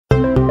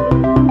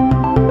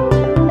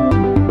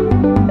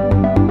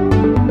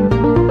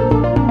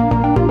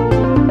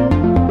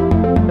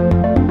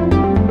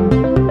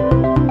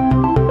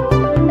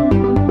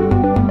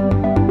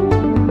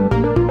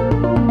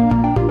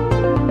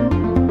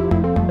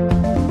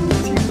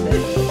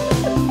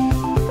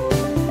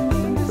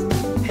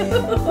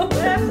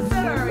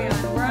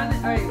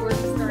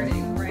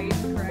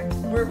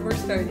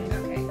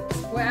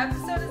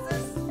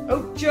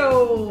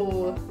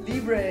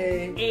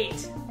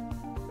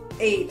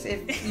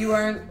8 if you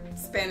aren't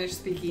Spanish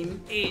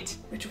speaking. 8.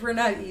 Which we're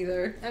not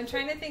either. I'm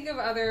trying to think of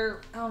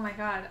other... Oh my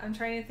god. I'm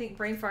trying to think...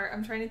 Brain fart.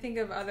 I'm trying to think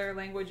of other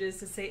languages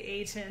to say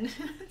 8 in.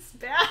 It's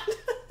bad.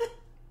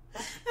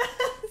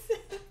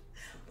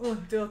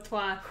 1, 2, 3.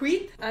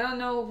 Huit? I don't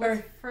know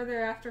what's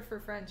further after for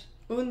French.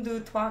 1, 2,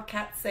 3, 4,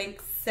 5,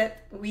 7,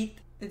 8.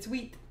 It's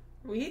wheat.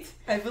 Wheat?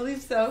 I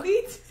believe so.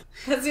 Wheat?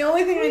 That's the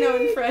only thing I know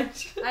in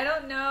French. I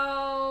don't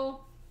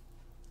know.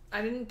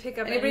 I didn't pick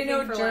up Anybody anything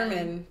know for German?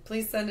 Latin.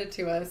 Please send it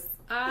to us.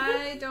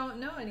 I don't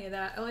know any of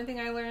that. The only thing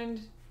I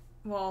learned...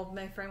 Well,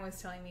 my friend was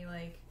telling me,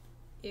 like,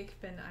 Ich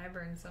bin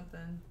Ivern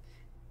something.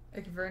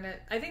 Like, Verna...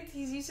 I think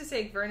he used to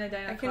say Verna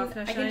Dina I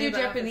can do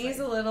Japanese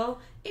a little.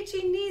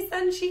 Ichi ni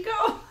san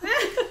shiko.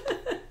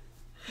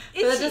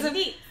 Ichi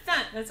ni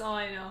san. That's all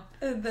I know.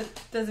 That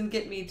doesn't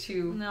get me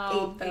to 8,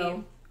 though.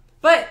 8.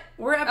 But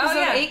we're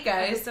episode 8,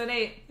 guys. Episode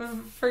 8.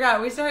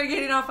 Forgot. We started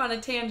getting off on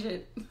a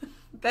tangent.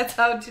 That's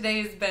how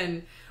today has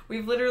been.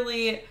 We've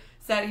literally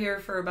sat here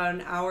for about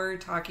an hour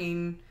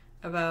talking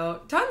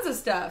about tons of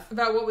stuff.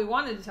 About what we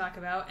wanted to talk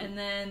about. And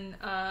then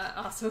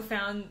also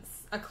found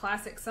a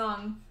classic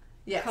song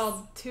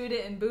called Toot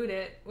It and Boot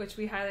It, which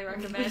we highly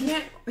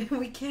recommend.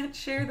 We can't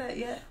share that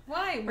yet.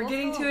 Why? We're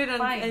getting to it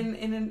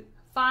Fine.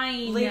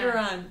 later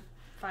on.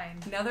 Fine.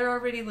 Now they're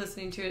already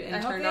listening to it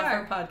and turned off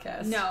our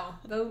podcast. No.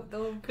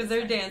 They'll because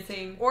they're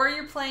dancing. Or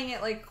you're playing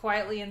it like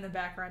quietly in the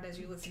background as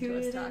you listen to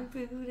us talk.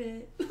 Boot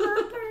it.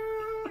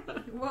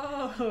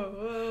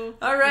 Whoa.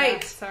 All right.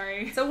 Yeah,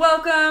 sorry. So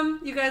welcome.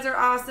 You guys are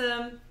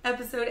awesome.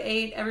 Episode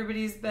 8.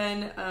 Everybody's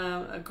been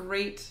a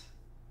great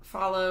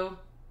follow.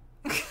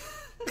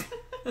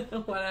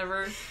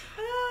 Whatever.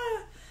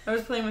 I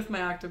was playing with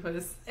my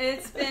octopus.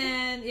 It's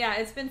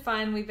been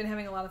fun. We've been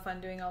having a lot of fun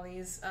doing all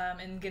these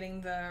and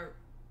getting the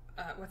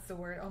what's the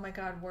word? Oh my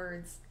god,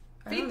 words.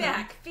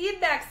 Feedback.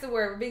 Feedback's the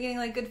word. We're been getting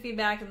like good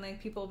feedback, and like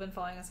people have been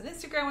following us on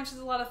Instagram, which is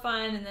a lot of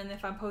fun. And then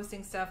if I'm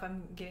posting stuff,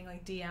 I'm getting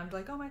like DM'd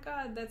like, "Oh my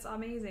god, that's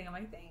amazing." I'm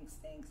like, "Thanks,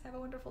 have a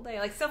wonderful day."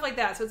 Like stuff like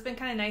that. So it's been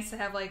kind of nice to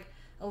have like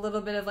a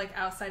little bit of like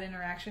outside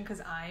interaction because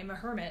I'm a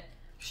hermit.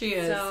 She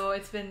is. So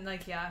it's been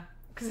like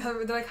because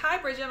they're like, "Hi,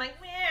 Bridget." I'm like,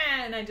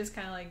 "Meh," and I just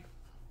kind of like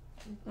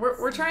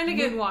we're trying to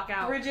get walk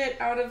out. Bridget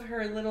out of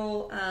her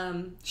little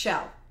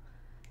shell.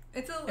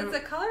 It's a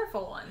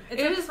colorful one. It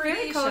is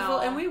very colorful,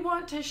 shell. and we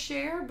want to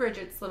share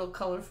Bridget's little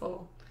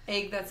colorful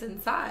egg that's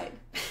inside.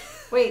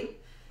 Wait.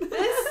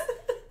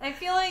 I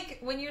feel like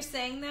when you're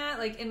saying that,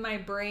 like in my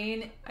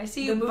brain, I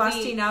see you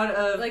busting out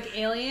of like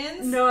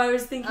aliens. No, I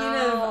was thinking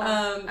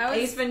of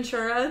Ace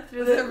Ventura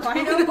through the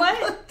rhino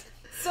butt.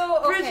 So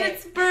okay.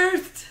 Bridget's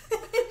birthed.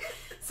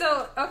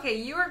 So,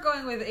 okay, you were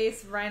going with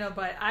Ace Rhino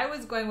butt. I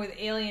was going with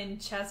alien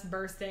chest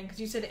bursting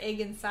because you said egg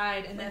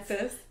inside, and like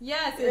that's this.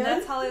 Yes, and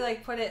that's how they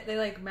like put it. They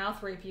like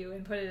mouth rape you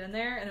and put it in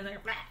there, and then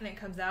and it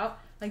comes out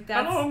like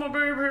that's. Hello, my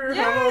baby.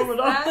 Yes,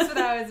 that's what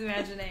I was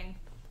imagining.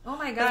 Oh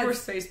my god,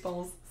 those were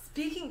Spaceballs.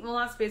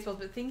 Not Spaceballs,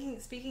 but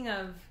speaking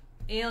of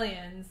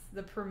aliens,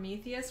 the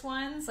Prometheus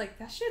ones, like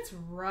that shit's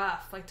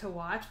rough. Like to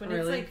watch when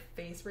it's like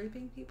face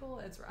raping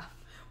people, it's rough.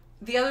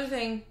 The other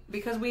thing,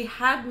 because we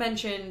had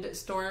mentioned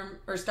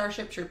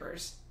Starship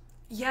Troopers.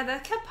 Yeah,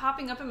 that kept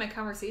popping up in my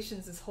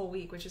conversations this whole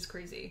week, which is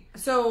crazy.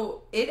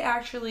 So, it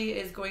actually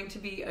is going to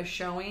be a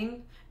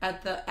showing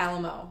at the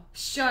Alamo.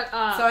 Shut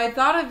up. So, I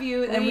thought of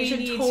you, and we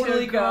should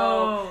totally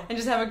go and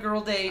just have a girl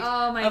date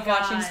of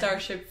watching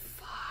Starship.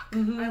 Fuck.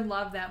 Mm-hmm. I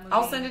love that movie.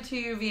 I'll send it to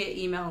you via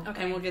email,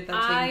 and we'll get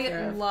that taken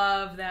care of. I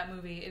love that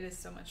movie. It is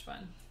so much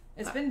fun.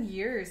 It's been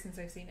years since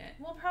I've seen it.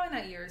 Well, probably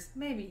not years.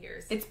 Maybe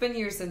years. It's been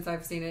years since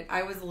I've seen it.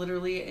 I was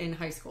literally in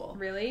high school.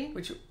 Really?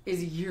 Which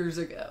is years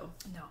ago.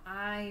 No,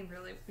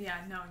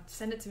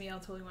 send it to me. I'll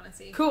totally want to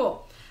see.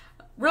 Cool.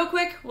 Real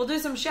quick, we'll do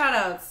some shout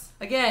outs.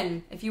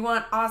 Again, if you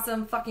want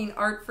awesome fucking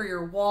art for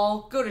your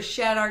wall, go to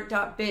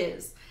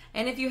shadart.biz.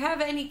 And if you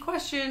have any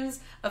questions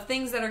of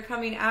things that are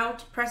coming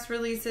out, press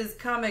releases,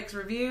 comics,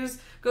 reviews,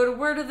 go to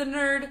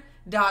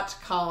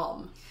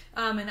wordofthenerd.com.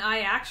 And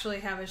I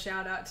actually have a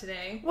shout out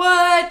today.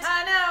 What?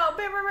 I know.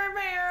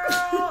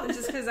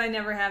 Just because I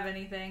never have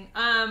anything.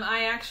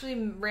 I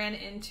actually ran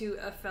into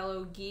a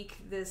fellow geek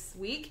this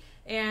week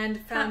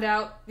and found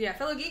out that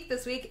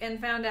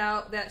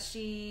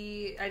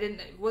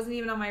it wasn't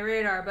even on my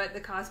radar, but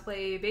the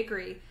Cosplay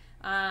Bakery.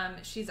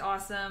 She's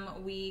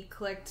awesome. We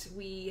clicked.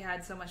 We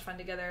had so much fun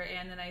together,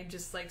 and then I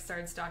just like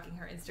started stalking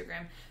her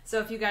Instagram. So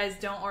if you guys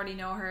don't already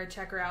know her,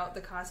 check her out.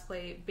 The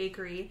Cosplay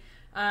Bakery.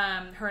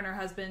 Her and her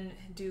husband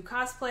do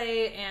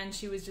cosplay, and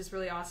she was just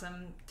really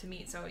awesome to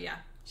meet. So yeah,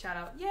 shout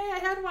out! Yay, I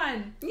had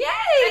one!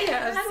 Yay!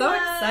 I'm so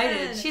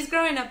excited. She's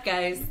growing up,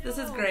 guys. This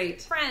is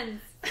great.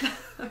 Friends.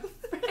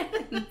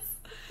 Friends.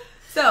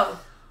 So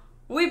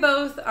we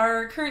both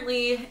are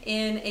currently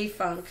in a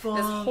funk.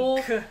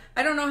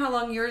 I don't know how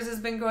long yours has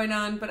been going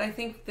on, but I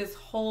think this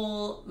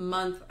whole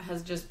month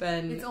has just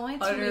been it's only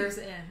 2 weeks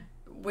in,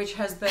 which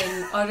has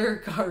been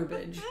utter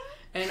garbage.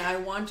 And I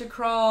want to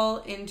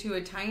crawl into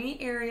a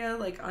tiny area,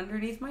 like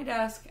underneath my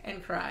desk,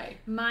 and cry.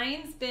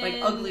 Mine's been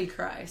like ugly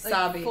cry, like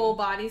sobbing, full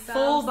body sobs,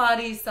 full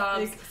body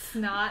sobs, like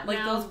snot,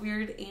 like those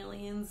weird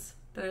aliens.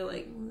 that are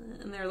like,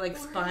 and they're like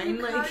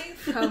spine like.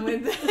 From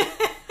with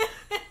that?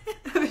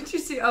 Haven't you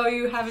seen? Oh,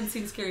 you haven't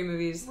seen Scary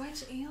Movies.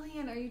 Which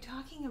alien are you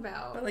talking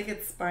about? But like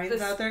its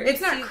spines out there.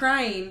 It's not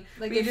crying.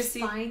 Like you just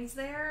spines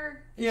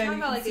there. Yeah, You're talking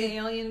about like an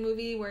alien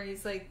movie where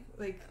he's like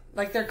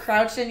they're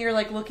crouched and you're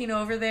like looking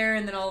over there,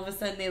 and then all of a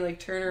sudden they like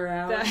turn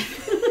around.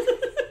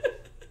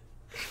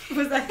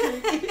 Was that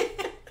creepy?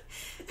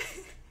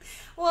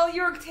 Well,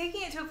 you were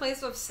taking it to a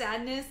place of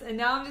sadness, and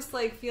now I'm just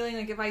like feeling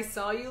like if I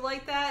saw you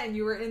like that, and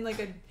you were in like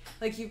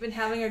you've been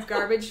having a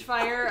garbage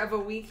fire of a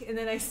week, and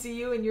then I see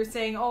you and you're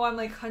saying, "Oh, I'm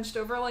like hunched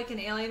over like an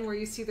alien," where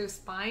you see their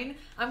spine.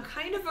 I'm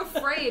kind of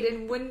afraid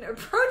and wouldn't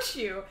approach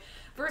you.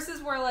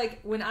 Versus where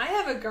like when I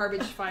have a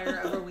garbage fire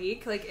of a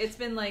week, like it's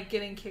been like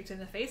getting kicked in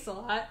the face a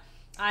lot.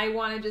 I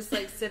want to just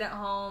like sit at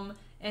home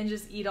and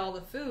just eat all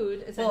the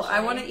food. Well, I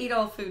want to eat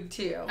all food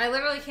too. I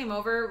literally came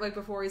over like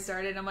before we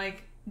started. I'm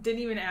like,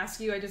 didn't even ask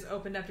you. I just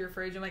opened up your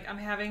fridge. I'm like, I'm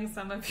having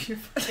some of your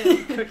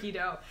fucking cookie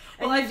dough.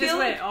 And well, I just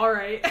went, all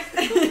right.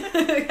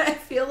 I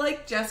feel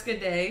like Jessica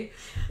Day.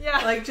 Yeah.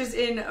 Like just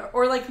in,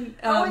 or like when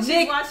Nick.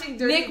 She's watching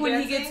Dirty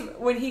Nick Dancing?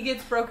 when he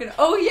gets broken.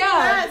 Oh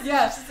yeah. Yes.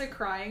 Yeah. She's just like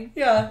crying.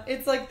 Yeah.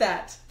 It's like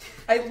that.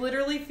 I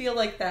literally feel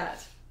like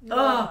that.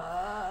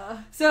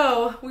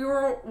 So we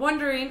were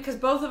wondering, because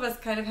both of us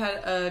kind of had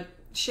a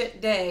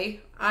shit day.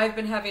 I've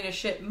been having a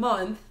shit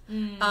month.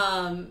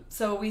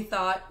 So we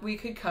thought we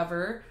could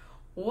cover,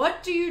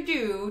 what do you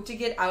do to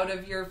get out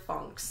of your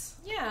funks?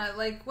 Yeah,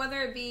 like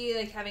whether it be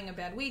like having a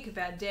bad week, a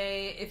bad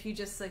day, if you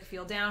just like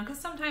feel down, because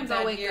sometimes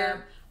I'll wake up.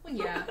 Well,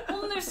 yeah.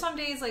 Well, and there's some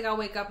days like I'll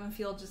wake up and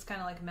feel just kind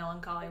of like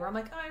melancholy, where I'm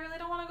like, oh, I really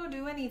don't want to go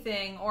do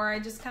anything, or I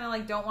just kind of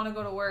like don't want to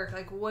go to work.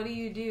 Like, what do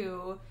you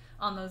do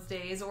on those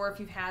days? Or if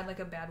you've had like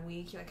a bad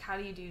week, like how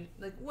do you do?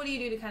 Like, what do you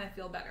do to kind of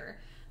feel better?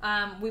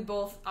 We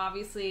both,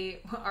 obviously,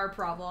 our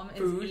problem is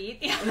food. Eat.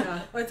 Yeah.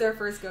 What's our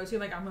first go-to?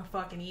 I'm like, I'm gonna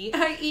fuking eat.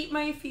 I eat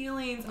my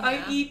feelings. Yeah.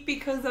 I eat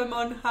because I'm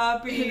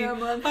unhappy.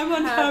 I'm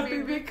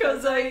unhappy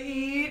because I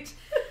eat.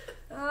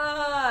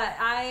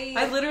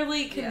 I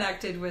literally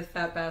connected with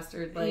Fat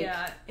Bastard, like,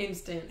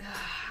 instant.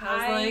 I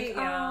was like,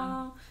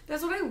 oh,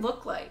 that's what I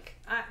look like.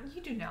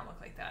 You do not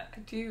look like that. I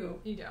do.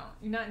 You don't.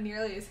 You're not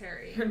nearly as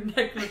hairy. Your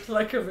neck looks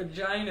like a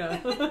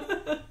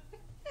vagina.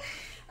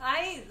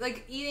 I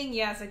like eating.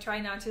 Yes, I try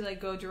not to like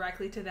go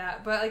directly to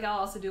that, but like I'll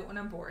also do it when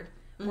I'm bored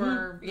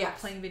or like,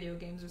 playing video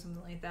games or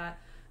something like that.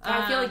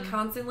 I feel like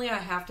constantly I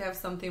have to have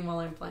something while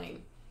I'm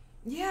playing.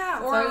 Yeah,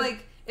 so or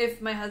like if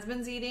my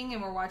husband's eating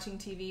and we're watching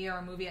TV or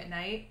a movie at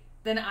night,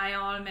 then I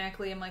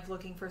automatically am like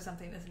looking for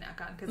something to snack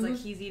on because like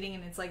he's eating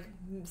and it's like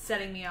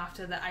setting me off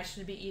to that I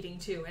should be eating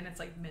too, and it's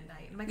like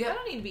midnight. I'm like, I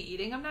don't need to be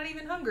eating. I'm not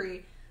even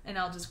hungry, and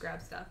I'll just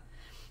grab stuff.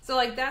 So,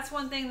 like, that's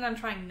one thing that I'm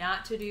trying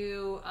not to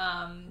do.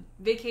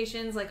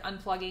 Vacations, like,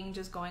 unplugging,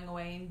 just going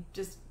away, and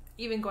just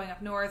even going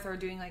up north or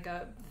doing, like,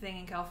 a thing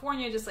in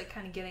California, just, like,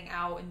 kind of getting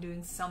out and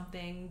doing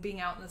something,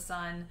 being out in the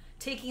sun,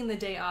 taking the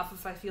day off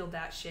if I feel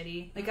that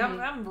shitty. Like,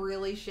 I'm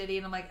really shitty,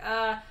 and I'm like,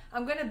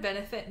 I'm going to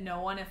benefit no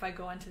one if I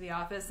go into the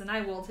office, and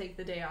I will take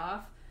the day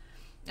off.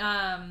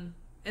 And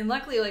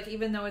luckily, like,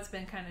 even though it's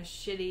been kind of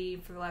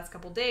shitty for the last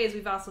couple days,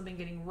 we've also been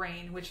getting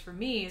rain, which for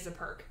me is a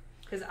perk.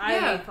 Because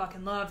I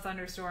fucking love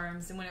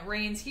thunderstorms, and when it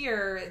rains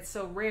here, it's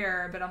so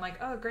rare, but I'm like,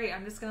 oh great,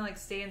 I'm just gonna like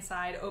stay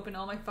inside, open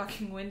all my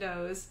fucking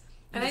windows.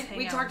 And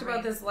we talked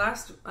about this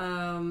last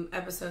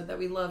episode that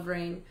we love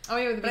rain. Oh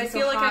yeah, but I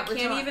feel like I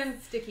can't even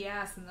sticky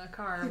ass in the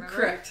car. Remember?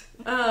 Correct.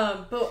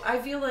 But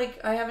I feel like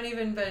I haven't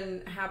even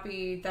been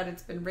happy that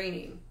it's been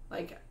raining.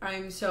 Like,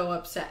 I'm so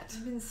upset.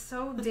 I've been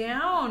so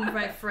down,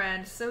 my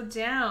friend, so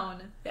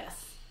down.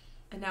 Yes.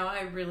 And now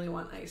I really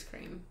want ice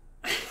cream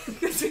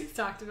because we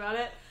talked about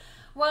it.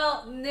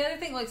 Well, the other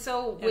thing, like,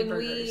 so and when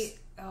burgers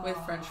with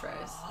French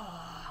fries.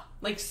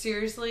 Like,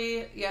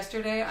 seriously,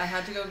 yesterday I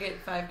had to go get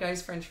Five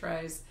Guys French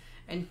fries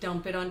and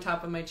dump it on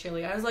top of my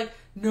chili. I was like,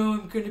 no,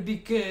 I'm gonna be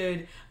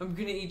good. I'm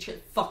gonna eat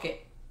shit. Fuck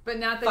it. But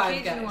not the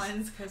Five Cajun Guys.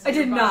 ones. Cause I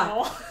did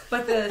not.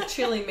 But the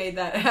chili made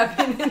that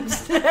happen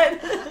instead.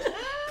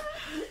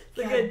 It's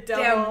like a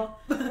double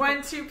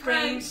 1-2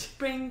 punch.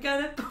 Brain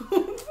got it.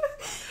 Boom.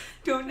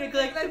 Don't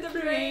neglect the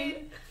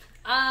brain.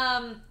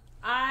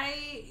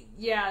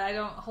 I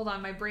don't, hold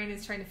on, my brain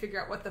is trying to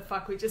figure out what the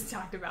fuck we just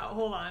talked about.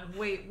 Hold on,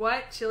 wait,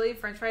 what? Chili,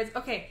 French fries?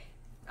 Okay,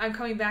 I'm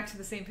coming back to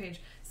the same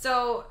page.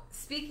 So,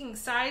 speaking,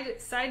 side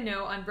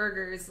note on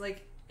burgers,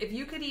 like, if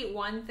you could eat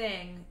one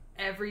thing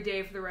every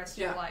day for the rest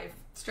of your life.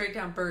 Straight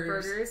down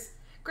burgers.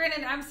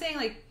 Granted, I'm saying,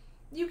 like,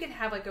 you can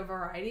have, like, a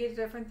variety of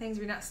different things.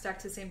 You're not stuck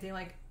to the same thing,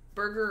 like,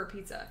 burger or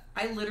pizza.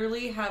 I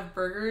literally have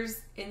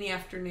burgers in the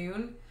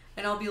afternoon,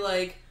 and I'll be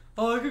like,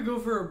 oh, I could go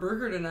for a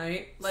burger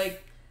tonight.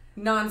 Like,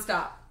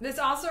 nonstop. This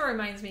also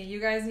reminds me, you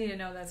guys need to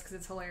know this because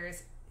it's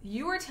hilarious.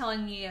 You were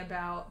telling me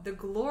about the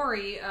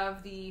glory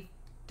of the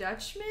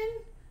Dutchman?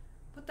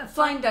 What the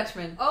Flying fuck?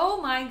 Dutchman.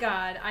 Oh my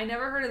god, I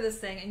never heard of this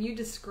thing, and you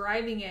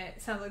describing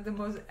it sounds like the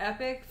most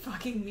epic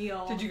fucking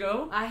meal. Did you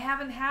go? I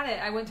haven't had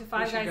it. I went to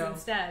Five Guys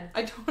instead.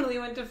 I totally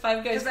went to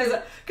Five Guys because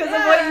of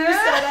what you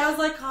said. I was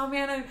like, oh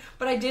man,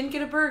 but I didn't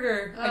get a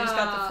burger. I just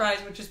got the fries,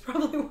 which is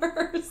probably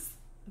worse.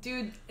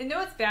 Dude, you know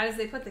what's bad is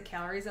they put the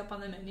calories up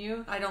on the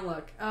menu. I don't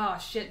look. Oh,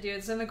 shit,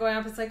 dude. So then they're going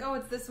up, it's like, oh,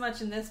 it's this much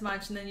and this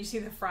much, and then you see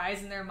the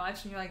fries and they're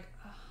much, and you're like,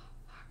 oh,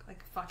 fuck,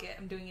 like, fuck it,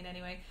 I'm doing it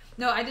anyway.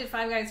 No, I did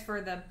Five Guys for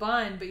the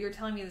bun, but you're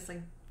telling me this,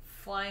 like,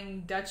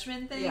 Flying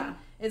Dutchman thing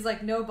is,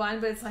 like, no bun,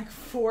 but it's, like,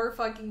 4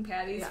 fucking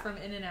patties from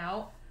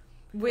In-N-Out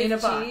with in a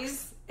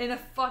cheese in a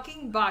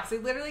fucking box. They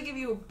literally give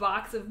you a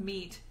box of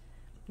meat,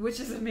 which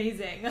is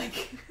amazing.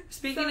 Like,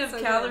 speaking of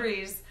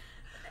calories... Good.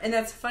 And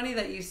that's funny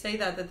that you say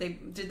that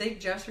they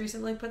just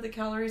recently put the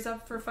calories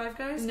up for Five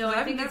Guys? No,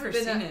 I've never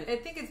seen it. I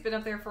think it's been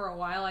up there for a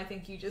while. I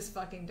think you just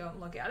fucking don't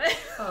look at it.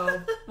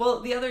 Oh. Well,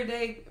 the other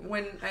day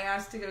when I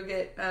asked to go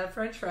get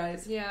French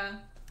fries,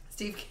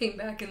 Steve came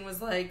back and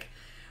was like,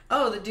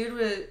 oh, the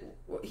dude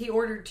he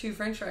ordered 2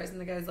 French fries, and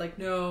the guy's like,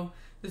 no,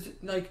 this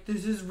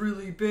is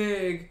really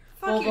big.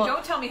 Fuck you,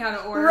 don't tell me how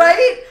to order.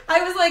 Right?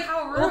 I was like,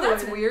 how rude. Well,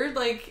 that's weird.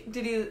 Like,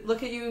 did he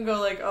look at you and go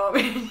like, oh,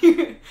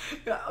 man,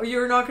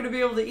 you're not going to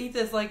be able to eat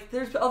this? Like,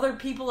 there's other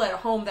people at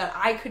home that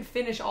I could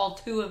finish all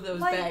 2 of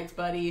those bags,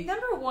 buddy.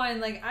 Number one,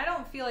 like, I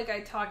don't feel like I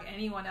talk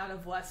anyone out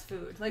of less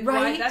food. Like,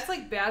 right? That's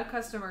like bad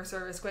customer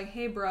service going,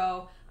 hey,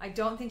 bro, I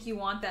don't think you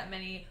want that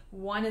many.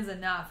 1 is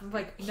enough. I'm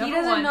like, he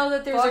doesn't know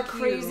that there's a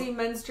crazy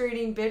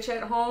menstruating bitch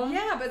at home.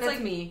 Yeah, but it's that's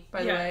like me,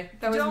 by the way.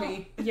 That was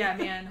me. Yeah,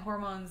 man,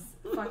 hormones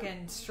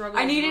fucking struggle.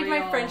 I needed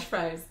my French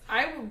fries.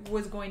 I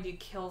was going to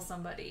kill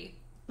somebody.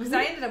 Because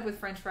I ended up with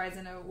French fries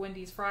in a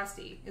Wendy's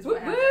Frosty, is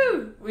what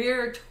happened. We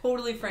are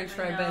totally French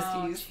fry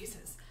besties.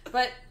 Jesus.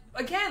 But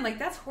again, like,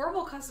 that's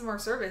horrible customer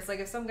service. Like,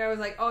 if some guy was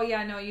like, oh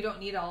yeah, no, you don't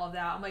need all of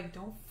that. I'm like,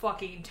 don't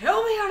fucking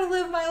tell me how to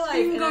live my life.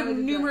 You can go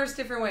numerous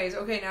different ways.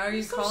 Okay, now are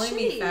you calling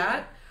me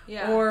fat?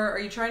 Yeah. Or are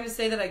you trying to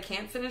say that I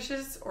can't finish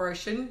this or I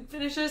shouldn't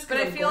finish this? But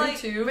I feel like,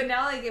 but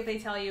now, like, if they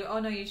tell you, oh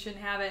no, you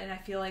shouldn't have it, and I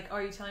feel like, oh,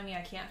 are you telling me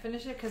I can't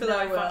finish it? Because now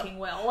I fucking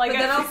will. Like, but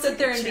then I'll sit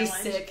there and be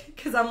sick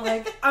because I'm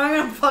like, I'm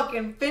gonna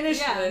fucking finish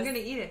this. I'm gonna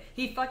eat it.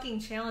 He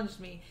fucking challenged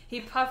me. He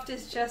puffed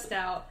his chest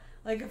out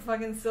like a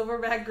fucking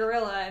silverback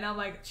gorilla, and I'm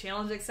like,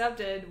 challenge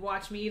accepted.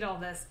 Watch me eat all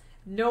this.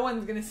 No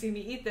one's gonna see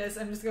me eat this.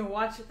 I'm just gonna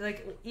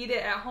eat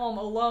it at home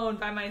alone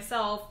by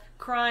myself,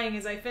 crying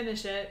as I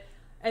finish it,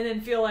 and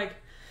then feel like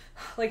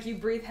you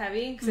breathe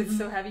heavy because it's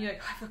so heavy. You're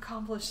like, I've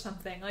accomplished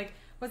something. Like,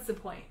 what's the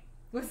point?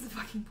 What's the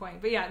fucking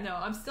point? But yeah, no,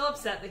 I'm still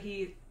upset that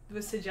he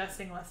was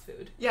suggesting less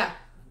food. Yeah.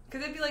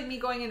 Because it'd be like me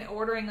going and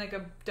ordering like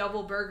a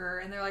double burger,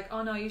 and they're like,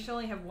 oh no, you should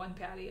only have 1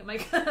 patty. I'm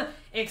like,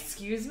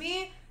 excuse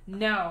me?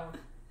 No,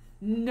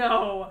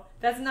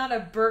 that's not a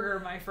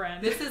burger, my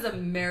friend. This is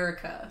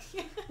America.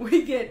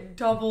 We get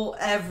double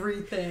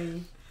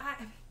everything.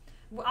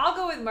 I'll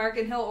go with Mark,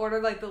 and he'll order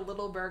like the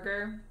little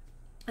burger.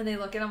 And they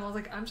look at him, I was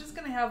like, I'm just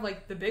going to have,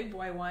 like, the big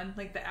boy one,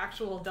 like, the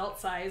actual adult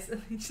size.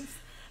 And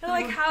they're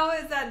like, how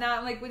is that not?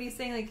 I'm like, what are you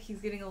saying? Like, he's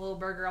getting a little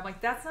burger. I'm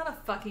like, that's not a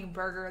fucking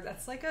burger.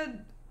 That's like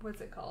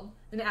what's it called?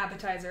 An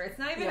appetizer. It's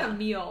not even a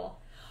meal.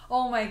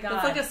 Oh, my God.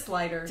 It's like a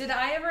slider. Did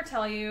I ever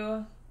tell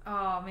you?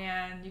 Oh,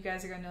 man, you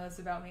guys are going to know this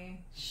about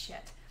me.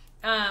 Shit.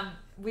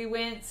 We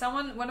went,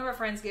 one of our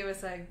friends gave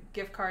us a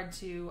gift card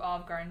to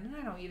Olive Garden. And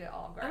I don't eat at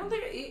Olive Garden.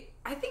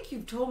 I think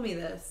you've told me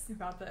this.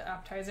 About the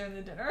appetizer and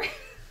the dinner.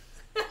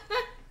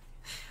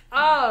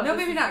 Oh no,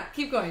 maybe not.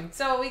 Keep going.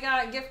 So we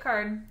got a gift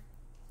card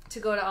to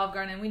go to Olive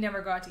Garden, and we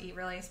never go out to eat,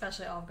 really,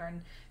 especially Olive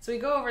Garden. So we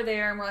go over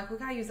there, and we're like, we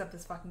gotta use up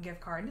this fucking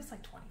gift card, and it's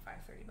like $25,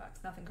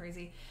 $30, nothing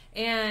crazy.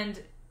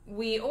 And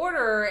we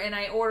order, and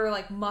I order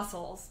like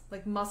mussels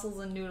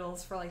and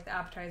noodles for like the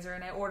appetizer,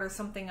 and I order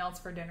something else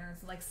for dinner,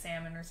 like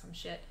salmon or some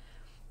shit.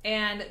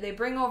 And they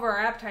bring over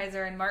our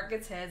appetizer, and Mark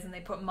gets his, and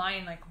they put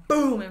mine like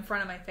boom in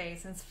front of my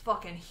face, and it's a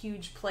fucking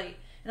huge plate.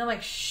 And I'm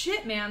like,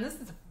 shit, man, this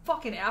is a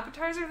fucking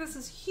appetizer? This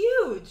is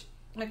huge.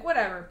 I'm like,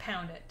 whatever,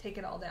 pound it. Take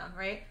it all down,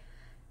 right?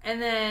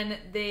 And then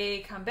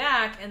they come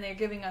back, and they're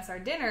giving us our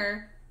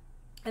dinner,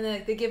 and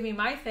then they give me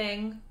my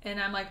thing,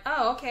 and I'm like,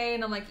 oh, okay,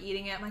 and I'm like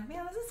eating it. I'm like,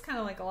 man, this is kind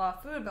of like a lot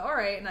of food, but all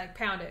right. And I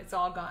pound it. It's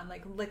all gone,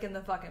 like licking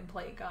the fucking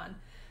plate, gone.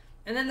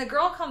 And then the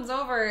girl comes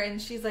over,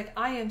 and she's like,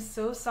 I am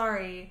so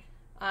sorry.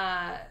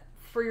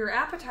 For your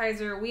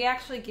appetizer, we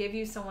actually gave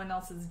you someone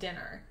else's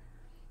dinner.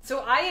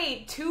 So I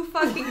ate 2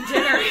 fucking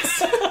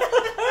dinners.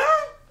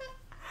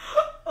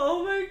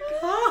 Oh my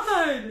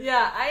God.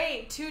 Yeah, I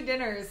ate 2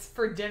 dinners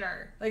for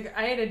dinner. Like,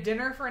 I ate a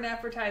dinner for an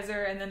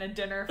appetizer and then a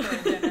dinner for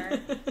a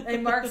dinner.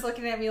 And Mark's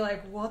looking at me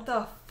like, what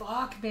the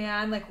fuck,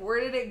 man? Like, where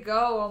did it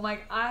go? I'm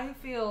like, I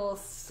feel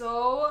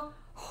so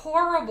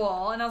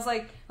horrible. And I was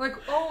like,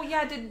 oh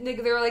yeah, they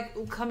were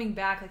like coming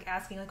back, like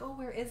asking, like, oh,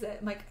 where is it?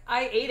 I'm like,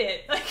 I ate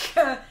it.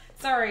 Like,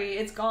 sorry,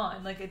 it's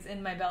gone. Like, it's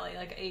in my belly.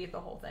 Like, I ate the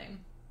whole thing.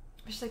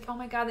 She's like, oh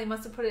my God, they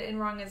must have put it in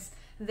wrong as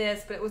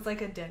this, but it was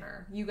like a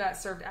dinner. You got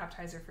served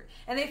appetizer free.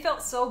 And they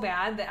felt so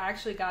bad that I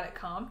actually got it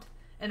comped,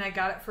 and I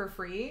got it for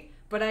free,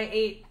 but I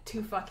ate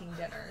 2 fucking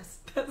dinners.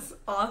 That's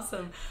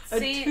awesome. A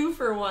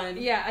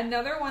 2-for-1. Yeah,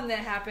 another one that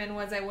happened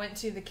was I went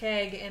to the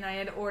Keg, and I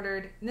had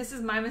ordered, and this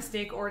is my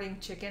mistake, ordering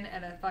chicken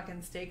at a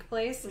fucking steak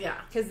place. Yeah.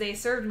 Because they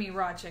served me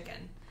raw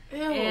chicken. Ew.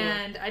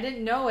 And I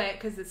didn't know it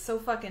because it's so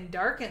fucking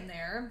dark in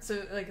there.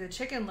 So, like, the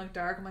chicken looked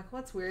dark. I'm like,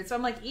 well, that's weird. So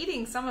I'm, like,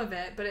 eating some of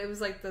it, but it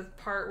was, like, the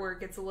part where it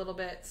gets a little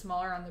bit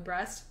smaller on the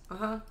breast.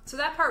 So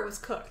that part was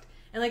cooked.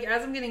 And, like,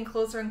 as I'm getting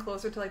closer and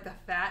closer to, like, the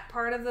fat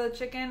part of the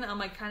chicken, I'm,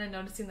 like, kind of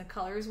noticing the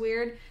color is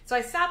weird. So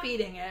I stop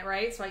eating it,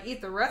 right? So I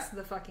eat the rest of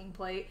the fucking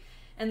plate.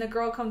 And the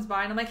girl comes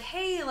by, and I'm like,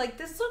 hey, like,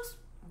 this looks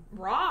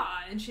raw.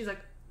 And she's like,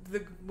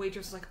 the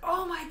waitress was like,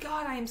 oh, my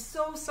God, I am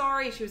so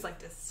sorry. She was, like,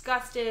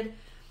 disgusted.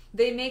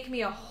 They make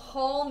me a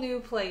whole new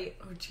plate.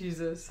 Oh,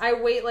 Jesus. I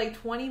wait like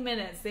 20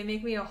 minutes. They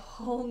make me a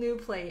whole new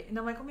plate. And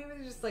I'm like, oh, maybe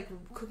they're just like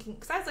cooking.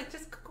 Because I was like,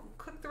 just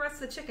cook the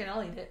rest of the chicken.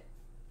 I'll eat it.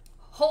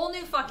 Whole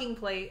new fucking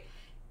plate.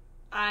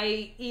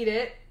 I eat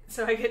it.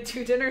 So I get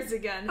 2 dinners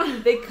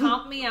again. They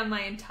comp me on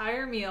my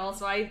entire meal.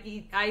 So I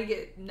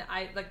get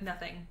like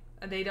nothing.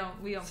 We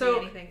don't pay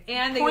anything.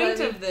 And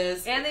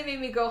they made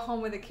me go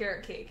home with a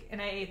carrot cake,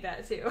 and I ate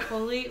that too.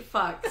 Holy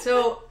fuck!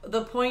 So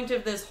the point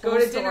of this whole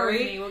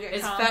story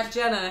is Fat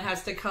Jenna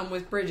has to come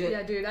with Bridget.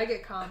 Yeah, dude, I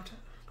get comped.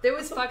 They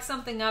always fuck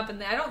something up,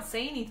 and I don't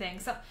say anything.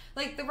 So,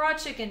 like the raw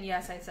chicken,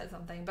 yes, I said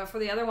something, but for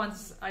the other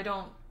ones, I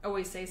don't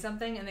always say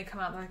something, and they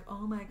come out and they're like,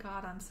 "Oh my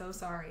God, I'm so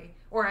sorry,"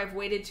 or "I've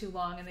waited too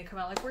long," and they come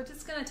out like, "We're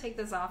just gonna take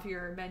this off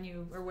your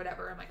menu or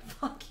whatever." I'm like,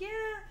 "Fuck yeah,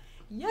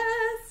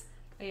 yes,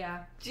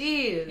 yeah,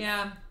 jeez,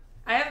 yeah."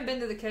 I haven't been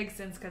to the keg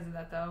since because of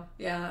that, though.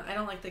 Yeah, I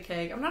don't like the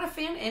keg. I'm not a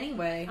fan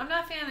anyway. I'm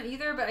not a fan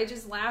either, but I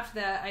just laugh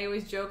that I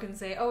always joke and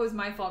say, oh, it was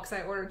my fault because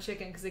I ordered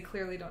chicken because they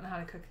clearly don't know how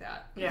to cook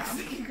that. Yeah.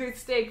 It's like a good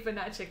steak, but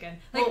not chicken.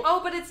 Like, well,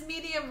 oh, but it's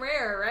medium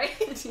rare,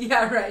 right?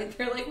 Yeah, right.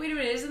 They're like, wait a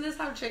minute, isn't this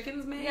how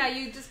chicken's made? Yeah,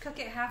 you just cook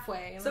it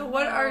halfway. So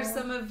what are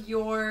some of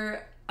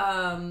your,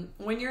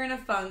 when you're in a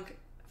funk,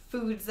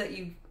 foods that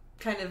you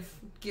kind of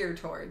gear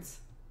towards?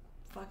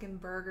 Fucking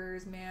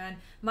burgers, man.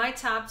 My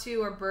top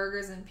 2 are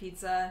burgers and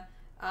pizza.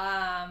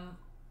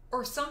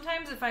 Or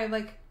sometimes if I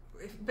like,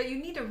 but you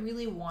need to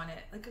really want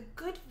it. Like a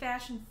good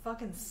fashion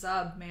fucking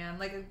sub, man.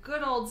 Like a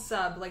good old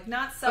sub. Like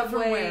not Subway. But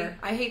from where?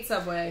 I hate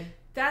Subway.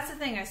 That's the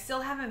thing. I still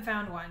haven't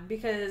found one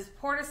because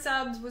Porta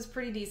Subs was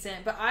pretty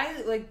decent. But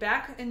I, like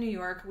back in New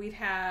York, we'd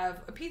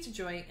have a pizza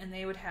joint and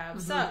they would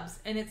have subs.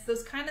 And it's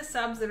those kind of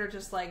subs that are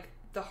just like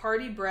the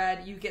hearty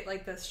bread. You get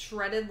like the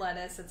shredded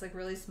lettuce that's like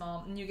really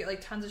small. And you get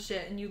like tons of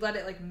shit. And you let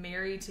it like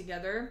marry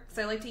together. Because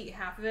I like to eat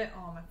half of it.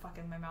 Oh,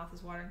 my mouth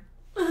is watering.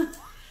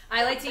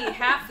 I like to eat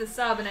half the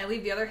sub and I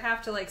leave the other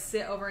half to like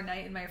sit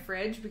overnight in my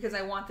fridge because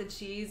I want the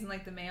cheese and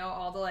like the mayo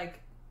all to like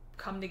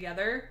come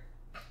together.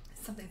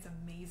 Something's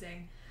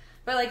amazing.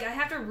 But like I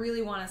have to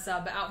really want a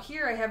sub. But out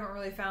here I haven't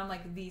really found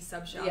like the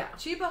sub shop. Yeah.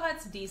 Chiba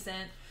Hut's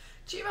decent.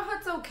 Chiba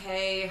Hut's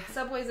okay.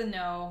 Subway's a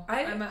no.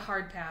 I'm a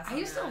hard pass. I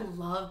used to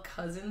love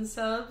Cousin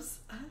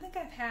subs. I don't think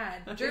I've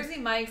had Jersey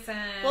Mike's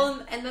and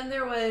well, and then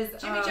there was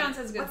Jimmy John's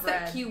has good what's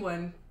bread. That Q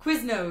one?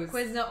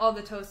 Quiznos. All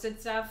the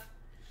toasted stuff.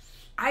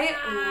 I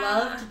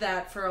loved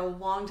that for a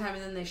long time,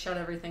 and then they shut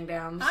everything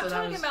down. I'm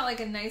talking about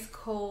like a nice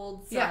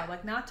cold sub,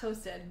 like not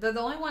toasted. The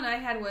only one I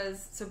had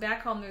was, so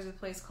back home there's a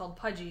place called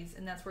Pudgy's,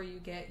 and that's where you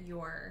get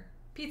your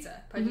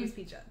pizza. Pudgy's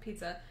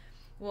pizza.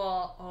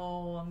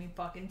 Well, let me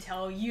fucking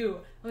tell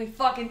you.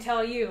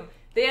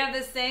 They have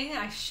this thing,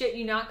 I shit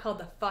you not, called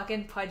the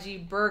fucking Pudgy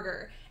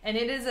Burger. And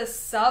it is a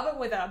sub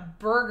with a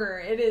burger.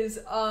 It is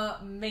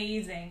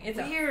amazing. It's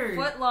weird.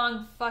 A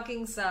foot-long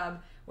fucking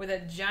sub with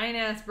a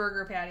giant-ass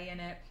burger patty in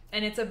it.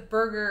 And it's a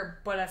burger,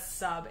 but a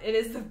sub. It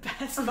is the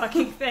best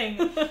fucking thing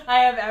I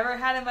have ever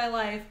had in my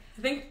life.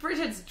 I think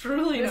Bridget's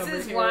drooling over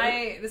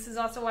here. This is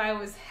also why I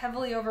was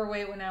heavily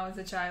overweight when I was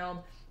a child.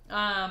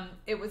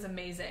 It was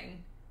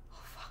amazing.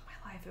 Oh, fuck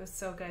my life. It was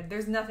so good.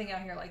 There's nothing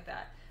out here like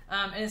that.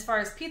 And as far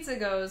as pizza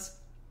goes,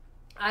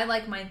 I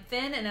like mine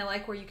thin, and I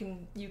like where you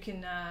can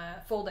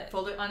fold it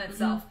on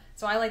itself.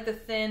 So I like the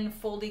thin,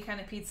 foldy kind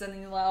of pizza, and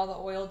then you let all the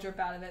oil drip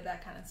out of it,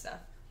 that kind of stuff.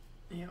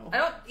 Ew. I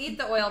don't eat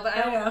the oil, but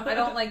I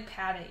don't like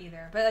pat it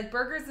either. But like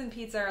burgers and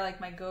pizza are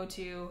like my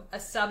go-to. A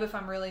sub if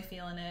I'm really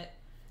feeling it.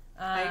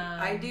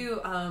 I do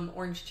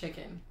orange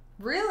chicken.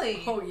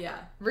 Really? Oh yeah.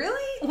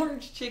 Really?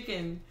 Orange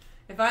chicken.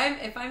 If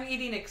I'm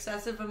eating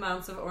excessive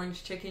amounts of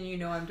orange chicken, you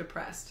know I'm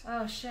depressed.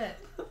 Oh shit.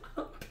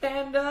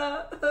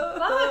 Panda.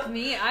 Fuck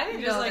me. I didn't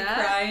you just know like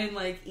that. Cry and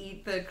like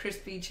eat the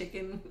crispy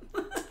chicken.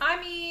 I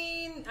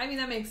mean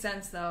that makes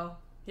sense though.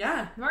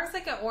 Yeah. Mark's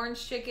like an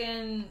orange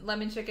chicken,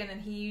 lemon chicken,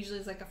 and he usually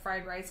is like a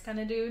fried rice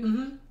kind of dude.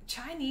 Mm-hmm.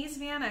 Chinese,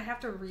 man, I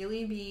have to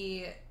really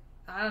be,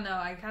 I don't know,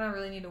 I kind of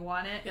really need to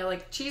want it. Yeah,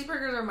 like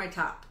cheeseburgers are my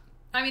top.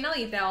 I mean, I'll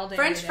eat that all day.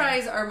 French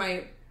fries are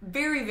my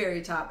very,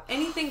 very top.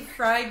 Anything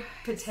fried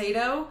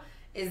potato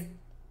is...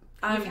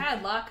 You've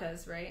had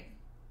latkes, right?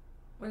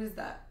 What is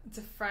that? It's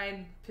a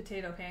fried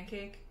potato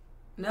pancake.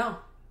 No.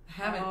 I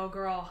haven't. Oh,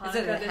 girl. Hanukkah is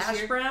it a this hash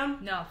year? brown?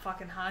 No,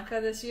 fucking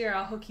Hanukkah this year.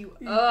 I'll hook you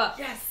up.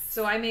 Yes.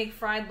 So I make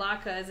fried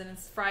latkes, and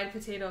it's fried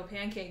potato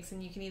pancakes,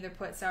 and you can either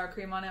put sour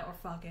cream on it or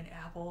fucking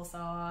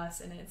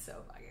applesauce, and it's so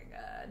fucking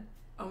good.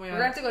 Oh my We're god.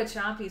 gonna have to go to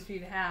Chompies for you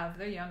to have.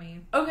 They're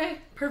yummy. Okay,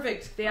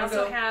 perfect. They I'll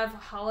also go. have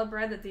challah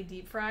bread that they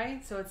deep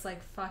fry, so it's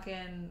like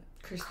fucking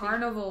Crispy.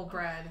 carnival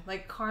bread,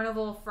 like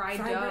carnival fried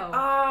dough. bread.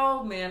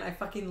 Oh man, I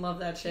fucking love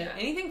that shit.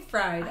 Yeah. Anything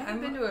fried. I haven't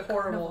I'm been to a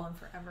horrible. carnival in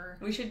forever.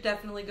 We should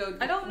definitely go.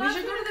 I don't. We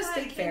should go to the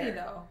cotton steak candy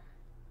fair. though.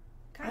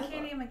 Cotton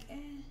candy, I'm like, eh.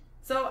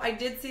 So I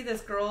did see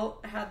this girl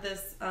had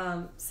this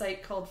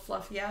site called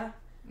Fluff Yeah.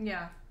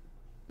 Yeah.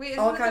 Wait,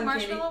 All isn't it the cotton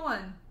marshmallow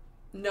candy. one?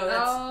 No,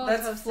 Oh,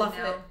 that's toasted Fluff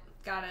now. It.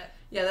 Got it.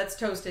 Yeah, that's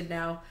toasted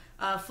now.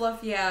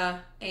 Fluff Yeah,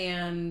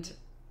 and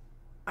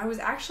I was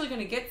actually going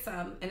to get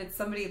some, and it's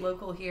somebody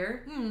local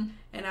here,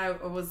 and I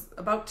was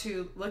about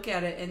to look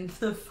at it, and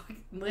the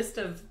fucking list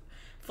of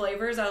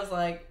flavors, I was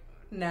like,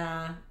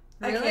 nah,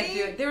 Really? I can't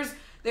do it.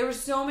 There were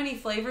so many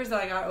flavors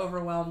that I got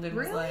overwhelmed and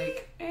was Really?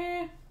 like,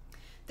 eh.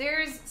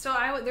 There's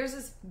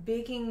this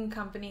baking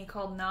company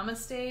called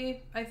Namaste,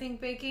 I think,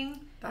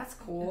 baking. That's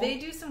cool. They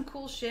do some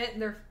cool shit.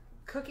 Their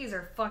cookies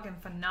are fucking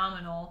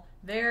phenomenal.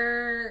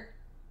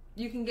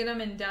 You can get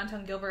them in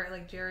downtown Gilbert,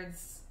 like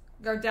Jared's,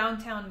 or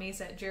downtown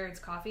Mesa at Jared's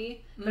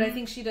Coffee. But I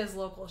think she does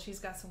local. She's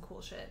got some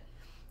cool shit.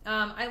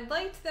 I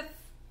liked the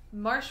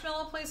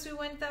marshmallow place we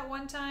went that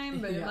one time,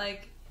 but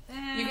like,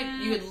 You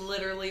could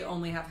literally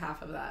only have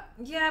half of that.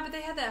 yeah, but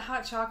they had that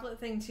hot chocolate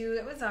thing too.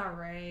 It was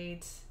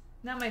alright.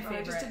 Not my favorite.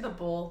 I just did the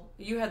bowl.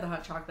 You had the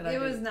hot chocolate. It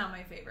was not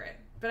my favorite.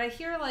 But I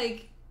hear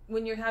like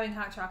when you're having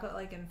hot chocolate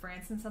like in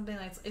France and something,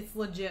 like it's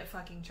legit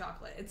fucking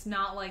chocolate. It's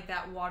not like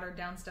that watered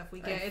down stuff we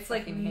get. It's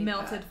like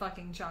melted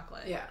fucking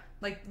chocolate. Yeah.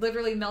 Like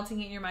literally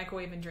melting it in your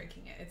microwave and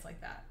drinking it. It's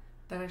like that.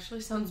 That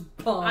actually sounds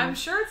bomb. I'm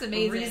sure it's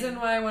amazing. The reason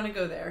why I want to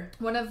go there.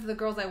 One of the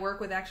girls I work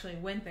with actually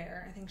went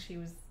there. I think she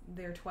was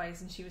there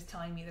twice and she was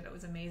telling me that it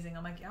was amazing.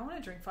 I'm like, yeah, I want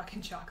to drink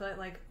fucking chocolate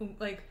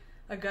like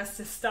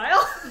Augustus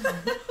style.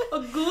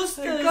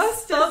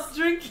 Augustus, stop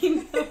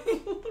drinking.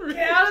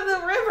 Get out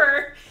of the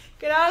river.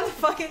 Get out of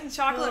the fucking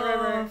chocolate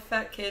river.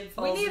 Fat kid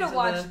falls We need to into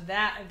watch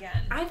that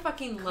again. I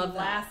fucking love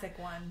that. Classic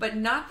one. But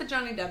not the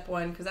Johnny Depp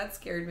one, because that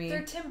scared me.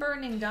 They're Tim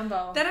Burton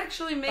Dumbo. That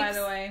actually makes... By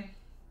the way.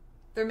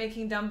 They're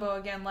making Dumbo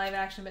again, live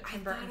action, but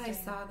Tim Burton's I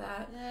saw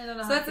that. I don't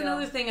know So how that's I feel.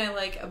 another thing I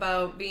like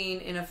about being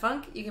in a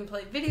funk. You can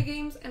play video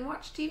games and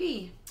watch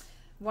TV.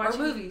 Or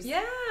movies.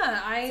 Yeah.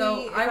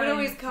 I would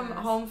always come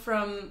home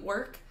from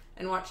work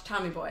and watch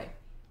Tommy Boy.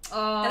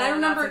 Oh, and I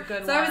remember, that's a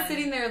good so one. I was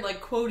sitting there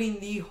like quoting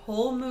the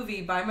whole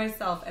movie by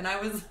myself, and I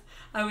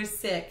was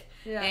sick.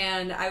 Yeah.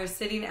 And I was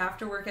sitting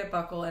after work at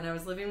Buckle, and I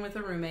was living with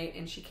a roommate,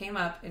 and she came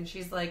up, and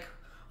she's like,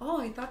 oh,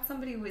 I thought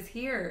somebody was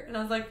here. And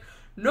I was like,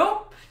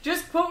 nope,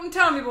 just quoting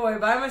Tommy Boy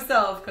by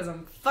myself, because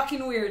I'm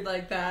fucking weird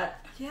like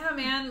that. Yeah,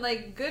 man,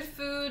 like good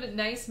food,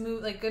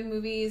 good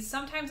movies.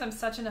 Sometimes I'm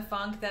such in a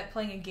funk that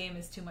playing a game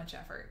is too much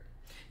effort.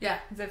 Yeah.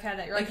 Because I've had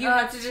that. You're like, like, you oh,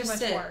 have to it's just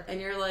too much sit, work. and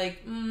you're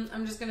like,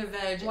 I'm just going to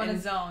veg. Want a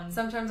and zone.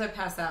 Sometimes I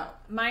pass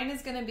out. Mine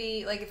is going to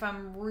be, like, if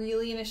I'm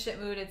really in a shit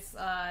mood, it's,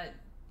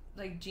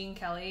 like, Gene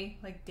Kelly,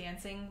 like,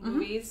 dancing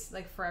movies,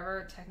 like,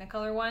 forever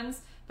Technicolor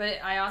ones.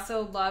 But I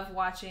also love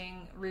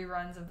watching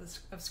reruns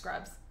of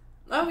Scrubs.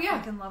 Oh, yeah. I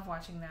fucking love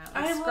watching that.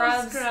 Like, I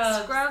love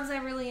Scrubs. Scrubs I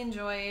really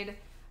enjoyed.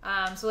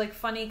 So, like,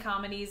 funny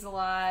comedies a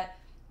lot.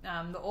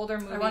 The older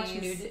movies. I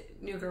watched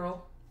New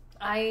Girl.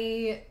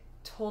 I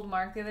told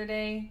Mark the other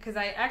day, because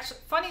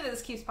funny that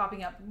this keeps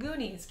popping up.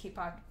 Goonies keep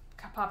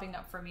popping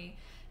up for me.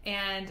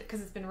 And,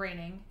 because it's been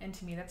raining, and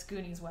to me that's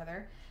Goonies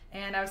weather.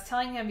 And I was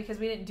telling him, because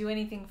we didn't do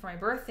anything for my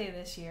birthday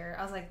this year,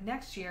 I was like,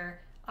 next year,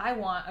 I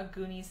want a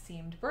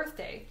Goonies-themed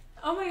birthday.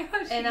 Oh my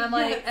gosh. And I'm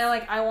like,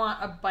 I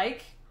want a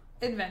bike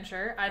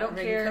adventure. I don't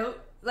care. Raincoat?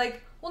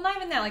 Like, well, not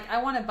even that. Like,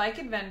 I want a bike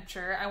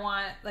adventure. I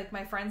want, like,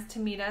 my friends to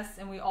meet us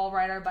and we all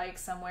ride our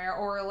bikes somewhere.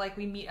 Or, like,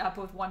 we meet up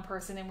with one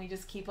person and we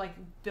just keep, like,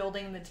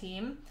 building the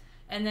team.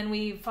 And then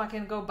we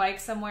fucking go bike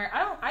somewhere.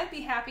 I'd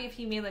be happy if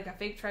he made, like, a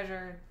fake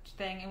treasure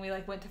thing and we,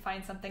 like, went to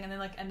find something and then,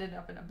 like, ended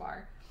up in a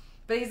bar.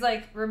 But he's,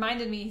 like,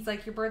 reminded me, he's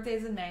like, your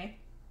birthday's in May.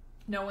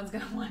 No one's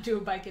going to want to do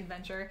a bike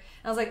adventure.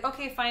 And I was like,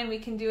 okay, fine, we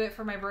can do it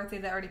for my birthday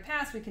that already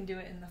passed. We can do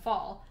it in the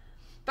fall.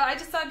 But I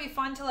just thought it'd be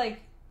fun to,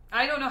 like,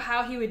 I don't know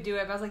how he would do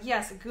it, but I was like,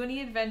 yes, a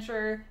Goonie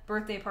adventure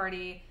birthday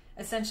party.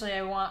 Essentially,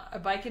 I want a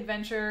bike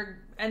adventure,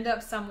 end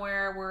up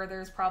somewhere where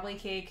there's probably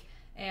cake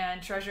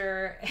and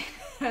treasure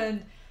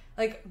and,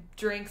 like,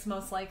 drinks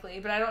most likely.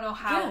 But I don't know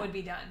how it would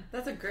be done.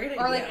 That's a great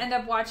idea. Or, like, end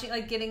up watching,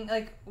 like, getting,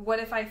 like, what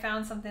if I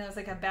found something that was,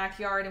 like, a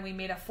backyard and we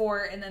made a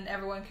fort and then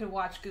everyone could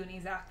watch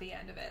Goonies at the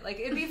end of it. Like,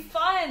 it'd be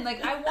fun.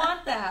 Like, I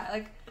want that.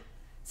 Like,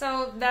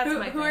 so that's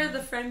my thing. Who are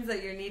the friends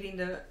that you're needing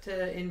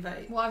to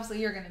invite? Well, obviously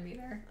you're going to be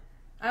there.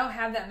 I don't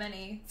have that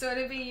many. So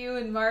it'd be you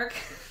and Mark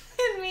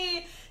and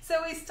me.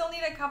 So we still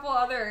need a couple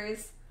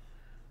others.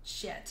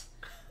 Shit.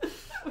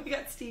 We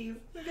got Steve.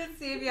 We got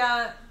Steve,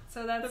 yeah.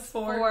 So that's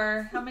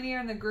four. How many are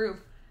in the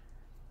group?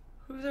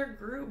 Who's our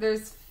group?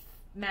 There's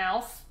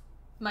Mouse,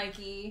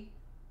 Mikey,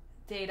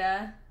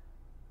 Data.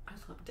 I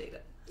love Data.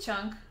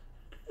 Chunk.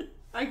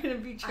 I'm going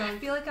to be Chunk. I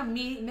feel like I'm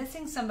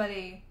missing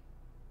somebody.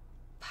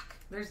 Fuck.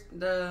 There's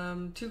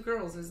the 2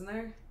 girls, isn't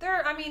there?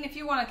 I mean, if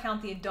you want to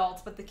count the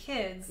adults, but the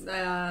kids.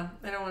 I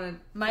don't want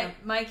to...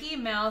 Mikey,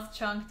 Mouse,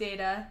 Chunk,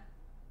 Data.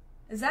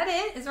 Is that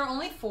it? Is there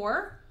only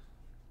 4?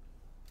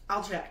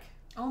 I'll check.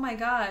 Oh my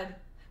god.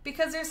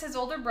 Because there's his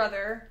older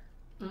brother,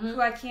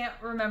 who I can't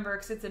remember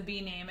because it's a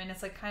B name and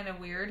it's like kind of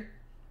weird.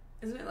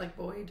 Isn't it like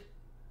Boyd?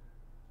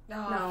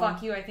 Oh, No.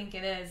 fuck you, I think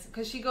it is.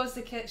 Because she goes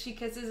to she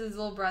kisses his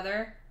little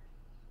brother.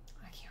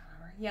 I can't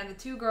remember. Yeah, the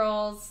 2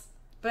 girls.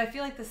 But I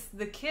feel like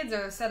the kids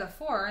are a set of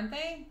 4, aren't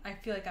they? I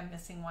feel like I'm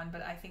missing one,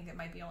 but I think it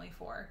might be only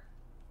 4.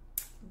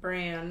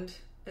 Brand.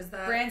 Is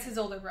that... Brand's his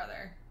older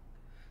brother.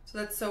 So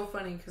that's so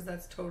funny because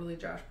that's totally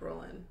Josh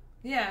Brolin.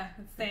 Yeah,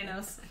 it's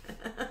Thanos.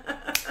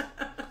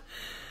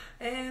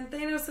 And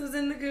Thanos was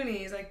in the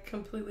Goonies. I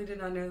completely did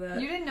not know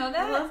that. You didn't know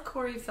that? I love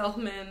Corey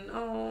Feldman.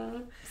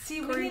 Oh. See,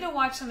 we need to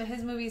watch some of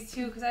his movies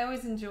too because I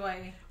always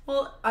enjoy.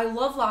 Well, I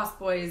love Lost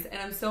Boys, and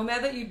I'm so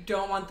mad that you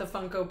don't want the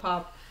Funko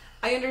Pop.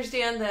 I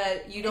understand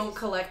that you don't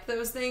collect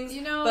those things,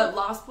 but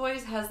Lost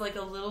Boys has like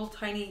a little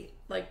tiny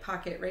like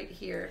pocket right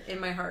here in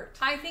my heart.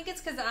 I think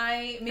it's because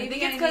I need to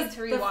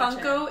the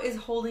rewatch Funko is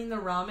holding the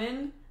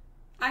ramen.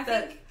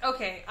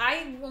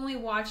 I only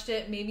watched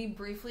it maybe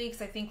briefly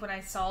because I think when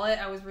I saw it,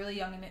 I was really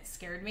young and it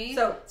scared me.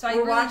 So I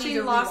we're really watching need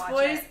to Lost rewatch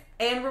Boys it.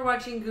 and we're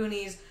watching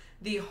Goonies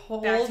the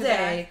whole Back to day.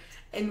 back.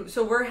 And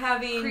so we're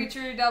having...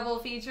 Creature double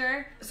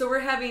feature. So we're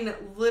having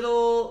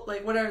little,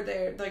 like, what are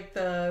they? Like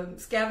the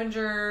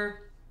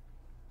scavenger...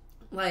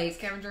 Like...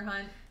 Scavenger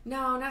hunt.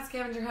 No, not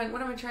scavenger hunt.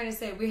 What am I trying to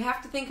say? We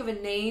have to think of a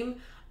name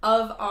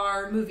of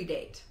our movie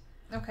date.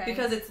 Okay.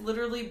 Because it's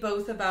literally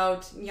both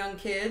about young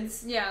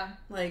kids. Yeah.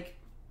 Like,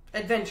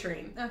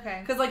 adventuring. Okay.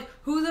 Because, like,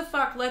 who the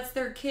fuck lets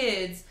their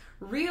kids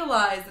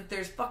realize that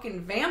there's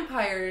fucking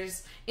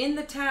vampires in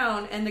the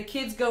town and the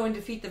kids go and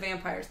defeat the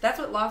vampires? That's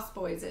what Lost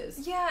Boys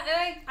is. Yeah,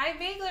 and I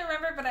vaguely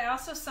remember, but I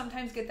also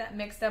sometimes get that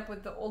mixed up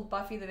with the old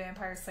Buffy the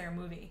Vampire Slayer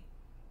movie.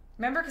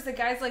 Remember, because the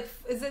guy's like,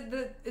 is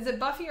it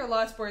Buffy or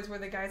Lost Boys where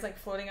the guy's like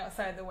floating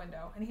outside the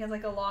window and he has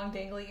like a long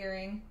dangly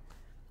earring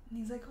and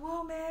he's like,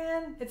 "Whoa,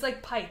 man!" It's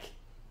like Pike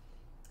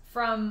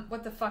from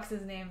what the fuck's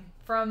his name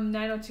from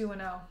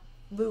 90210,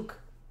 Luke,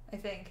 I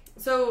think.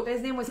 So but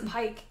his name was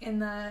Pike in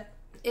the.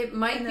 It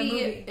might be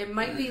movie. It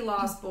might be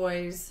Lost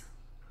Boys,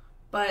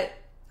 but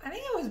I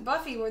think it was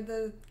Buffy with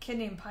the kid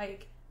named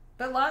Pike.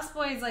 But Lost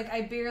Boys, like,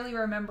 I barely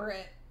remember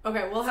it.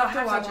 okay, we'll have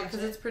to watch it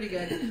because it's pretty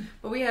good.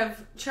 But we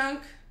have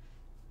Chunk,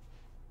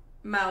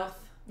 Mouth,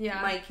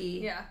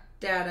 Mikey,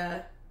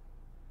 Data.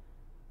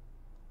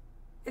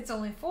 It's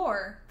only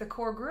 4. The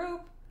core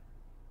group.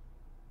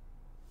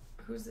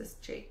 Who's this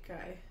Jake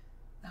guy?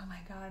 Oh my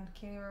god,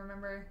 can't even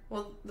remember.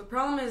 Well, the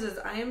problem is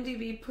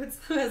IMDb puts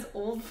them as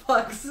old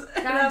fucks.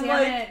 God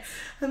damn it.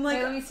 I'm like,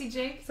 wait, let me see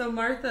Jake. So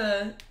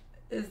Martha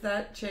is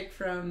that chick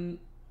from...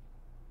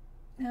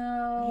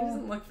 No. He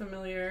doesn't look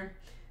familiar.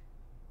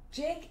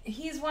 Jake,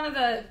 he's one of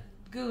the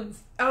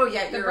goons. Oh,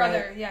 yeah, the you're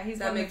brother. right. Yeah, he's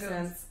that one of the goons.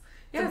 That makes sense.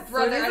 Yeah, the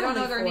brother. so I don't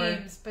know only their 4.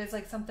 names, but it's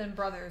like something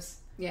brothers.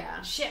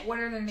 Yeah. Shit, what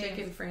are their names? Jake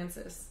and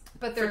Francis.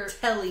 But they're...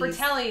 Fratellis.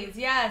 Fratellis,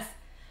 yes.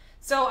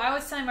 So I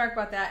was telling Mark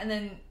about that, and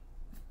then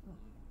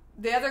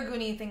the other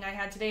Goonie thing I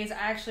had today is I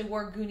actually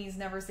wore Goonies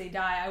Never Say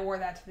Die. I wore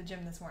that to the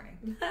gym this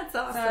morning. That's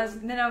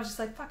awesome. So then I was just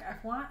like, fuck, I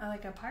want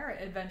like a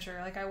pirate adventure.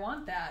 Like, I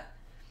want that.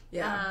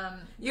 Yeah.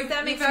 You've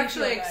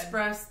actually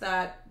expressed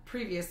that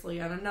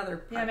previously on another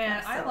podcast. Yeah,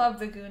 man, I love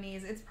the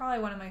Goonies. It's probably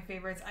one of my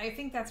favorites. I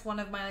think that's one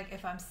of my, like,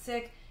 if I'm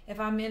sick, if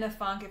I'm in a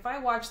funk, if I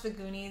watch the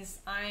Goonies,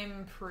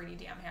 I'm pretty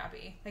damn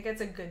happy. Like, it's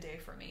a good day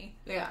for me.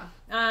 Yeah.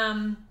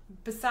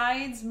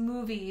 Besides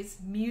movies,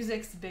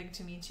 music's big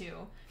to me too.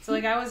 So,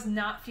 like, I was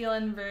not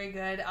feeling very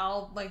good.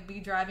 I'll, like, be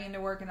driving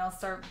into work and I'll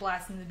start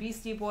blasting the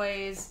Beastie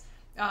Boys,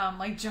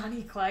 like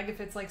Johnny Clegg if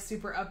it's, like,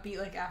 super upbeat,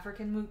 like,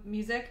 African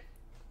music.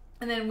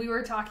 And then we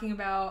were talking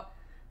about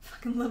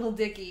fucking Little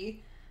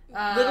Dicky.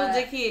 Little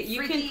Dicky,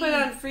 you can put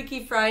on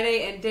Freaky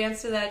Friday and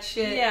dance to that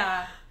shit.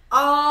 Yeah.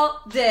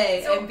 All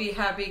day and be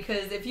happy,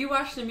 because if you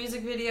watch the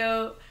music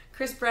video,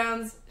 Chris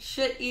Brown's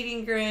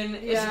shit-eating grin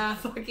is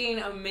fucking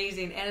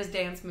amazing, and his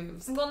dance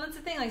moves. Well, that's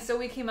the thing, like, so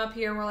we came up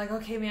here and we're like,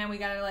 okay, man, we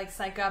gotta, like,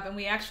 psych up, and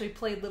we actually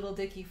played Little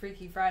Dicky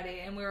Freaky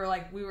Friday, and we were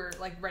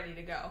ready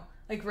to go.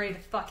 Like, ready to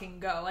fucking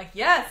go. Like,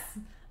 yes!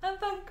 I'm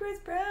fucking Chris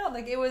Brown!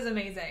 Like, it was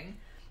amazing.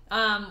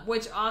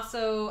 Which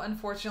also,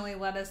 unfortunately,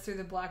 led us through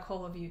the black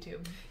hole of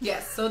YouTube.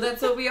 Yes, so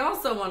that's what we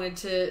also wanted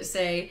to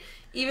say.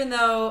 Even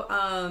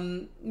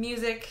though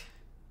music,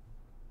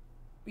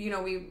 you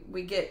know,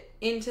 we get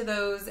into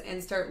those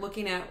and start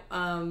looking at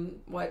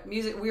what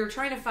music... We were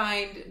trying to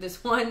find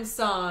this one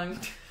song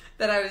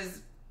that I was...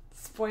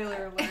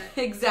 Spoiler alert.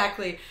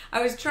 Exactly.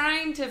 I was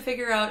trying to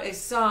figure out a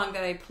song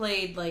that I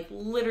played, like,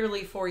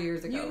 literally 4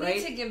 years ago, right?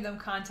 You need to give them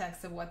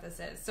context of what this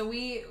is. So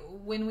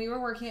when we were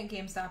working at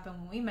GameStop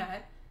and when we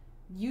met...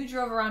 You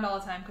drove around all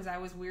the time because I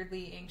was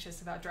weirdly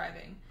anxious about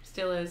driving.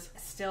 Still is.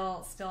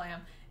 Still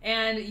am.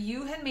 And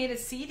you had made a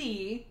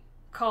CD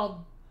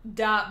called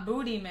Dat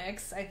Booty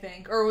Mix, I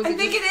think. Or was it I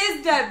think it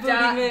is Dat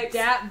Booty Mix.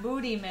 Dat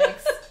Booty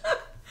Mix.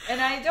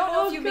 And I don't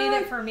know if you made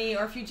it for me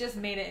or if you just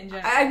made it in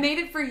general. I made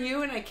it for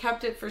you and I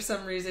kept it for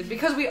some reason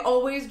because we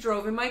always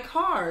drove in my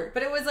car.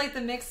 But it was like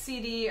the mix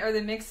CD or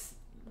the mix...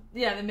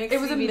 Yeah, the mix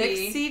It was DVD. a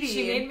mixed CD.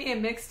 She made me a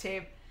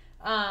mixtape.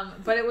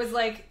 But it was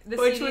like the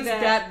Which CD was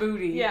Dat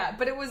Booty. Yeah,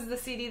 but it was the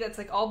CD that's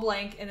like all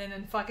blank and then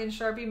in fucking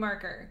Sharpie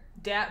marker,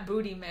 Dat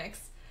Booty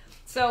mix.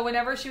 So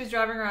whenever she was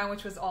driving around,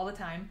 which was all the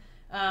time,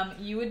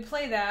 you would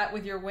play that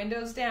with your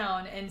windows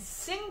down and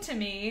sing to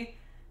me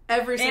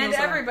every single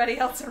song. Everybody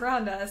else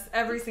around us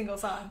every single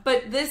song.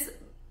 But this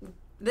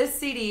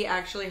CD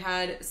actually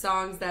had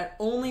songs that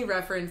only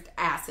referenced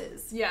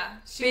asses. Yeah,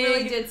 she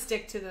really did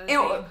stick to the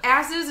theme.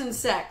 Asses and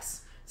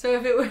sex. So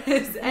if it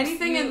was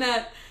anything in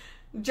that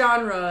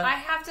genre, I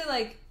have to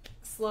like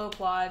slow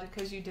applaud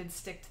because you did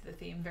stick to the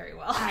theme very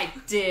well. I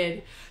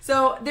did.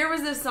 So there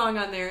was this song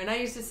on there, and I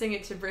used to sing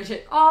it to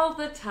Bridget all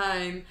the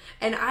time,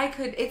 and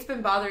it's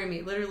been bothering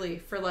me literally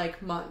for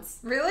like months.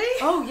 Really?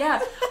 Oh yeah.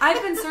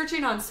 I've been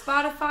searching on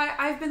Spotify.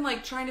 I've been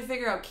like trying to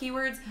figure out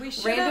keywords. We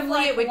should randomly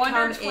have it would Wonder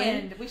come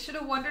Twinned. in. We should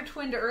have Wonder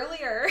Twinned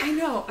earlier. I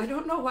know. I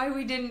don't know why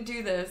we didn't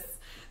do this.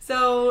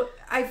 So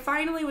I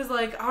finally was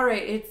like, all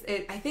right,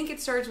 I think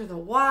it starts with a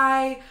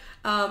Y,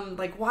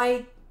 like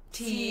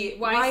YCG,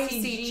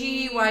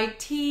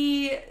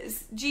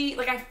 YTG.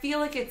 Like, I feel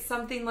like it's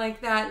something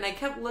like that. And I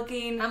kept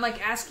looking. I'm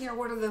like asking her,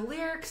 what are the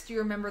lyrics? Do you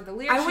remember the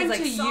lyrics? I went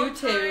to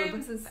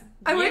YouTube.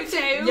 I went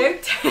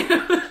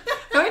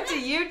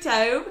to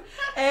YouTube.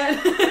 And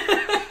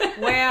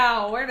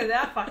wow, where did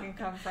that fucking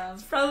come from?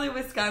 It's probably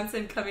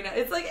Wisconsin coming out.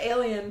 It's like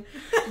Alien.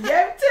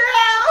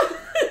 YouTube!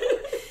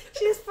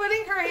 She's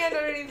putting her hand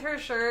underneath her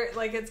shirt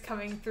like it's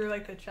coming through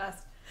like the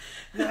chest.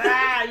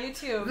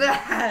 YouTube.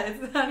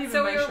 It's not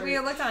even my shirt. We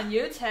looked on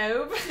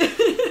YouTube.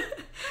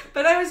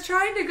 But I was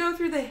trying to go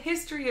through the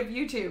history of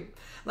YouTube.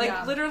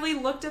 Literally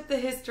looked up the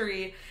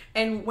history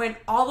and went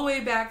all the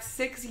way back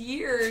 6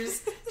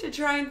 years to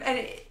try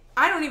and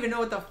I don't even know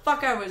what the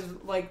fuck I was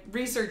like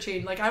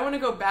researching. Like, I want to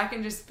go back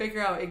and just figure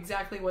out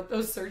exactly what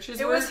those searches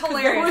were. It was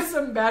hilarious. There were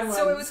some bad ones.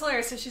 So it was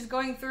hilarious. So she's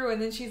going through and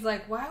then she's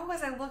like, why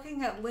was I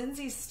looking at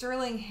Lindsay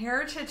Sterling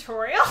hair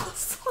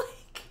tutorials?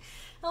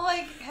 I'm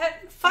like,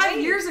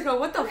 5 years ago,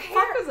 what the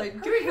fuck was I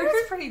doing? Her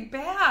hair's pretty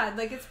bad.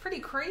 Like, it's pretty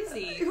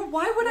crazy.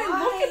 Why would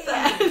I look at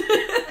that?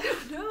 I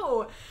don't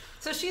know.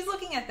 So she's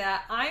looking at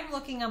that. I'm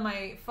looking on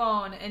my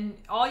phone, and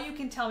all you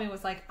can tell me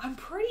was like, I'm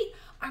pretty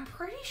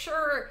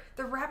sure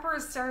the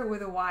rappers started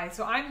with a Y.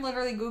 So I'm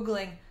literally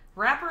Googling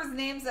rappers'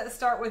 names that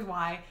start with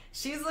Y.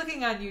 She's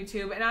looking on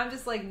YouTube, and I'm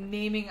just like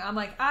naming. I'm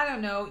like, I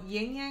don't know,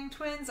 Yin Yang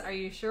Twins. Are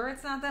you sure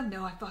it's not them?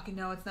 No, I fucking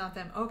know it's not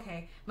them.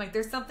 Okay. I'm like,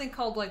 there's something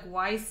called like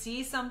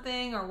YC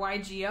something or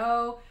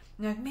YGO.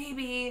 I'm like,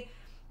 maybe.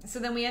 So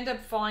then we end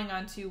up falling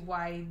onto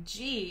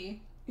YG.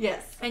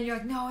 Yes. And you're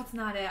like, no, it's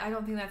not it. I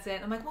don't think that's it.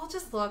 And I'm like, well,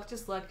 just look.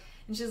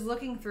 And she's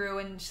looking through,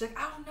 and she's like,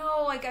 I don't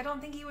know. Like, I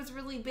don't think he was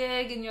really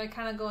big. And you're like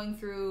kind of going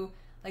through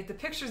like the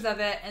pictures of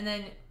it, and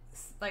then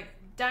like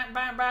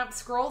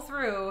scroll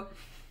through.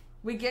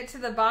 We get to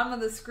the bottom of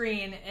the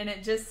screen, and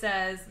it just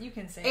says, you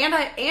can say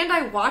and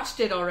I watched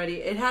it already.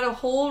 It had a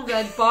whole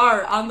red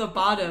bar on the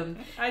bottom.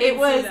 I didn't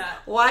see that.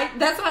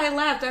 That's why I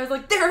laughed. I was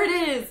like, there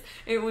it is.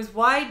 It was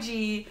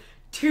YG,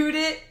 Toot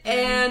It,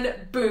 and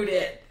Boot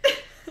It.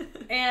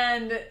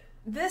 And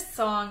this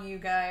song, you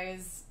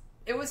guys,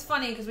 it was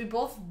funny because we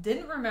both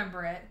didn't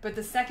remember it, but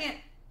the second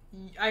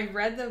I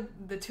read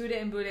the Toot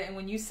It and Boot It, and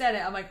when you said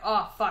it, I'm like,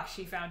 oh fuck,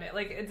 she found it.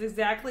 Like, it's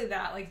exactly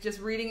that. Like,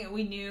 just reading it,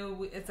 we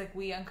knew. It's like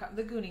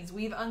the Goonies.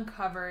 We've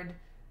uncovered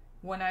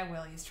One Eye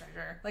Willie's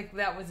treasure. Like,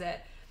 that was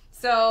it.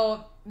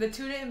 So the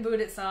Toot It and Boot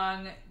It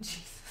song,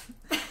 Jesus.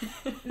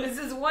 This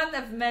is one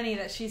of many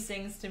that she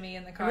sings to me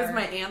in the car. It was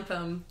my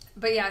anthem.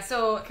 But yeah,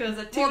 so because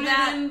I toot it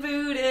and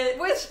boot it,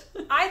 which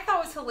I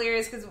thought was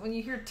hilarious because when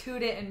you hear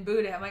toot it and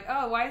boot it, I'm like,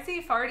 oh, why is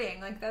he farting?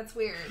 Like, that's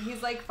weird.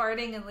 He's like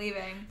farting and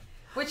leaving,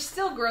 which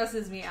still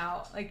grosses me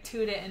out. Like,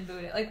 toot it and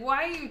boot it. Like,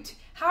 why are you?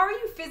 How are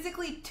you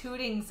physically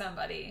tooting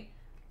somebody?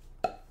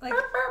 Like,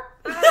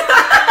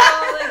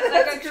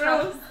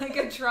 like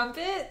a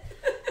trumpet.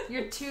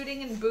 You're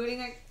tooting and booting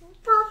like.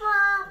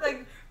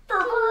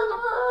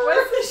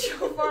 What's the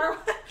shofar?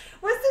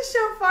 What's the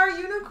shofar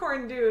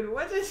unicorn dude?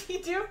 What does he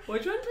do?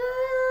 Which one?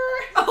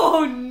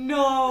 Oh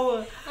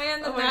no! I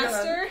am the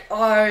master.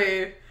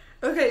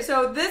 Okay,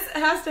 so this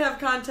has to have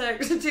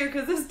context too,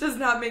 because this does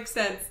not make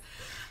sense.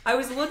 I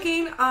was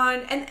looking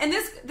on, and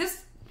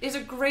this is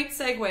a great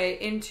segue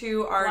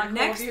into our black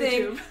next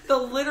thing,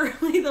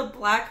 literally the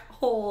black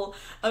hole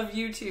of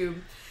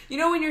YouTube. You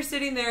know when you're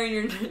sitting there and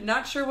you're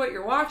not sure what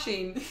you're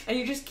watching, and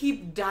you just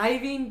keep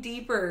diving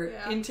deeper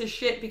into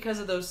shit because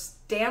of those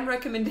damn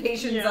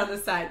recommendations on the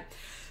side.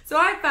 So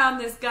I found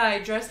this guy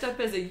dressed up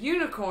as a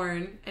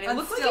unicorn, and it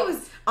looked like he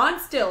was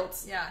on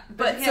stilts. Yeah,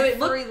 but he had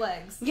furry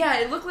legs. Yeah,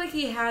 it looked like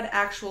he had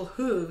actual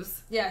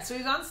hooves. Yeah, so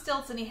he was on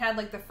stilts, and he had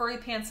like the furry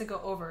pants that go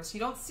over. So you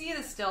don't see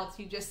the stilts,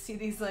 you just see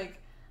these like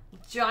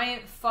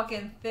giant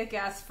fucking thick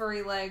ass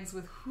furry legs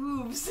with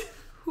hooves.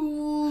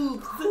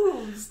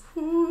 Who's?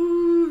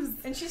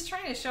 And she's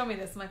trying to show me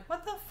this. I'm like,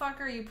 what the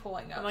fuck are you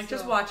pulling up? I'm like,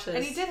 just watch this.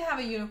 And he did have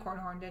a unicorn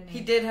horn, didn't he?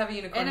 He did have a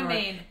unicorn horn. And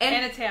a mane.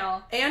 And a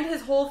tail. And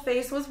his whole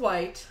face was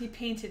white. He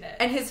painted it.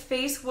 And his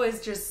face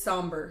was just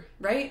somber,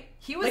 right?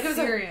 He was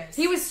serious.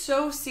 He was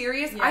so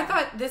serious. Yeah. I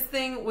thought this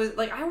thing was,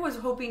 like, I was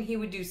hoping he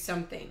would do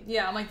something.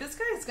 Yeah, I'm like, this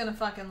guy's gonna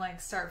fucking, like,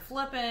 start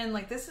flipping.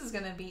 Like, this is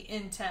gonna be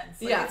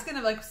intense. Like, yeah. It's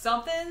gonna, like,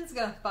 something's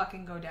gonna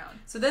fucking go down.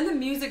 So then the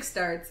music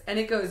starts, and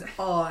it goes,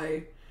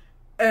 I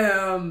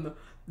am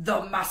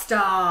the master.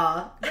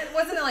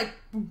 Wasn't it like,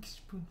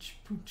 pooch, pooch,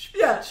 pooch,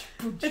 Yeah. pooch,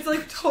 pooch, It's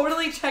like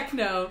totally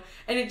techno,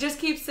 and it just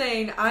keeps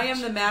saying, I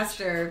am the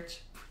master.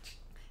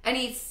 And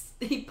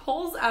he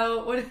pulls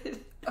out,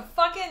 a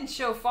fucking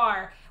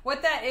shofar.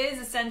 What that is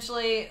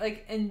essentially,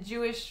 like in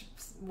Jewish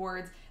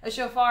words, a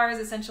shofar is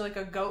essentially like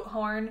a goat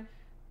horn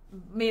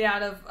made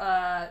out of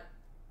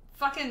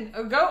fucking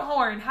a goat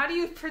horn. How do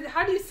you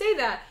say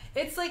that?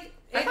 It's like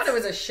I thought it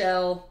was a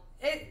shell.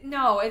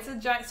 No, it's a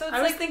giant. So it's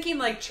I was like thinking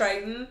like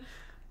Triton.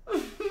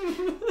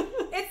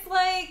 It's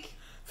like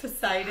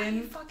Poseidon. How do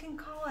you fucking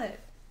call it?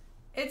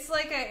 It's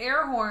like an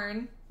air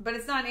horn, but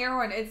it's not an air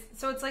horn.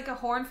 It's like a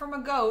horn from a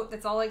goat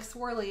that's all like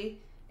swirly.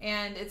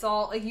 And it's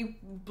all, like, you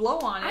blow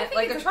on it I think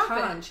like it's a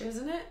trumpet. Conch,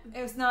 isn't it?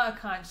 It's not a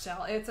conch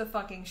shell. It's a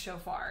fucking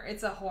shofar.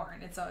 It's a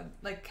horn. It's a,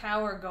 like,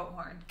 cow or goat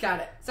horn.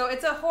 Got it. So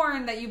it's a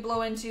horn that you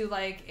blow into,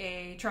 like,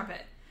 a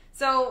trumpet.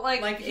 So,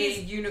 like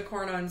a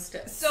unicorn on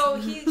sticks.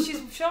 So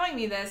she's showing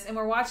me this, and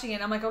we're watching it,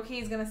 and I'm like, okay,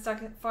 he's gonna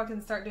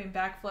fucking start doing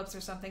backflips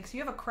or something, because you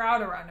have a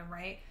crowd around him,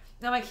 right?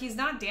 And I'm like, he's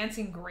not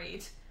dancing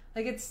great.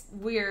 Like, it's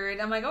weird.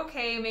 I'm like,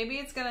 okay, maybe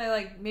it's gonna,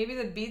 like, maybe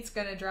the beat's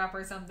gonna drop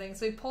or something.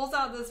 So he pulls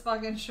out this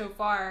fucking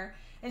shofar,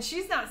 and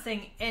she's not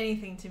saying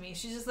anything to me.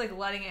 She's just, like,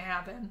 letting it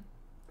happen.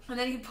 And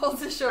then he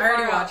pulls the shofar out. I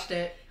already watched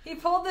it. He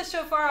pulled the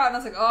shofar out, and I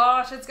was like,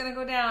 oh, shit's gonna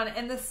go down.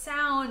 And the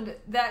sound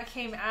that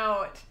came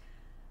out,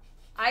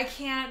 I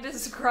can't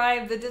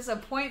describe the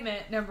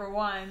disappointment, number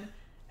one.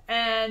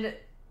 And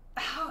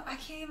I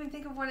can't even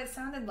think of what it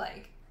sounded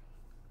like.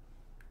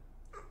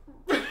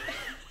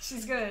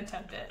 She's gonna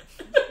attempt it.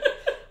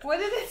 What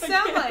did it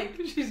sound like?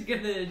 She's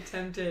gonna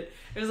attempt it.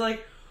 It was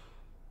like...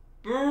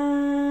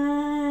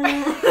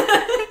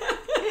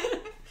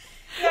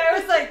 Yeah,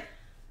 it was like,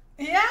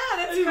 yeah,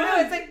 that's true.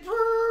 It's like,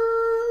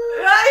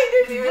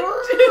 I didn't even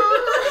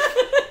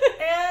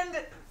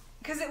and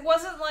because it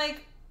wasn't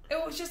like,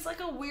 it was just like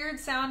a weird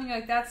sound. You're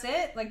like, that's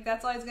it? Like,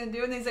 that's all he's gonna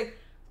do? And he's like,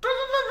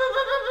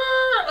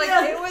 like,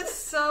 yeah. It was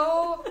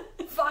so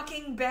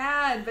fucking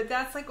bad, but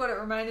that's like what it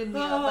reminded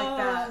me of, like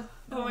that.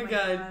 Oh my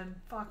god.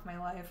 Fuck my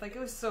life. Like, it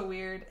was so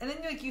weird. And then,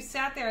 like, you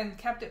sat there and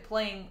kept it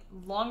playing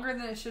longer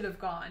than it should have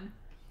gone.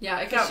 Yeah,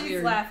 it got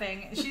weird.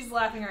 She's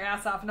laughing her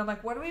ass off, and I'm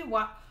like, what are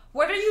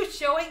you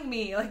showing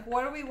me? Like,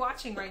 what are we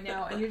watching right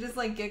now? And you're just,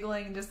 like,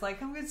 giggling and just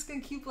like, I'm just gonna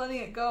keep letting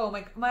it go. I'm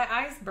like, my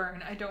eyes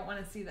burn. I don't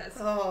want to see this.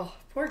 Oh,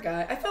 poor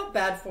guy. I felt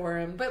bad for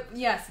him. But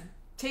yes,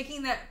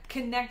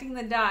 connecting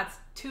the dots,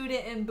 toot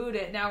it and boot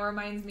it, now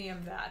reminds me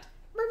of that.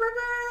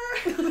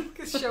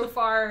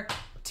 Shofar,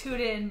 toot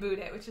it and boot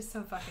it, which is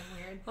so fucking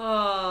weird.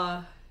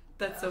 Oh,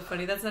 that's so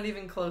funny. That's not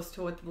even close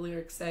to what the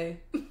lyrics say.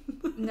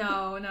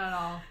 No, not at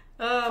all.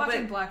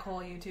 Fucking black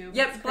hole YouTube.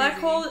 Yep, black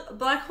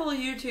hole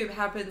YouTube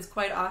happens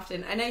quite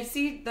often, and I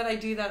see that I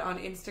do that on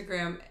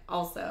Instagram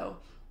also.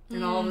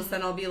 And all of a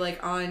sudden,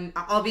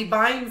 I'll be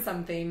buying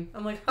something.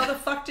 I'm like, how the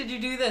fuck did you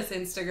do this,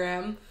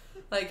 Instagram?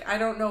 Like, I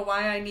don't know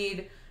why I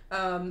need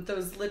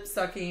those lip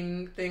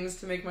sucking things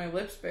to make my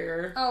lips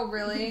bigger. Oh,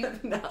 really?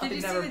 No, did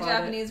you see the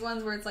Japanese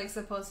ones where it's like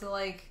supposed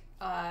to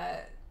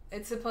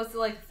it's supposed to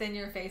like thin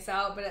your face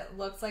out, but it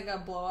looks like a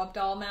blow up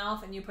doll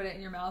mouth, and you put it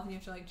in your mouth and you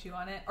have to like chew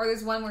on it? Or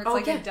there's one where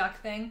it's a duck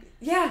thing.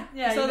 Yeah,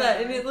 I saw that,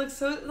 and it looks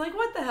so like,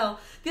 what the hell?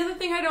 The other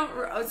thing I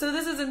don't. So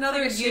this is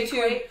another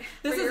YouTube.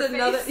 This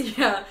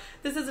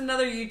is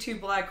another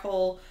YouTube black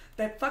hole.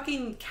 That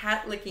fucking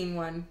cat licking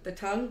one. The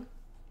tongue.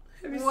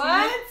 Have you seen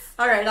it?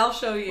 All right, I'll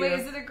show you. Wait,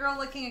 is it a girl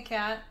licking a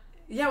cat?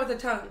 Yeah, with a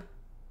tongue.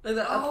 A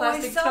I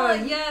plastic saw tongue.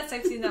 it. Yes,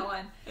 I've seen that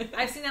one.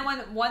 I've seen that one.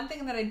 One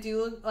thing that I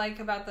do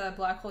like about the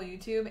black hole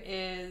YouTube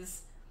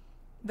is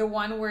the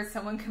one where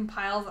someone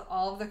compiles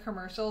all of the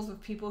commercials with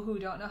people who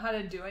don't know how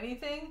to do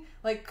anything,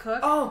 like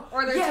cook,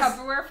 or their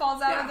Tupperware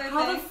falls out of their thing.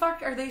 How the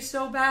fuck are they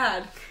so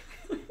bad?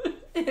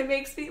 It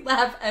makes me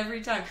laugh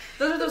every time.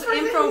 Those are those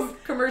info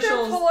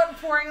commercials. They're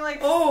pouring like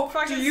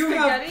fucking do you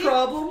spaghetti. have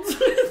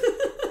problems?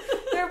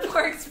 They're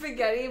pouring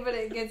spaghetti, but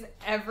it gets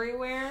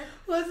everywhere.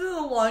 What's the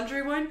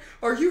laundry one?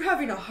 Are you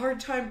having a hard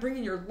time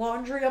bringing your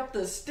laundry up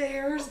the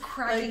stairs?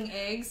 Cracking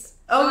eggs.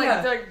 Oh,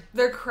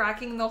 They're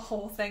cracking the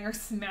whole thing or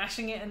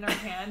smashing it in their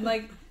hand.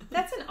 Like,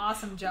 that's an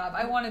awesome job.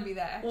 I want to be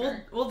that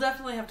actor. We'll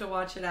definitely have to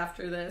watch it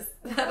after this.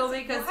 That'll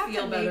make us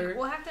feel better.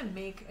 We'll have to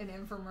make an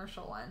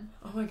infomercial one.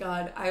 Oh my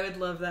god, I would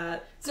love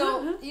that.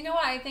 So, you know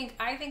what I think?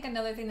 I think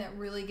another thing that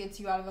really gets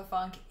you out of a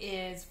funk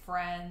is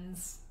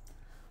Friends.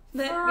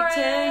 Let me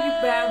tell you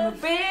about my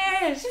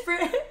best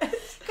friend.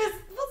 Because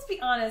let's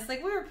be honest,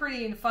 like, we were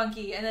pretty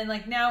funky, and then,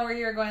 like, now we're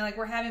here going, like,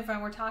 we're having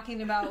fun, we're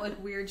talking about,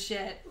 like, weird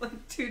shit.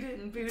 Like, toot it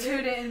and boot it.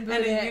 Toot it and boot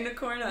and it. a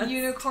unicorn on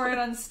Unicorn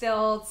on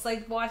stilts,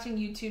 like, watching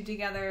YouTube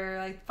together,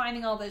 like,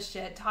 finding all this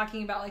shit,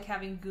 talking about, like,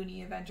 having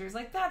Goonie adventures.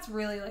 Like, that's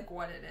really, like,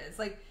 what it is.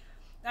 Like,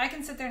 I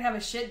can sit there and have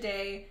a shit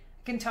day,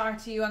 can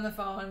talk to you on the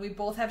phone, we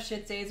both have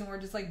shit days, and we're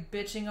just, like,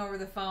 bitching over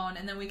the phone,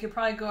 and then we could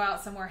probably go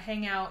out somewhere,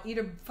 hang out, eat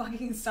a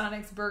fucking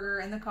Sonic's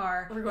burger in the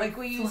car, like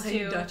we used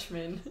to.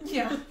 Dutchman.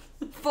 Yeah.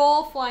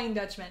 Full Flying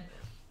Dutchman.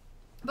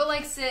 But,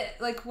 like, sit,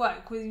 like,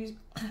 what?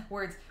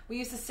 Words. We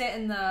used to sit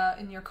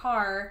in your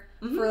car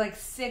for, like,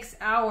 6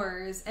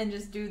 hours and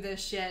just do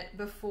this shit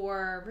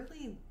before,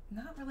 really,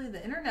 not really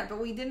the internet, but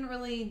we didn't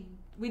really...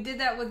 We did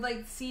that with,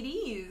 like,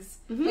 CDs.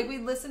 Like,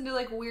 we'd listen to,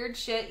 like, weird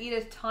shit, eat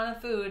a ton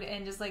of food,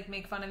 and just, like,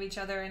 make fun of each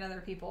other and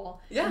other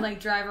people. Yeah. And, like,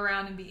 drive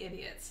around and be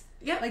idiots.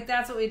 Yeah. Like,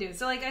 that's what we do.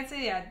 So, like, I'd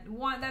say, yeah,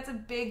 that's a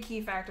big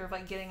key factor of,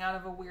 like, getting out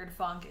of a weird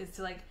funk is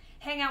to, like,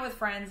 hang out with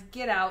friends,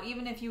 get out,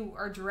 even if you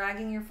are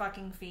dragging your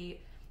fucking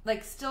feet.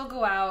 Like, still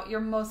go out. You're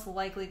most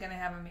likely going to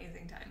have an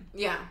amazing time.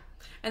 Yeah.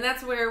 And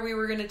that's where we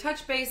were going to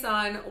touch base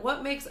on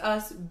what makes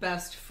us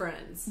best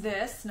friends.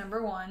 This,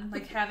 number one.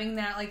 Like, having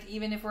that, like,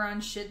 even if we're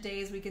on shit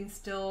days, we can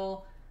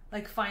still,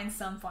 like, find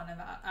some fun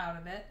out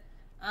of it.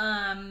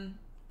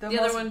 The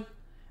other one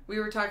we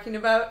were talking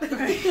about,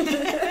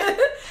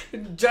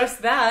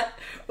 just that.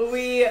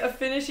 We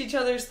finish each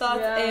other's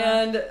thoughts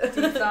and...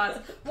 Deep thoughts.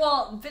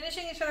 Well,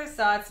 finishing each other's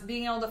thoughts,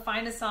 being able to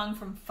find a song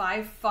from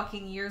 5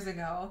 fucking years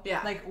ago.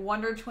 Yeah. Like,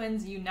 Wonder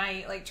Twins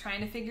Unite, like,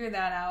 trying to figure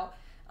that out.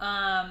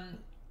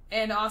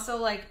 And also,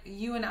 like,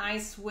 you and I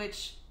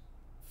switch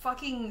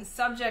fucking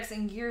subjects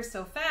and gears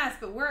so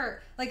fast, but we're,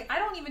 like, I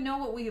don't even know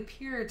what we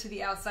appear to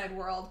the outside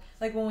world,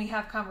 like, when we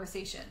have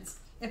conversations.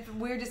 If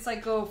we're just,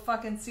 like, go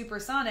fucking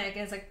supersonic,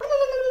 and it's like,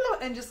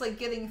 and just, like,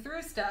 getting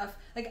through stuff,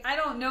 like, I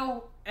don't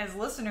know, as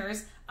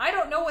listeners, I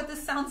don't know what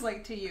this sounds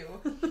like to you.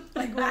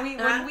 Like,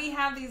 when we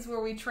have these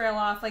where we trail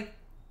off, like,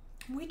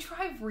 we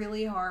try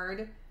really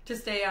hard to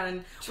stay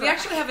on. We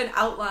actually have an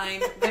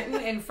outline written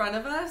in front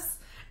of us,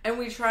 and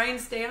we try and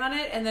stay on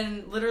it, and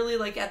then literally,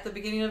 like, at the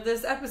beginning of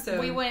this episode...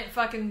 We went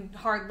fucking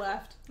hard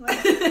left.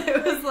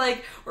 It was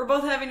like, we're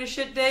both having a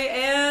shit day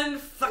and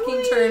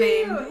fucking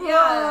turning.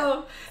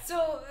 Yeah.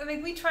 So, I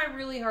mean, we try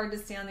really hard to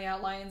stay on the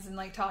outlines and,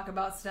 like, talk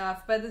about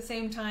stuff, but at the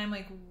same time,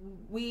 like,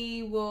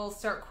 we will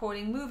start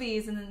quoting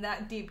movies, and then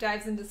that deep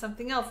dives into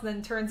something else, and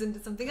then turns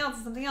into something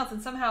else,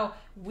 and somehow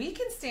we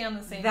can stay on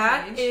the same page.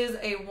 That is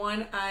a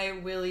one-eye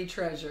Willy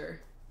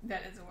treasure.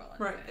 That is a well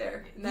right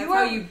there. And that's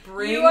how you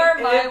bring you are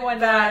my it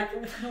back.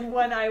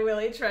 One-eye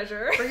Willy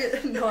treasure.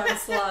 No, I'm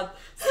sloth.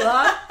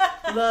 Sloth,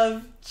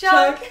 love,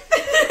 Chunk.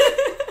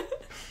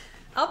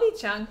 I'll be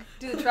Chunk.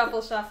 Do the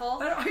truffle shuffle.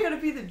 I gotta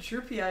be the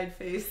droopy-eyed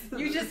face.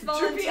 You just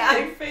volunteered.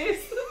 Droopy-eyed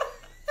face.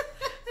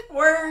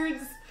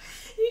 Words.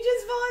 You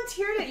just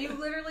volunteered it. You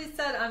literally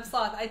said, I'm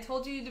sloth. I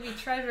told you to be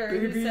treasure.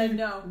 Baby. You said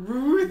no.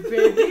 Ruth.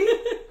 Baby.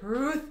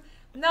 Ruth.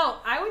 No,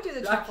 I would do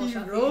the truffle Rocky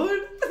shuffle. Road.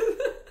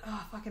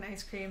 Oh, fucking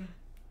ice cream.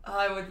 Oh,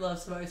 I would love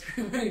some ice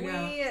cream right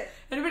now.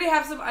 Anybody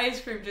have some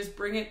ice cream, just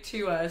bring it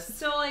to us.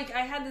 So, like, I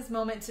had this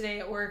moment today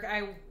at work,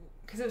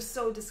 because it was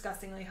so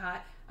disgustingly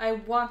hot. I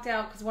walked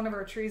out, because one of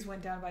our trees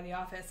went down by the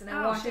office, and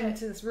I walked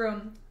into this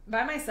room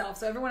by myself,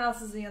 so everyone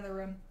else is in the other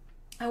room.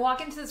 I walk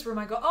into this room,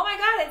 I go, oh my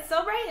god, it's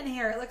so bright in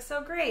here, it looks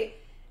so great.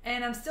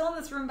 And I'm still in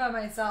this room by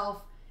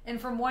myself,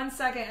 and from 1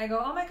 second, I go,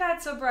 oh my god,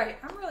 it's so bright,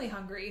 I'm really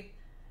hungry.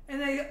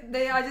 And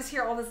I just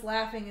hear all this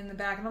laughing in the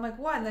back, and I'm like,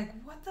 what? And like,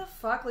 what the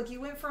fuck? Like, you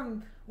went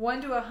from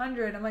 1 to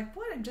 100. I'm like,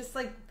 what? I'm just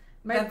like,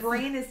 my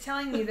brain is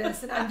telling me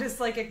this, and I'm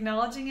just like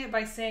acknowledging it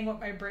by saying what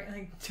my brain,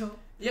 like,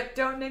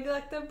 don't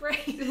neglect the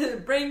brain.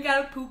 The brain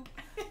gotta poop.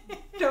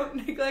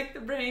 Don't neglect the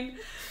brain.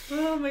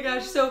 Oh my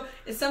gosh. So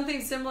it's something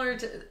similar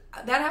to,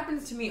 that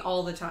happens to me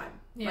all the time.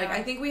 Yeah. Like,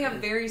 I think we have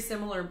very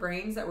similar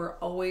brains that we're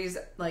always,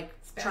 like,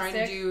 spastic. Trying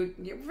to do...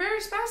 Very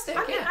spastic,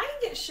 I can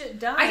get shit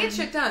done. I get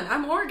shit done.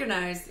 I'm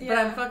organized, but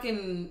I'm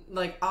fucking,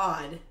 like,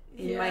 odd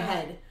in my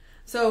head.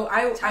 So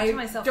I talk to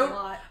myself a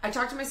lot. I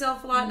talk to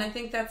myself a lot, and I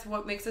think that's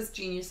what makes us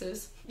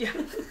geniuses. Yeah.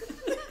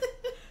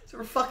 So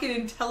we're fucking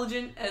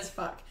intelligent as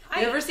fuck.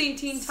 You ever seen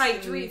Teen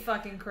Titan? Street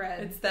fucking cred.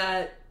 It's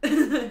that...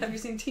 Have you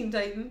seen Teen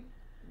Titan?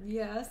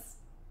 Yes.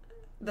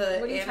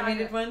 The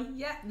animated one?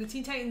 Yeah. The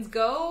Teen Titans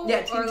Go?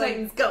 Yeah, Teen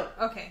Titans Go.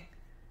 Okay.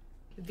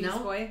 The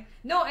Beast Boy?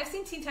 No, I've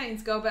seen Teen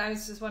Titans Go, but I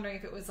was just wondering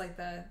if it was like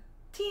the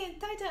Teen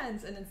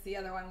Titans, and it's the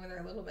other one where they're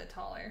a little bit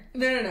taller.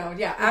 No.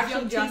 Yeah,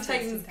 actually Teen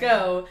Titans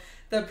Go,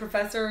 the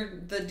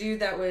professor, the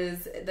dude that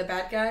was the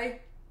bad guy.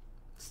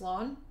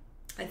 Sloan?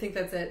 I think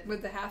that's it.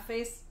 With the half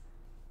face?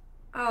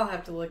 I'll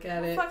have to look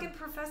at it. Fucking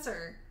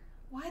professor.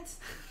 What?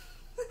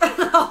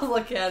 I'll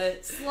look at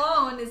it.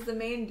 Sloan is the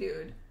main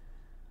dude.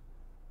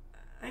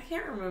 I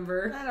can't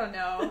remember. I don't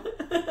know.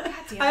 God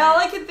damn it. All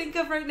I can think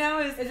of right now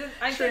is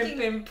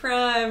shrimp and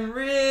prime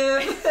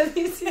rib. Have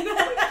you seen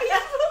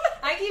that?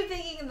 I keep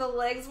thinking of the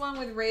legs one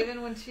with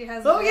Raven when she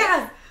has legs,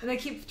 yeah. And I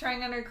keep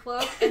trying on her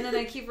cloak, and then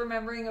I keep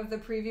remembering of the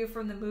preview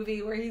from the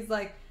movie where he's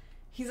like,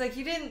 he's like,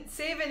 you didn't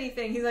save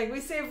anything. He's like, we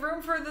saved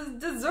room for the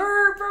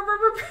dessert.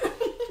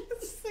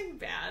 It's just like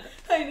bad.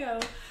 I know.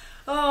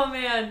 Oh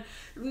man.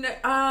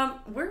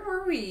 Where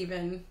were we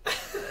even?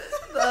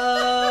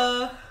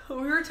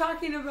 We were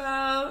talking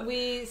about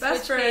we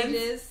best switch friends.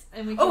 pages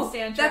and we can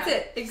stay on track. That's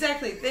it.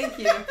 Exactly. Thank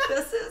you.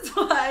 This is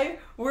why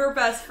we're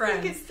best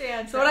friends. We can stay on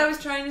track. So what I was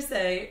trying to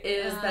say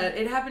is that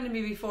it happened to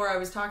me before. I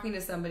was talking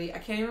to somebody. I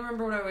can't even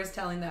remember what I was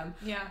telling them.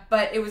 Yeah.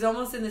 But it was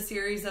almost in the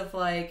series of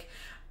like,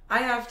 I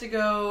have to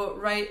go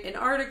write an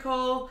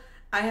article.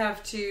 I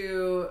have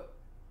to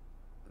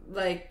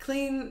like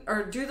clean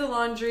or do the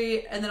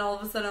laundry, and then all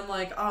of a sudden I'm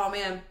like, oh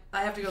man,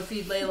 I have to go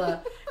feed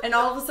Layla. And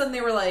all of a sudden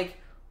they were like,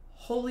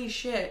 holy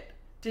shit,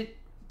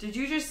 did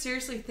you just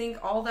seriously think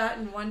all that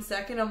in 1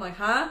 second? I'm like,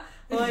 huh?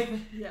 Like,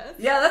 yes.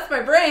 Yeah, that's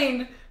my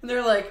brain. And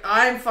they're like,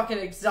 I'm fucking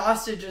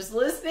exhausted just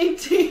listening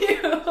to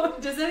you.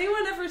 Does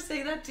anyone ever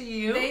say that to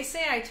you? They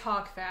say I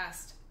talk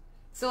fast.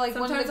 So like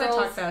sometimes one of the girls,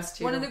 I talk fast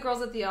too. One of the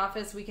girls at the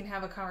office, we can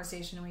have a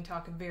conversation and we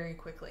talk very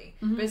quickly.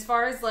 Mm-hmm. But as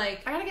far as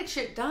like, I gotta get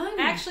shit done.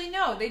 Actually,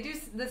 no. They do.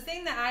 The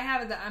thing that I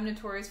have that I'm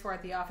notorious for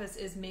at the office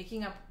is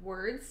making up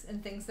words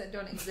and things that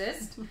don't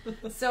exist.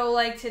 So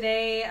like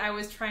today, I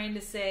was trying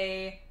to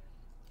say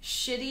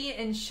shitty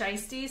and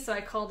shisty, so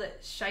I called it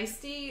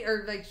shisty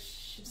or like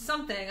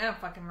something. I don't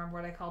fucking remember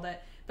what I called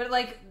it. But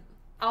like,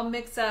 I'll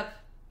mix up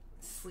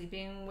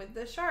sleeping with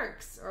the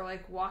sharks or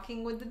like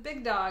walking with the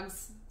big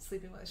dogs.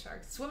 Sleeping with the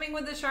sharks, swimming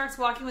with the sharks,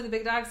 walking with the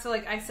big dogs. So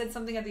like I said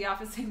something at the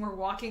office saying we're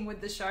walking with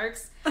the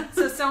sharks.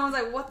 So someone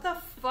was like, what the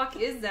fuck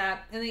is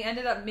that? And they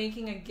ended up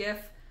making a gif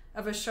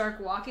of a shark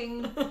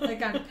walking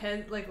like on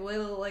like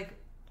little like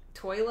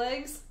toy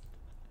legs.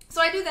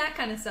 So I do that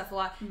kind of stuff a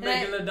lot.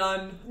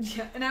 Megalodon.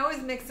 Yeah, and I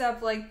always mix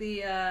up like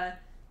the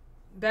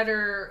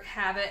better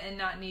have it and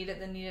not need it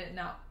than need it and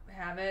not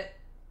have it.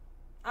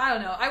 I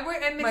don't know. I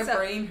mix my up.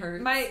 brain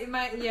hurts.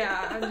 My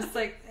yeah. I'm just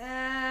like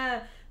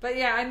But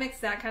yeah, I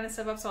mix that kind of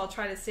stuff up, so I'll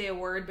try to say a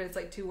word, but it's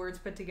like 2 words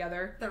put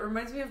together. That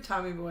reminds me of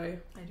Tommy Boy.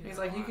 He's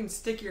like, you can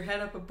stick your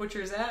head up a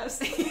butcher's ass.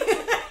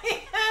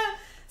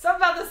 Something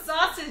about the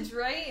sausage,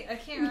 right? I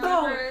can't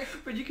remember. No,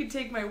 but you can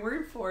take my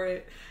word for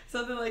it.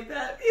 Something like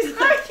that. He's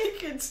like, you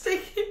can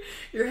stick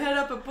your head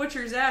up a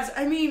butcher's ass.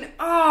 I mean,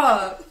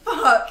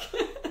 fuck.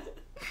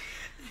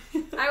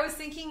 I was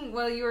thinking,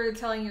 while you were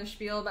telling your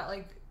spiel about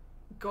like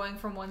going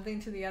from one thing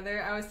to the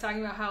other, I was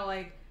talking about how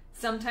like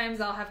sometimes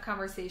I'll have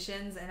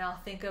conversations and I'll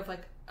think of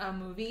like a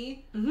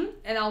movie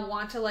and I'll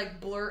want to like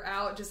blurt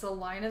out just a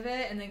line of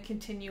it and then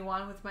continue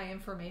on with my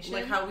information.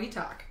 Like how we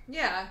talk.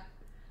 Yeah.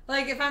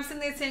 Like if I'm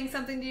sitting there saying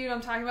something to you and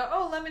I'm talking about,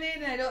 oh,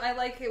 lemonade and I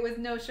like it with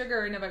no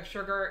sugar, and I'm like,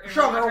 sugar and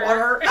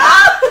water. We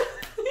have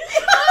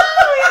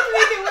to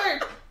make it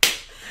work.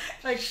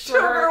 Like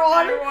sugar,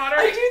 water.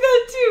 I do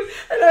that too.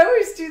 And I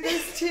always do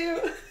this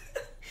too.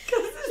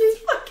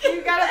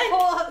 You gotta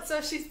pull,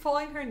 so she's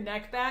pulling her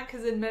neck back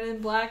because in Men in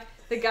Black,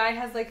 the guy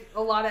has like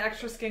a lot of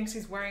extra skin because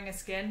he's wearing a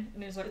skin,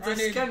 and he's like, it's a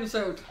skin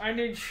suit. I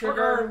need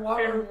sugar and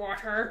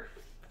water.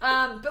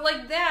 But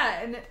like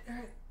that, and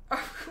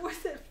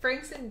was it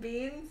Franks and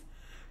Beans?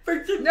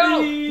 Franks and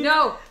Beans.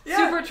 No, yeah.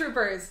 Super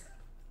Troopers.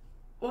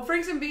 Well,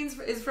 Franks and Beans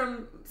is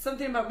from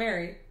Something About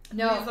Mary.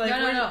 No, like,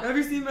 no. Have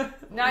you seen my?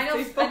 No,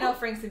 I know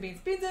Franks and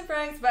Beans, Beans and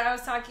Franks, but I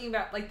was talking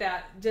about like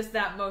that, just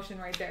that motion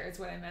right there is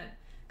what I meant.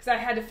 Because I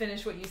had to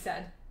finish what you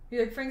said.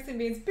 You're like, Franks and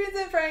Beans, Beans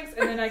and Franks,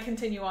 and then I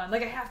continue on.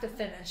 Like, I have to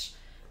finish.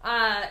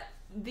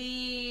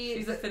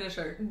 She's a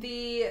finisher.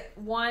 The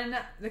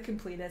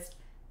completist.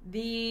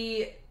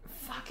 The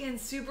fucking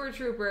Super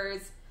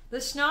Troopers. The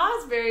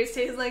schnozberries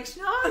taste like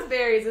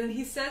schnozberries. And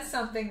he says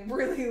something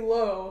really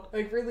low,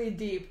 like really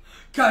deep.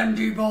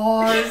 Candy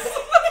bars.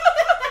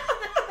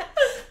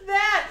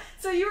 That.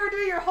 So you were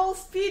doing your whole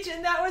speech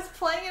and that was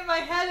playing in my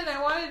head and I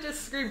wanted to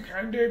just scream,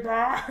 candy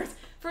bars,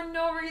 for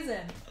no reason.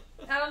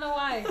 I don't know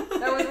why.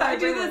 That was I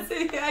do that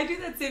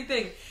same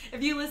thing.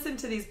 If you listen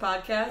to these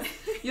podcasts,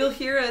 you'll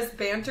hear us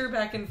banter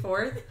back and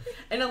forth,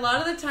 and a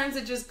lot of the times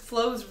it just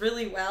flows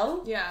really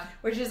well. Yeah,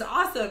 which is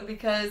awesome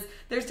because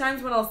there's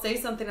times when I'll say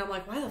something, I'm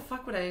like, why the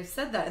fuck would I have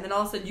said that? And then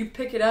all of a sudden you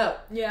pick it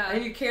up,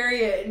 and you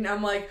carry it, and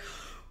I'm like,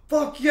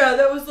 fuck yeah,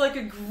 that was like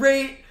a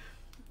great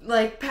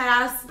like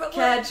pass,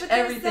 catch,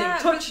 everything,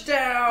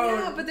 touchdown.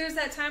 Yeah, but there's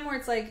that time where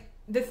it's like.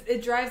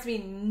 It drives me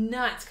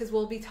nuts because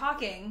we'll be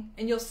talking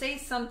and you'll say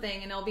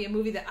something and it'll be a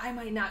movie that I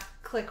might not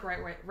click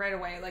right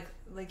away,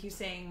 like you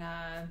saying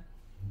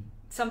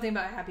something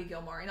about Happy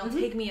Gilmore, and it'll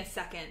take me a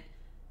second,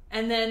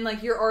 and then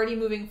like you're already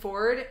moving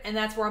forward, and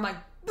that's where I'm like,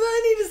 but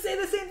I need to say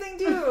the same thing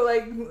too,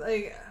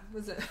 like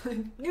was it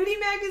like, Nudie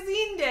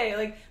Magazine Day,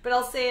 like, but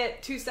I'll say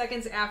it 2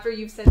 seconds after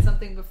you've said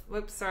something.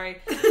 Whoops, sorry,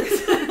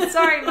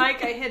 sorry,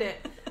 Mike, I hit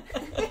it.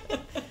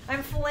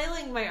 I'm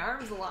flailing my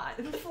arms a lot.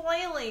 I'm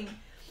flailing.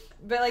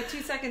 But like 2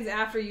 seconds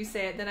after you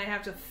say it, then I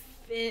have to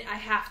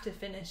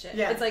finish it.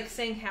 Yeah. It's like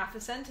saying half a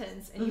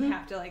sentence and you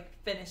have to like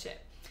finish it.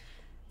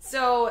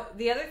 So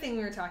the other thing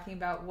we were talking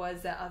about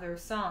was that other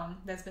song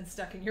that's been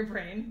stuck in your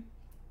brain.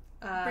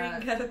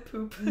 Brain gotta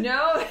poop.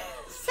 No.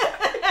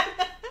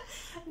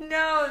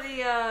 No,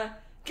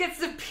 gets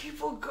the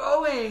people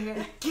going.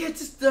 It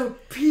gets the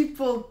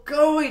people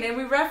going. And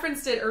we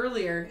referenced it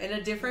earlier in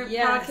a different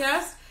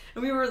podcast.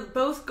 And we were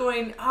both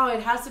going, oh,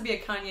 it has to be a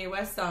Kanye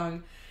West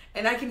song.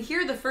 And I can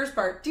hear the first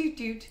part. Doot,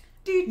 doot,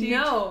 doot, doot.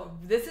 No,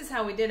 this is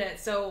how we did it.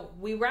 So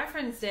we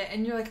referenced it,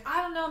 and you're like,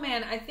 I don't know,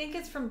 man. I think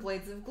it's from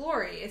Blades of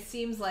Glory. It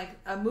seems like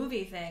a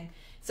movie thing.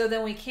 So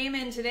then we came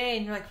in today,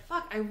 and you're like,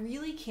 fuck, I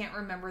really can't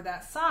remember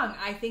that song.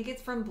 I think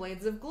it's from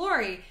Blades of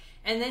Glory.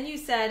 And then you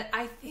said,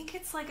 I think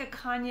it's like a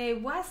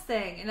Kanye West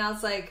thing. And I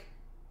was like,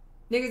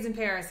 Niggas in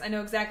Paris. I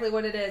know exactly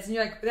what it is. And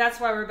you're like, that's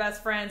why we're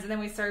best friends. And then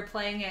we started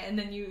playing it, and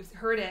then you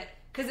heard it.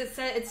 Because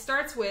it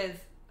starts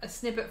with a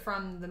snippet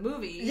from the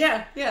movie.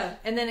 Yeah, yeah.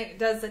 And then it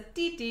does the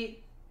deet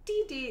deet,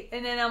 deet deet.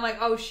 And then I'm like,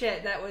 oh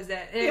shit, that was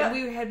it. And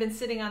we had been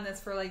sitting on this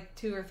for like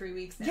 2 or 3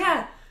 weeks now.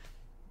 Yeah.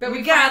 But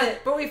we got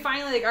it. But we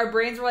finally, like, our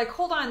brains were like,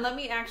 hold on, let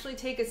me actually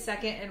take a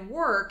second and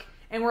work.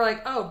 And we're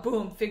like, oh,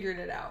 boom, figured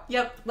it out.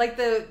 Yep. Like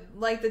the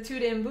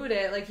Tuda and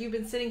Buddha, like you've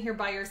been sitting here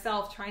by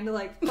yourself trying to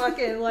like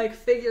fucking like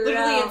figure it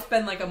out. Literally, it's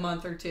been like a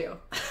month or 2.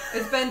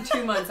 It's been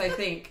 2 months, I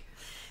think.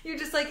 You're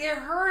just like, it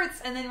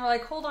hurts. And then we're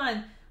like, hold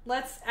on,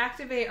 let's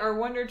activate our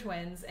Wonder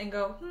Twins and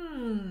go,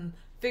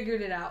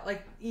 figured it out.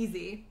 Like,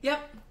 easy.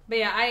 Yep. But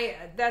yeah,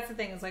 that's the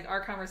thing, is like our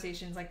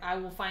conversations, like I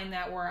will find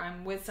that where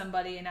I'm with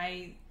somebody and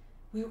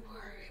we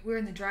were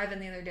in the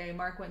drive-in the other day.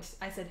 Mark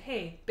I said,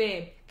 hey,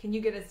 babe, can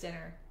you get us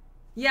dinner?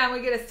 Yeah,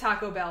 we get us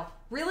Taco Bell.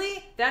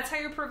 Really? That's how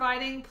you're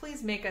providing?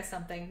 Please make us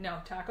something. No,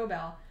 Taco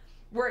Bell.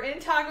 We're in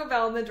Taco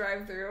Bell in the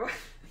drive-thru.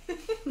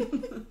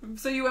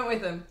 So you went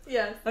with him?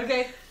 Yes.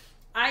 Okay.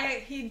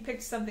 He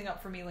picked something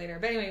up for me later.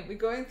 But anyway, we're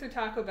going through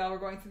Taco Bell. We're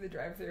going through the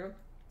drive-thru.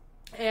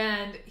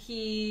 And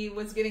he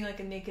was getting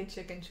like a naked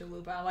chicken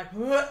chalupa. I'm like,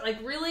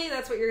 really?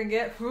 That's what you're going to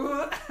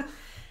get?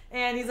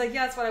 And he's like,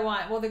 yeah, that's what I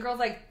want. Well, the girl's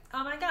like,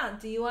 oh my God,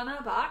 do you want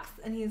a box?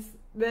 And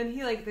then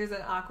there's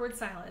an awkward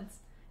silence.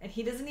 And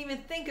he doesn't even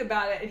think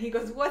about it. And he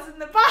goes, what's in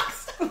the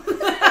box? And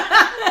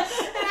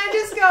I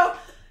just go,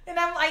 and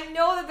I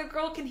know that the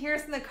girl can hear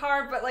us in the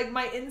car, but like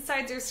my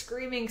insides are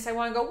screaming because I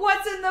want to go,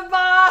 what's in the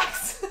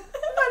box? But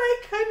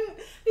I couldn't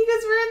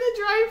because we're in the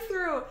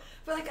drive-thru.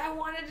 But like I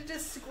wanted to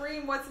just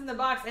scream, what's in the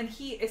box? And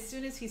as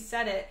soon as he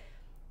said it,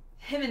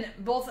 him and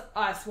both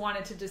us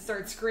wanted to just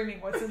start screaming,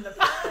 what's in the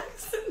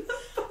box?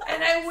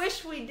 And I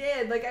wish we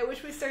did. Like I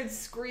wish we started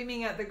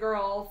screaming at the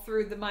girl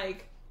through the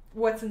mic,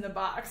 what's in the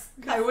box?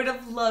 I would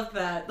have loved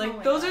that.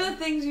 Like, those are the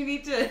things you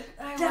need to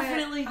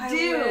definitely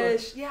do. I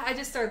wish. Yeah, I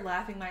just started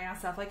laughing my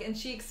ass off. Like, and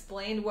she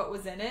explained what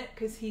was in it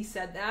because he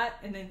said that,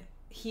 and then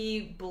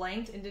he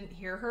blanked and didn't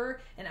hear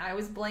her, and I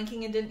was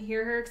blanking and didn't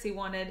hear her because he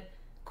wanted,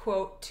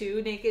 quote,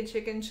 2 naked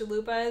chicken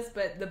chalupas,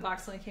 but the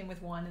box only came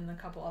with 1 and a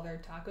couple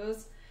other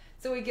tacos.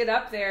 So we get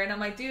up there, and I'm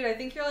like, dude, I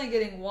think you're only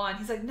getting 1.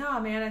 He's like, no,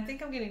 man, I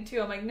think I'm getting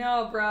 2. I'm like,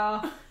 no,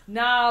 bro.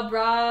 Nah,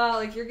 bro.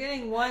 Like, you're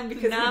getting 1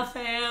 because... Nah,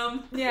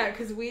 fam. Yeah,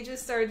 because we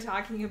just started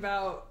talking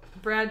about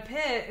Brad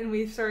Pitt, and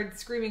we started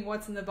screaming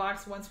what's in the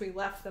box once we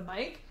left the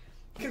mic,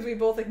 because we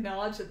both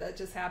acknowledged that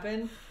just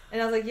happened.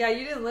 And I was like, yeah,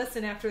 you didn't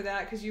listen after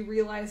that because you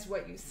realized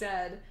what you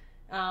said.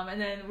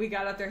 And then we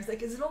got up there, and he's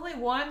like, is it only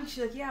 1?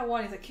 She's like, yeah,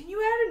 1. He's like, can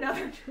you add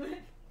another to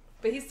it?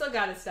 But he still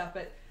got his stuff,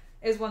 but...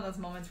 It was one of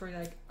those moments where you're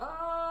like,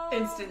 oh,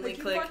 instantly like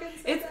click.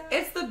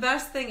 It's the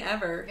best thing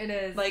ever. It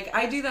is. Like,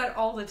 I do that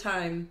all the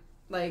time.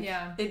 Like,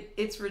 yeah.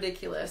 It's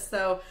ridiculous.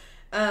 So,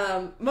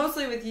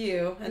 mostly with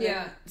you, and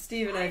then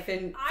Steve and I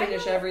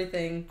finish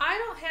everything. I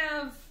don't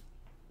have...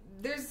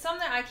 There's some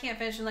that I can't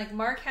finish, and like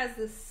Mark has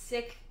this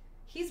sick...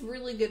 He's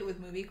really good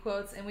with movie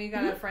quotes, and we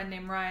got a friend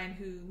named Ryan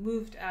who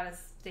moved out of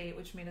state,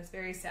 which made us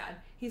very sad.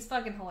 He's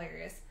fucking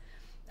hilarious.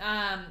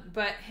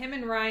 But him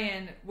and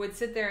Ryan would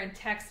sit there and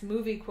text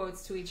movie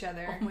quotes to each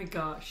other. Oh my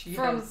gosh,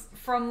 yes.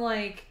 From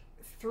like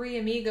Three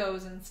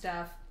Amigos and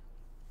stuff.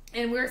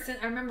 And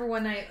I remember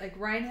one night, like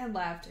Ryan had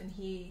left, and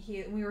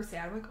we were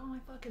sad. We're like, oh,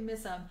 I fucking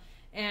miss him.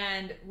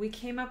 And we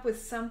came up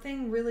with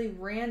something really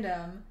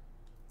random.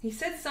 He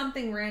said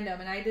something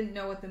random, and I didn't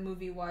know what the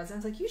movie was. I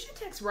was like, you should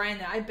text Ryan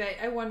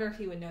that. I wonder if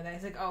he would know that.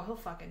 He's like, oh, he'll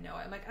fucking know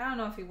it. I'm like, I don't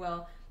know if he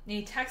will. And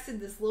he texted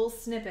this little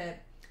snippet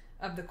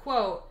of the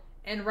quote.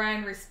 And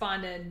Ryan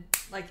responded,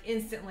 like,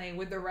 instantly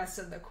with the rest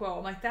of the quote.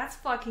 I'm like, that's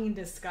fucking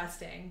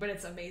disgusting, but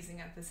it's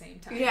amazing at the same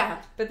time.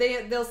 Yeah. But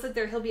they'll sit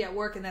there, he'll be at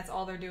work, and that's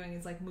all they're doing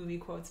is, like, movie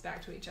quotes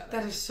back to each other.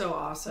 That is so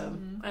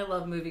awesome. Mm-hmm. I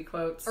love movie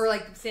quotes. Or,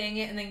 like, saying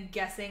it and then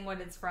guessing what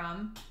it's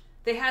from.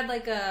 They had,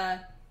 like,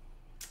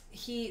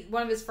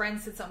 one of his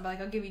friends said something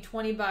like, I'll give you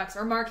 $20,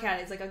 or Mark had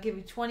it. It's like, I'll give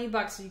you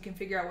 $20 so you can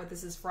figure out what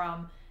this is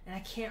from. And I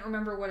can't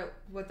remember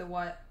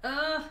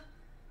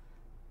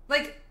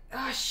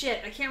oh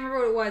shit, I can't remember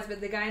what it was,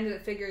 but the guy ended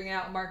up figuring it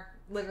out, and Mark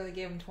literally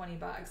gave him $20.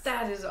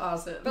 That is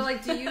awesome. But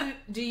like,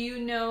 do you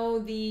know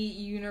the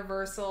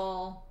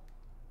universal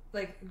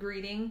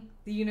greeting?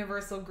 The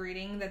universal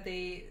greeting that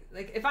they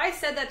like, if I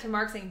said that to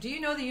Mark saying, do you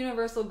know the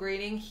universal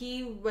greeting?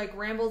 He like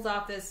rambles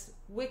off this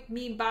wick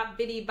me bop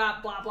bitty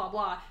bop blah blah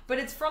blah. But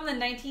it's from the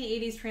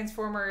 1980s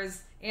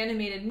Transformers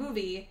animated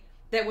movie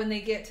that when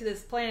they get to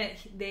this planet,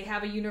 they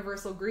have a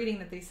universal greeting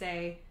that they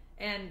say.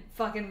 and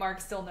fucking Mark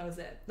still knows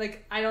it.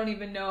 Like, I don't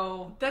even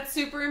know. That's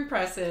super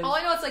impressive. All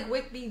I know is like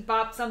Whitby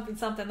Bop something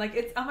something.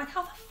 Like, I'm like,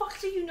 how the fuck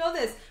do you know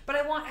this? But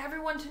I want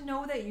everyone to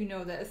know that you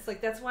know this.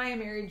 Like, that's why I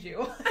married you.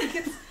 Like,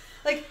 it's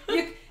like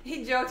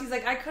he joked. He's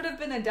like, I could have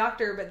been a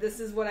doctor, but this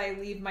is what I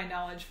leave my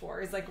knowledge for.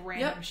 Is like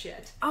random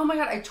shit. Oh my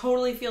god, I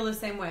totally feel the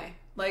same way.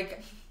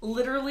 Like,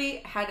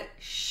 literally had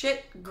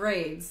shit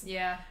grades.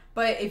 Yeah.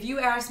 But if you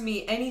ask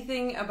me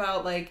anything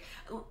about, like,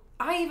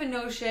 I even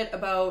know shit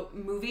about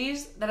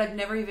movies that I've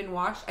never even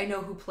watched. I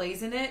know who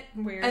plays in it.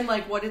 Weird. And,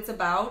 like, what it's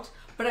about,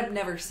 but I've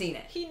never seen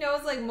it. He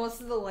knows, like,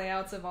 most of the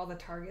layouts of all the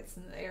Targets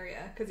in the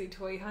area because he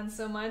toy hunts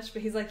so much.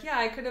 But he's like, yeah,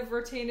 I could have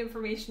retained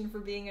information for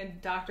being a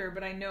doctor,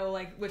 but I know,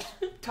 like, which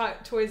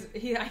toys...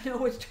 I know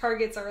which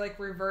Targets are, like,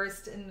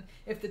 reversed and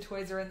if the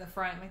toys are in the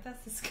front. I'm like,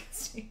 that's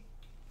disgusting.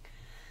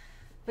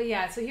 But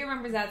yeah, so he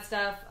remembers that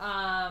stuff.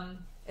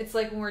 It's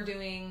like when we're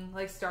doing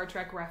like Star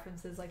Trek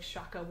references, like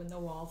Shaka when the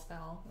walls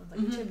fell. I was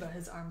like, Timba,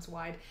 his arms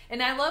wide.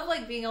 And I love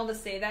like being able to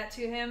say that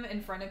to him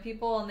in front of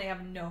people and they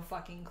have no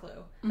fucking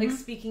clue. Like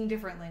speaking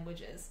different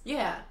languages.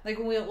 Yeah. Like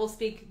when we'll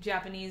speak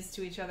Japanese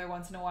to each other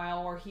once in a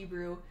while or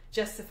Hebrew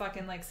just to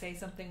fucking like say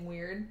something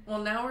weird. Well,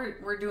 now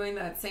we're doing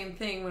that same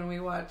thing when we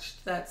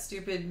watched that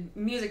stupid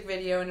music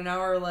video and now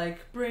we're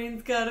like,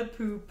 brain's gotta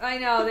poop. I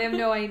know, they have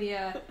no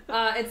idea.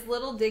 It's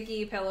Little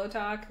Dicky Pillow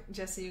Talk,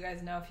 just so you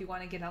guys know if you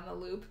want to get on the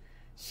loop.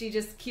 She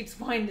just keeps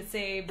wanting to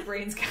say,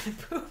 brain's gotta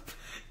poop.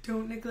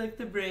 Don't neglect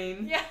the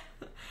brain. Yeah.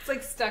 It's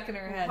like stuck in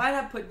her head. Why'd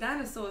I put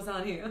dinosaurs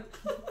on here?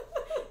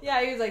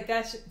 Yeah, he was like,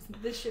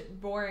 this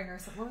shit boring or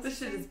something. This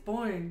shit is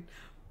boring.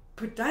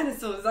 Put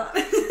dinosaurs on.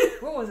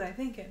 What was I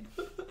thinking?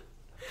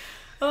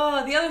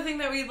 Oh, the other thing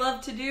that we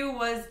loved to do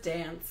was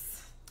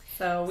dance.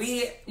 So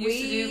we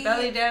used to do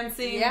belly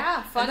dancing.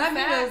 Yeah, fun and that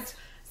fact. made us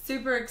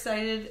super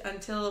excited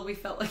until we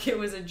felt like it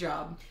was a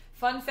job.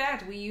 Fun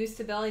fact, we used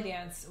to belly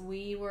dance.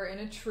 We were in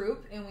a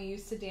troupe and we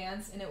used to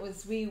dance and it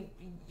was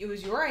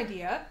your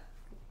idea.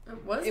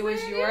 It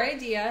was your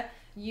idea.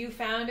 You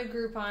found a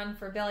Groupon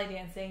for belly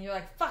dancing. You're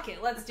like, fuck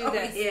it, let's do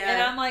this. Yeah.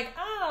 And I'm like,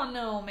 I don't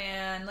know,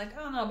 man. Like,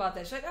 I don't know about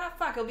this. She's like,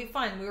 fuck, it'll be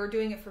fun. We were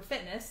doing it for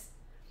fitness.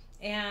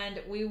 And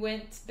we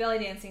went belly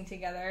dancing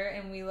together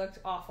and we looked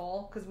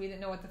awful because we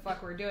didn't know what the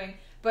fuck we were doing.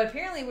 But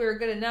apparently we were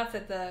good enough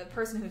that the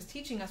person who was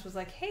teaching us was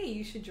like, hey,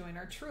 you should join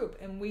our troupe.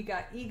 And we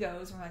got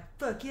egos and we're like,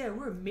 fuck yeah,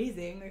 we're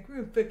amazing. Like, we're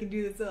gonna fucking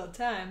do this all the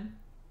time.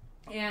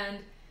 And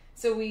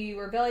so we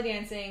were belly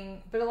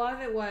dancing, but a lot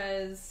of it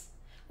was...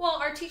 Well,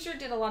 our teacher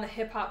did a lot of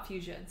hip-hop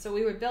fusion. So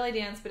we would belly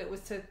dance, but it was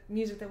to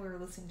music that we were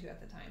listening to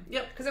at the time.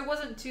 Yep. Because it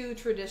wasn't too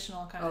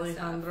traditional kind of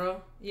stuff.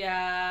 Alejandro.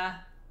 Yeah.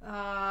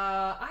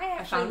 I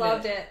actually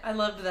loved it. I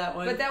loved that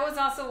one. But that was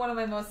also one of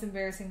my most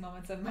embarrassing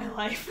moments of my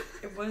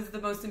life. It was the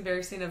most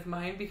embarrassing of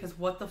mine because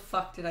what the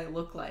fuck did I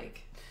look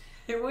like?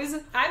 It was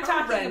I'm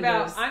talking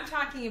horrendous.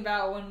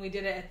 about when we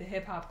did it at the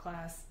hip-hop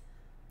class.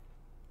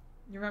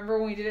 You remember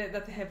when we did it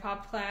at the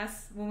hip-hop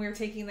class? When we were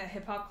taking that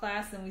hip-hop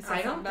class and we said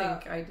I don't something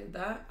about... think I did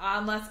that.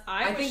 Unless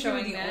I was think showing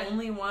you were the that.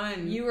 only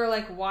one. You were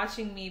like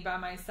watching me by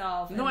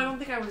myself. No, I don't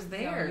think I was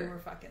there. No, you were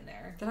fucking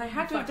there. Then I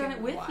had to have done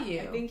it with you.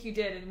 I think you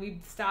did, and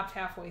we stopped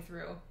halfway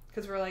through.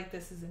 Because we're like,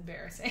 this is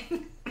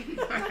embarrassing. Because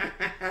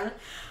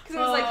it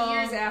was like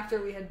years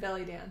after we had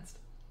belly danced.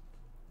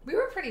 We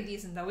were pretty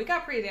decent, though. We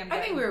got pretty damn good.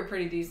 I think we were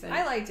pretty decent.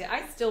 I liked it.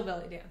 I still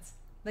belly dance.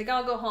 Like,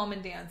 I'll go home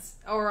and dance.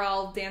 Or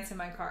I'll dance in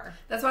my car.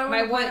 That's why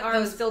my one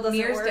arm still doesn't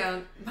work.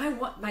 Down.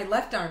 My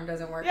left arm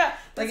doesn't work. Yeah.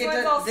 Like this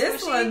one's all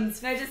this squishy, one's...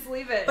 and I just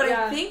leave it. But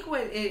yeah. I think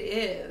what it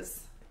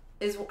is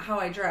how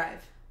I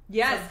drive.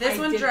 Yes, so this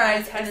one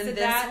drives, and then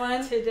this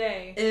one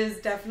today is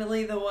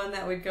definitely the one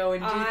that would go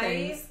and do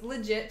things. I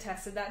legit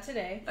tested that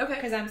today. Okay.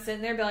 Because I'm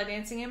sitting there belly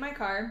dancing in my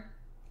car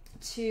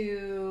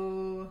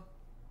to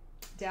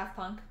Daft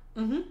Punk.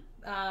 Mm-hmm.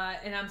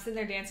 And I'm sitting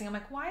there dancing. I'm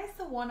like, why is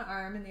the one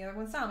arm and the other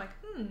one's not? I'm like,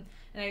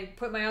 And I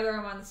put my other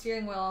arm on the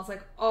steering wheel. I was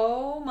like,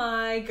 oh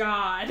my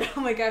God.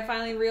 I'm like, I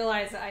finally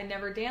realized that I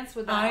never danced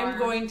with that arm. I'm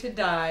going to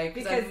die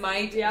because I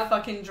might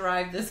fucking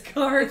drive this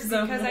car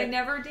somewhere. Because I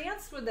never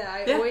danced with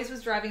that. I always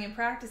was driving and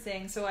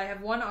practicing. So I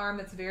have one arm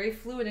that's very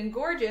fluid and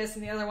gorgeous,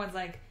 and the other one's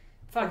like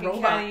fucking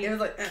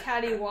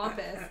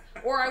cattywampus.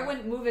 Or I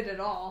wouldn't move it at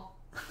all.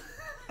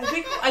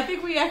 I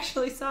think we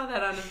actually saw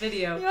that on a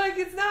video. You're like,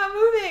 it's not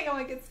moving. I'm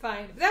like, it's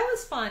fine. That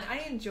was fun. I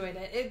enjoyed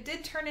it. It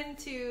did turn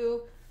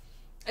into...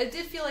 It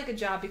did feel like a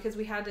job because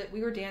we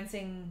were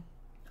dancing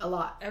a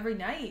lot every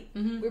night.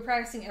 Mm-hmm. We were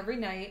practicing every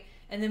night,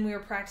 and then we were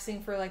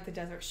practicing for like the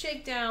Desert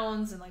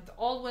Shakedowns and like the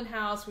Aldwin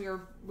House. We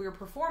were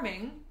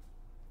performing,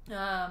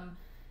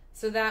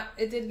 so that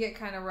it did get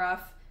kind of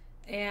rough.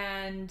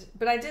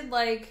 But I did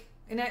like,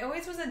 and I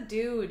always was a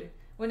dude.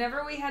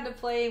 Whenever we had to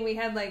play, we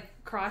had like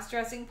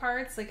cross-dressing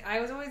parts. Like I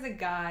was always a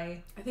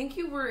guy. I think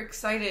you were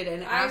excited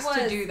and asked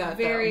to do that.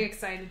 Very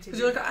excited to. Because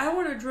you're like, I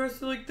want to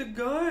dress like the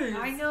guys.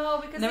 I know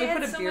because and then they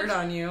we put a beard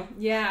on you.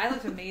 Yeah, I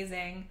looked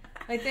amazing.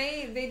 Like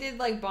they did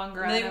like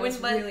Bhangra. They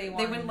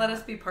wouldn't let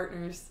us be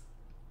partners.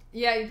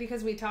 Yeah,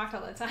 because we talked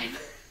all the time.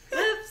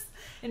 Oops.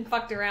 and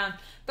fucked around.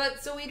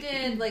 But so we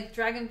did like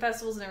dragon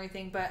festivals and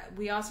everything, but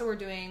we also were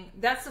doing,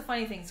 that's the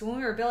funny thing. So when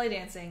we were belly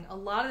dancing, a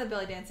lot of the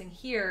belly dancing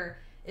here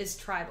is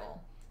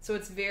tribal. So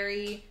it's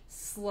very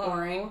slow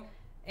Boring.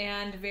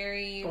 and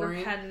very Boring.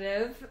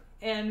 repetitive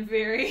and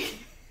very...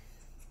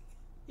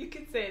 You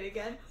can say it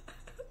again.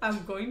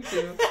 I'm going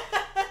to.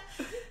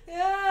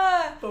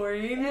 Yeah.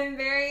 Boring. And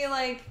very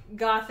like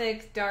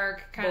gothic,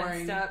 dark kind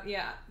Boring. of stuff.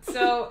 Yeah.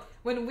 So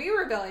when we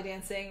were belly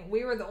dancing,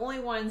 we were the only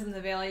ones in the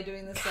valley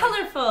doing this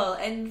Colorful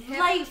and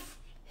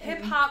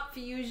hip hop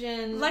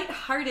fusion,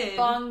 lighthearted,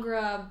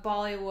 Bhangra,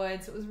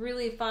 Bollywood. So it was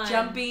really fun.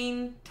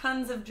 jumping,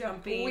 tons of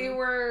jumping. We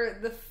were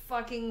the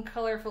fucking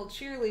colorful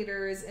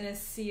cheerleaders in a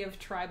sea of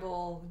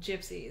tribal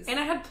gypsies. And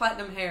I had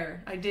platinum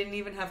hair. I didn't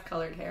even have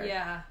colored hair.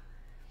 Yeah.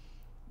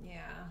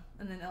 Yeah.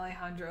 And then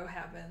Alejandro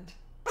happened.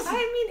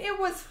 I mean, it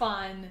was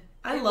fun.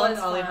 I It loved was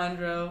fun.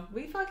 Alejandro.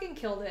 We fucking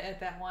killed it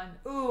at that one.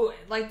 Ooh,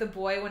 like the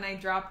boy when I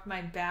dropped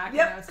my back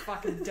Yep. and I was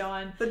fucking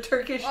done. The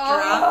Turkish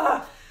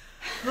drop. Oh,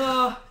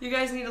 Oh, you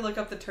guys need to look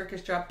up the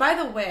Turkish drop. By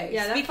the way,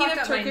 yeah, that speaking fucked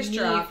of up my Turkish knee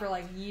drop, for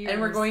like years. and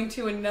we're going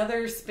to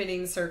another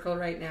spinning circle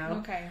right now.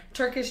 Okay.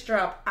 Turkish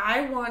drop.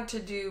 I want to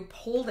do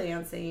pole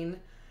dancing,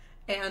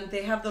 and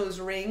they have those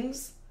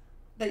rings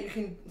that you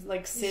can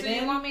like sit So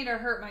in. you want me to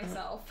hurt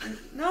myself?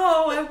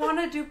 No, I want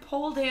to do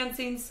pole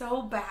dancing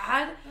so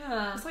bad.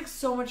 Yeah. It's like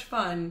so much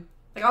fun.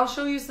 Like I'll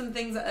show you some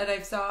things that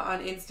I saw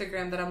on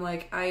Instagram that I'm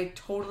like, I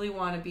totally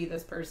want to be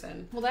this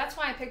person. Well, that's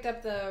why I picked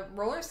up the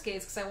roller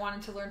skates because I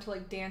wanted to learn to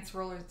like dance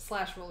roller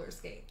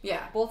skate.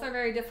 Yeah. Both are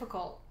very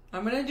difficult. I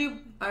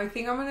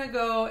think I'm gonna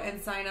go and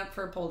sign up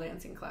for a pole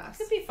dancing class.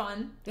 Could be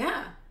fun.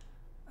 Yeah.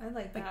 I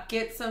like that. Like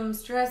get some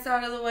stress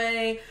out of the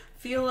way,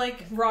 feel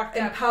like Rock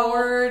that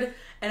empowered,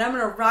 and I'm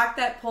gonna rock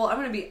that pole. I'm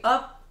gonna be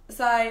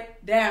upside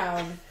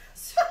down,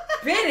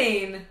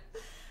 spinning,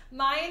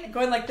 Mine.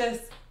 going like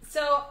this.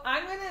 So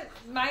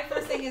my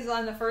first thing is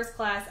on the first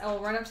class, I will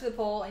run up to the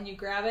pole and you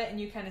grab it and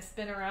you kind of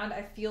spin around.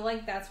 I feel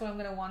like that's what I'm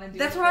going to want to do.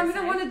 That's what I'm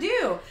gonna want to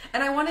do,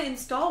 and I want to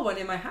install one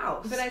in my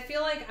house. But I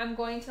feel like I'm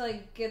going to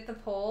like get the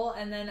pole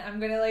and then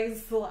I'm going to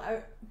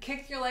like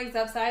kick your legs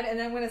upside and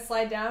then I'm going to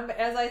slide down. But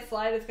as I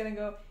slide, it's going to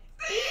go.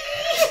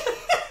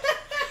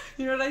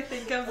 You know what I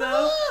think of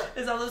though?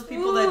 Is all those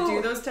people that do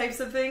those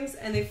types of things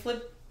and they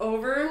flip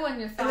over Ooh,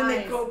 on your and then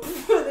they thighs.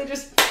 go. They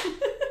just.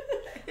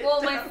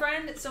 Well, my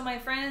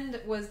friend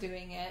was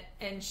doing it,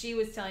 and she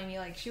was telling me,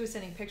 like, she was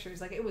sending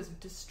pictures, like, it was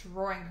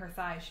destroying her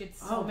thighs. She had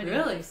so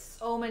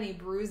many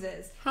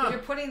bruises. Huh. But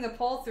you're putting the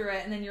pole through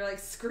it, and then you're, like,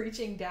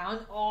 screeching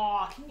down.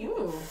 Oh, can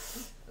you?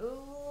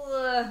 Ooh.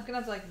 I'm gonna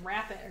have to, like,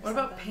 wrap it or something.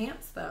 What about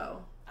pants, though?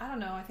 I don't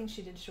know. I think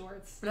she did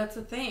shorts. That's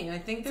the thing. I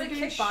think It's they're like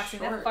doing kickboxing.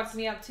 shorts. That fucked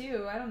me up,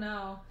 too. I don't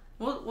know.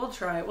 We'll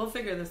try it. We'll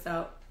figure this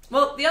out.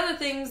 Well, the other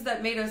things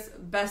that made us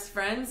best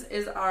friends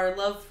is our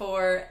love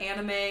for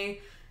anime,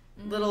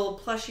 little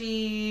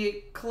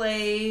plushy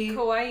clay.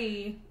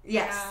 Kawaii.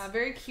 Yes. Yeah,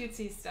 very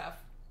cutesy stuff.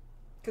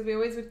 Because we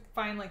always would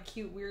find, like,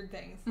 cute, weird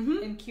things.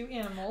 Mhm. And cute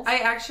animals. I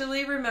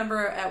actually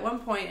remember at one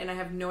point, and I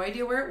have no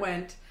idea where it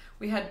went,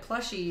 we had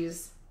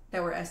plushies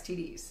that were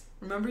STDs.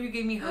 Remember you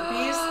gave me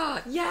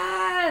herpes?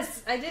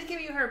 Yes! I did give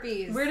you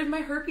herpes. Where did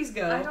my herpes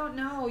go? I don't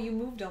know. You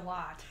moved a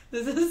lot.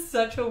 This is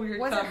such a weird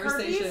Was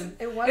conversation.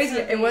 it herpes?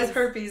 It was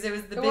herpes. It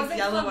was the It big wasn't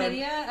yellow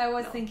chlamydia? one. I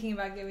was No. thinking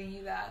about giving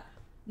you that.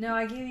 No,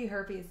 I gave you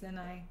herpes, didn't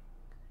I?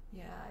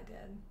 Yeah, I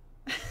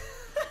did.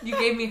 You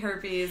gave me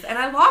herpes, and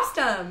I lost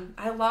them.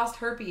 I lost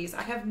herpes.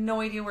 I have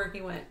no idea where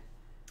he went.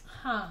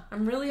 Huh.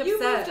 I'm really upset. You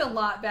moved a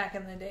lot back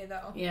in the day,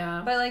 though.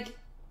 Yeah. But, like,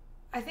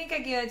 I think I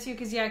get it, too,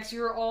 because, yeah, because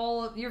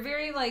you're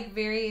very, like,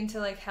 very into,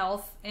 like,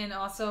 health and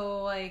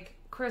also, like,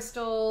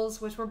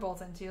 crystals, which we're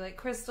both into. Like,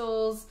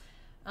 crystals,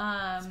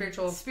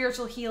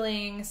 spiritual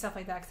healing, stuff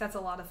like that, because that's a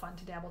lot of fun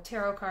to dabble.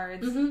 Tarot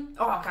cards. Mm-hmm.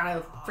 Oh, God,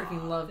 I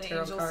freaking love the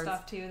tarot angel cards.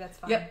 stuff, too. That's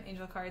fun. Yep.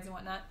 Angel cards and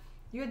whatnot.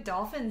 You had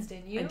dolphins,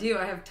 didn't you? I do.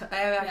 I have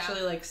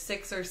actually like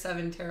 6 or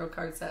 7 tarot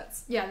card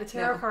sets. Yeah, the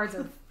tarot cards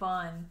are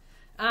fun.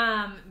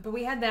 But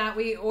we had that.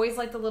 We always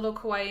liked the little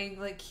kawaii,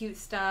 like, cute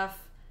stuff.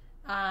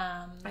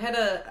 I had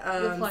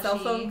a cell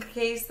phone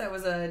case that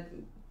was a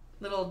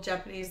little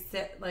Japanese,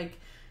 like,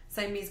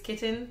 Siamese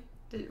kitten.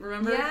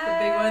 Remember? Yes.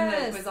 The big one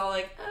that was all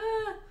like,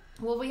 ah.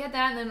 Well, we had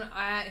that, and then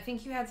I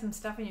think you had some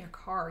stuff in your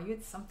car. You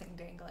had something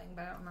dangling,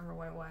 but I don't remember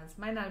what it was.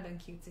 Might not have been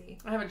cutesy.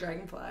 I have a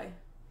dragonfly.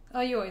 Oh,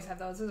 you always have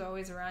those. Those are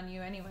always around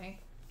you anyway.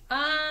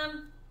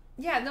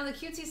 Yeah, no, the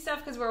cutesy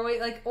stuff, because we're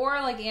always, like,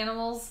 or, like,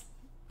 animals,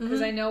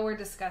 because I know we're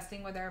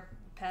disgusting with our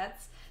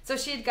pets. So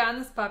she had gotten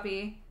this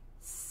puppy.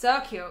 So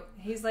cute.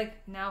 He's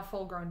like now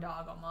full-grown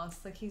dog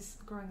almost. Like he's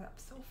growing up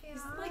so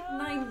fast. He's like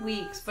 9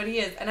 weeks, but he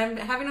is. And I'm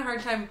having a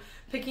hard time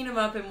picking him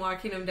up and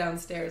walking him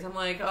downstairs. I'm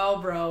like,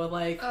 oh, bro,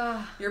 like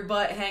your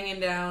butt hanging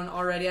down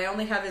already. I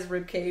only have his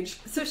rib cage.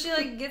 So she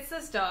like gets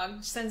this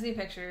dog, sends me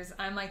pictures.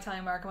 I'm like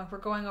telling Mark, I'm like, we're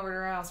going over to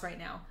her house right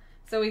now.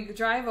 So we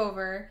drive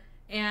over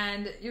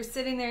and you're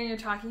sitting there and you're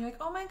talking. You're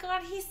like, oh my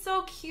god, he's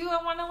so cute.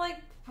 I want to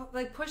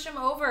like push him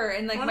over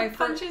and like my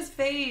punch his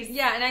face.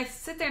 Yeah, and I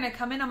sit there and I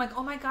come in. I'm like,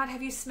 oh my god,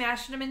 have you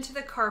smashed him into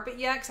the carpet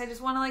yet? Because I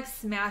just want to like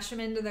smash him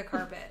into the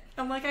carpet.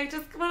 I'm like, I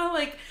just want to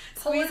like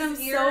squeeze him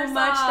so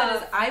much that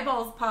his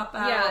eyeballs pop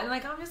out. Yeah, and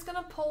like I'm just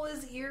gonna pull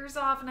his ears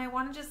off, and I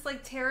want to just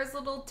like tear his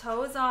little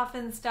toes off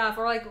and stuff.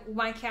 Or like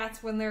my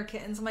cats when they're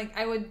kittens, I'm like,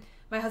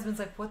 my husband's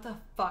like, what the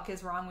fuck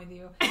is wrong with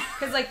you?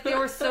 Because like they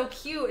were so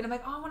cute, and I'm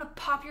like, oh, I want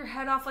to pop your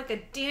head off like a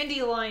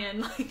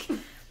dandelion, like.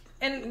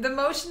 And the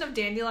motion of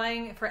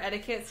dandelion for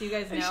etiquette, so you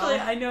guys know. Actually,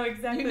 I know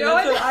exactly. You know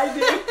That's it? what I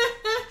do.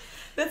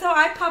 That's how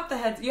I pop the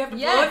heads. You have to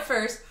blow it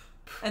first,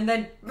 and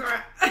then...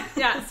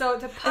 Yeah, so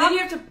to pop... And then you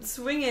have to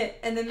swing it,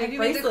 and then make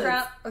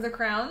bracelets. Or the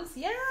crowns?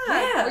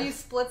 Yeah. Or you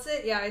splits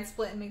it? Yeah, I'd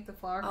split and make the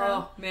flower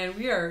crown. Oh, man,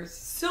 we are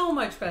so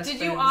much best friends. Did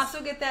you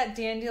also get that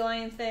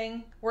dandelion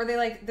thing? Where they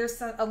like,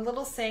 there's a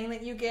little saying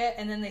that you get,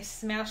 and then they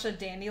smash a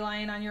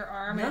dandelion on your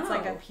arm, and it's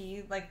like a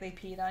pee, like they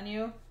peed on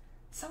you?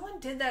 Someone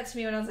did that to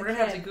me when I was a kid. We're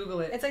gonna have to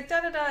Google it. It's like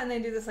da-da-da, and they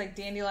do this like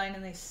dandelion,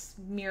 and they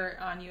smear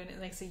it on you, and it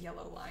makes a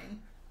yellow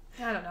line.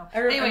 I don't know. I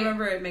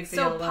remember it makes a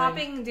yellow line. So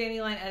popping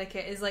dandelion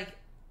etiquette is like,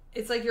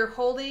 it's like you're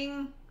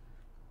holding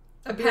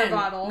a beer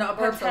bottle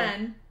or a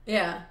pen.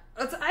 Yeah.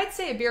 I'd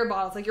say a beer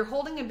bottle. It's like you're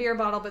holding a beer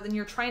bottle, but then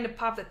you're trying to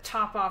pop the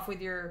top off with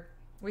your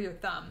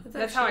thumb.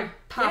 That's how I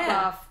pop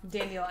off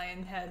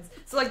dandelion heads.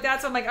 So like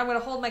that's what I'm like, I'm gonna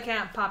hold my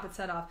cat and pop its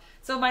head off.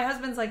 So my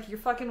husband's like, you're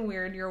fucking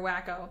weird, you're a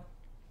wacko.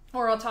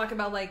 Or I'll talk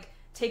about like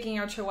taking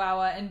our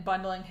chihuahua and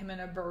bundling him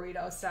in a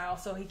burrito style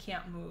so he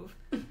can't move.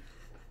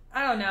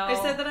 I don't know. I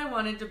said that I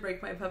wanted to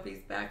break my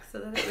puppy's back so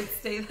that it would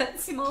stay that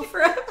small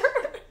forever.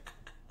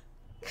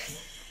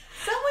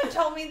 Someone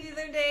told me the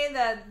other day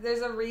that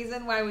there's a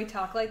reason why we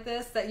talk like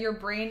this, that your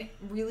brain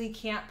really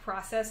can't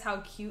process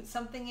how cute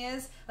something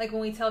is. Like when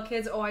we tell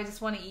kids, oh, I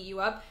just want to eat you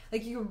up.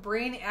 Like your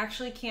brain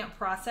actually can't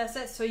process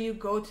it, so you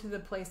go to the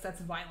place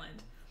that's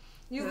violent.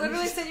 You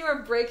literally said you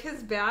would break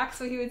his back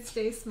so he would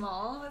stay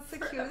small. That's the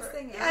cutest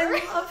thing ever.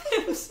 I love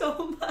him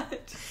so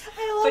much.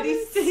 I love him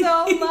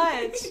so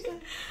much.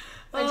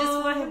 I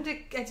just want him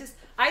to...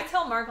 I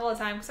tell Mark all the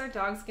time, because our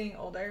dog's getting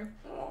older.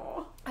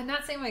 Aww. I'm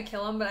not saying I'm going to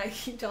kill him, but I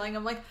keep telling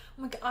him,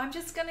 I'm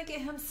just going to get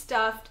him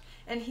stuffed,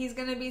 and he's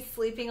going to be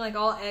sleeping like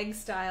all egg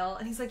style.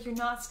 And he's like, you're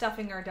not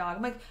stuffing our dog.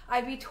 I'm like,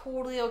 I'd be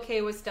totally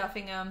okay with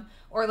stuffing him,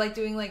 or like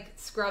doing like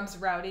Scrubs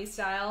Rowdy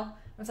style.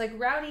 I was like,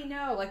 Rowdy,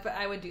 no. Like, but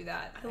I would do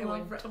that. I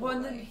love totally.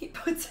 And then he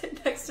puts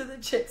it next to the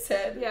chick's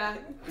head. Yeah.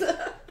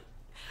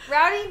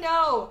 Rowdy,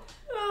 no.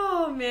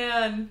 Oh,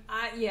 man.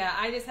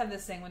 I just have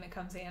this thing when it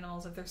comes to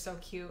animals, if they're so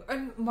cute.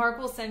 And Mark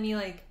will send me,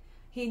 like,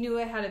 he knew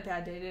I had a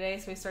bad day today,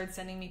 so he started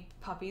sending me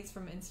puppies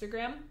from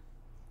Instagram.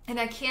 And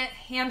I can't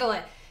handle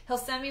it. He'll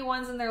send me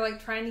ones and they're,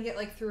 like, trying to get,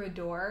 like, through a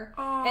door.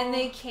 Aww. And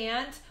they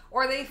can't.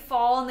 Or they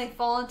fall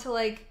into,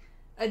 like,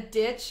 a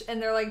ditch,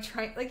 and they're like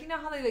trying, like, you know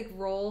how they like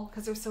roll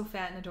because they're so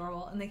fat and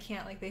adorable, and they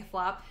can't, like, they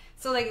flop,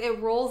 so like it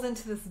rolls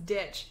into this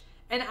ditch,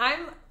 and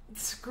I'm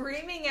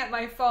screaming at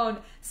my phone,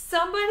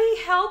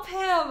 somebody help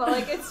him,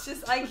 like it's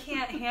just, I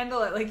can't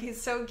handle it, like he's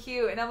so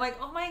cute, and I'm like,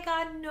 oh my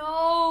god,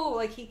 no,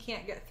 like he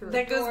can't get through.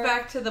 That goes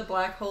back to the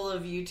black hole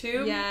of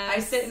YouTube. Yes.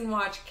 I sit and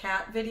watch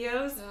cat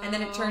videos, and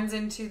then it turns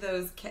into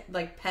those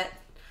like pet,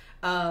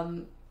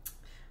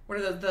 what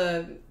are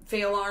the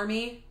fail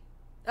army.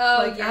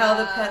 Oh, like how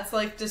the pets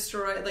like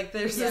destroy, like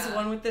there's this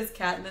one with this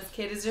cat, and this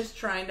kid is just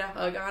trying to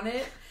hug on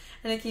it,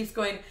 and it keeps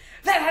going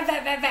that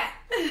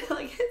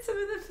like hits him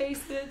in the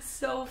face, and it's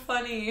so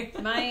funny.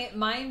 My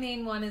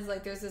main one is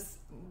like, there's this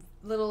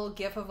little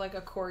gif of like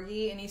a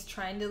corgi, and he's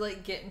trying to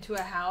like get into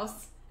a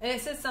house, and it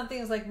says something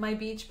is like my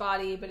beach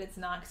body, but it's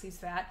not because he's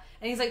fat,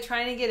 and he's like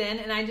trying to get in,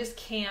 and I just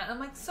can't. I'm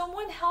like,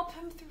 someone help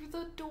him through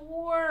the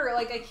door.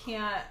 Like I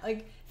can't.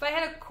 Like if I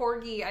had a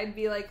corgi, I'd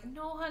be like,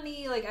 no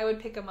honey, like I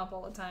would pick him up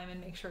all the time and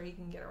make sure he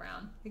can get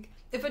around. Like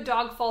if a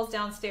dog falls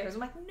downstairs,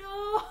 I'm like,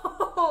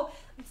 no.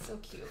 It's so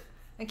cute.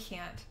 I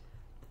can't.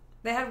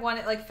 They had one,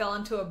 it like fell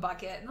into a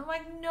bucket, and I'm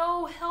like,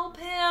 no, help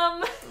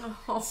him.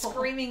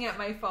 Screaming at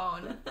my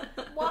phone.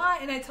 Why?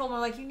 And I told him,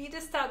 I'm like, you need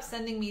to stop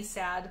sending me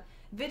sad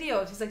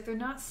videos. He's like, they're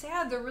not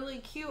sad, they're really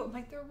cute. I'm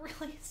like, they're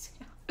really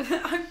sad.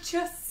 I'm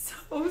just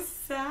so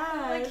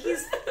sad.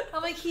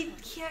 I'm like, he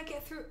can't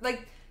get through.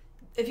 Like,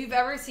 if you've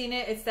ever seen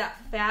it, it's that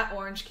fat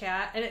orange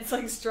cat, and it's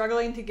like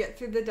struggling to get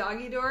through the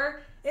doggy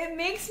door. It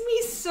makes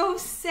me so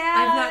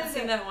sad. I've not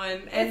seen that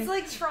one. And it's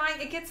like trying,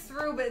 it gets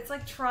through, but it's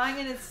like trying,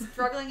 and it's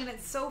struggling, and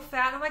it's so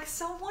fat. I'm like,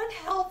 someone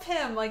help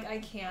him. Like, I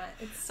can't.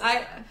 It's so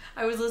sad.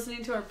 I was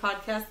listening to our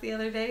podcast the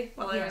other day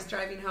while I was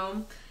driving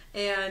home,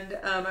 and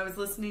I was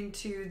listening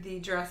to the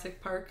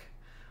Jurassic Park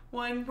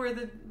one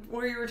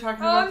where you were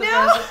talking about the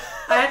Jurassic.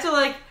 I had to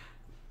like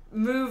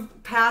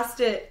move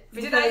past it.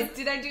 Did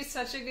I do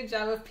such a good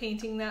job of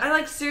painting that? I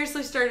like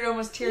seriously started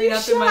almost tearing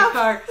up in my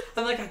car.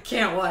 I'm like, I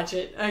can't watch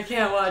it.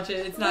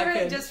 It's not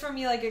good. Just for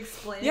me, like,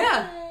 explaining.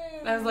 Yeah.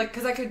 I was like,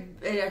 because I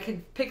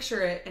could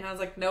picture it, and I was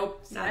like,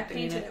 nope, not I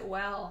doing painted it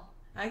well.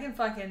 I can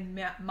fucking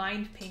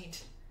mind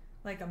paint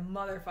like a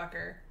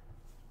motherfucker.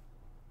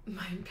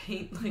 Mind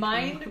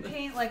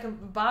paint like a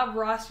Bob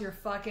Ross your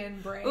fucking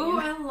brain. Ooh,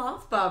 I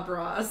love Bob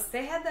Ross.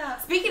 They had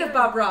that. Speaking of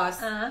Bob Ross,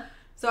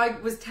 so I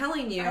was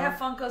telling you, I have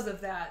Funkos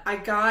of that. I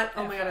got.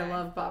 Oh my god, I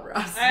love Bob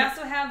Ross. I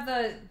also have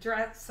the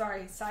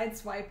side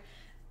swipe.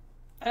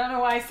 I don't know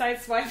why I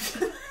side swiped.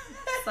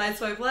 Side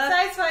swipe left.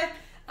 Side swipe.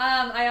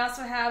 I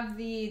also have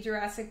the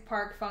Jurassic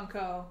Park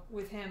Funko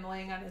with him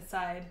laying on his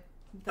side.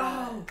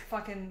 The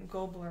fucking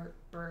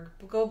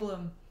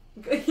Goldblum.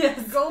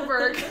 Yes.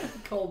 Goldberg.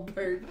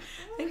 Goldberg.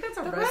 I think that's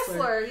a the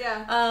wrestler.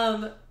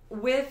 Yeah.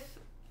 With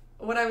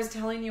what I was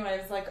telling you, I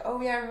was like,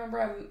 oh yeah, I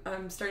remember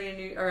I'm starting a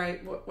new, or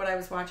what I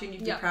was watching,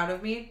 you'd be proud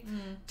of me.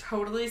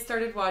 Totally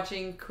started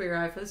watching Queer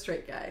Eye for the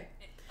Straight Guy.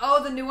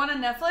 Oh, the new one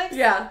on Netflix?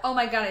 Yeah. Oh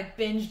my god, I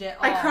binged it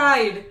all. I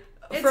cried.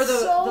 It's for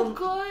so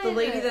good. The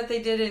lady that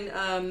they did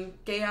in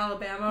Gay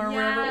Alabama or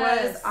wherever it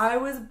was. I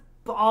was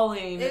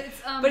bawling. It's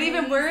amazing. But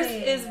even worse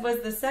was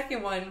the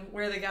second one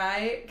where the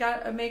guy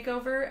got a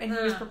makeover and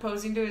he was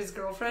proposing to his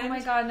girlfriend. Oh my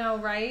god, no,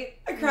 right?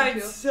 I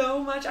cried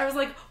so much. I was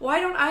like, why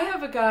don't I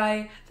have a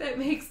guy that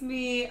makes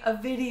me a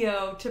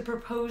video to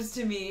propose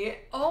to me?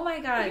 Oh my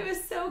god. He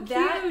was so cute.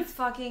 That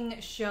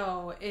fucking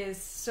show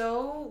is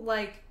so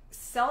like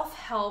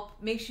self-help,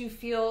 makes you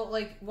feel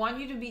like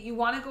you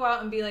want to go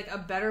out and be like a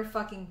better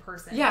fucking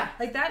person. Yeah.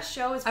 Like that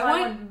show is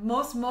probably one of the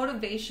most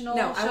motivational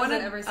shows I've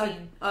ever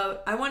seen.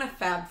 I want a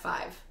Fab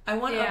Five. I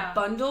want a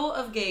bundle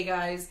of gay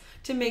guys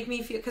to make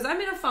me feel, because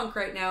I'm in a funk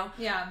right now.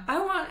 Yeah. I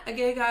want a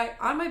gay guy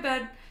on my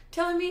bed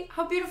telling me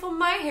how beautiful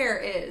my hair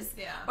is.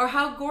 Yeah. Or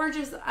how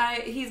gorgeous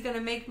he's going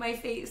to make my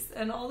face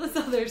and all this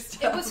other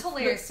stuff. It was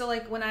hilarious. So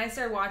like when I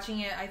started watching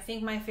it, I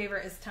think my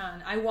favorite is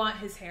Tan. I want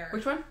his hair.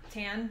 Which one?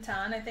 Tan,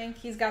 I think.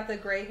 He's got the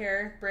gray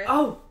hair, Brit.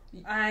 Oh.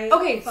 I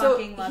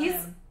fucking love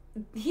him.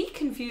 He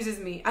confuses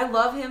me. I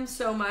love him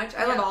so much.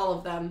 I love all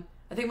of them.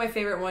 I think my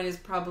favorite one is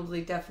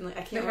definitely,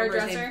 I can't remember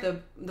his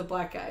name, the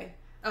black guy.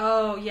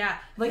 Oh, yeah.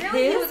 Like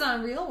he was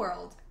on Real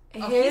World.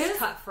 He's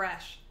cut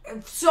fresh.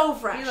 So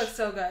fresh. He looks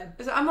so good.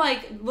 So I'm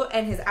like, look,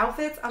 and his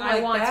outfits, I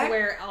want to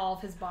wear all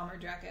of his bomber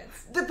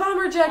jackets. The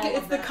bomber jacket,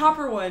 it's the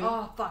copper one.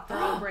 Oh, fuck, they're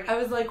all great. I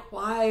was like,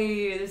 why?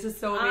 This is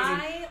so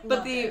amazing.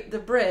 But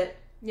the Brit,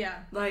 yeah.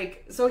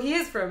 Like, so he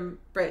is from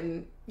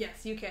Britain.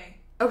 Yes, UK.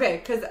 Okay,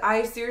 because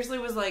I seriously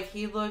was like,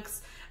 he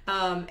looks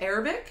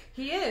Arabic.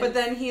 He is. But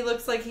then he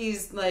looks like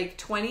he's like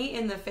 20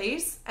 in the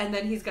face, and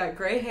then he's got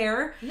gray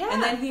hair. Yeah.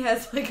 And then he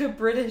has like a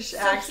British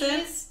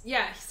accent.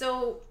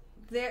 So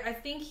there, I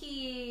think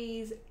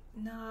he's,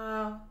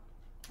 no,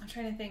 I'm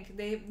trying to think.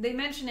 They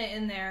mention it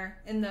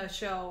in the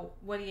show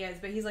what he is,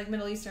 but he's like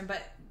Middle Eastern,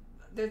 but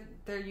they're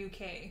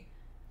UK.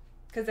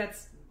 Because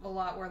that's a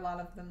lot where a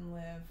lot of them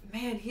live.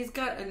 Man, he's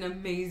got an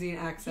amazing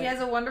accent. He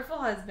has a wonderful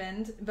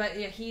husband, but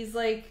yeah, he's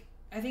like,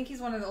 I think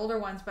he's one of the older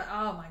ones, but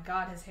oh my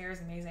god, his hair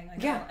is amazing.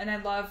 Like, yeah. And I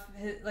love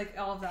his, like,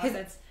 all of the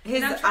outfits.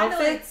 His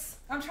outfits.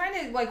 I'm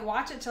trying to like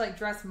watch it to like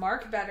dress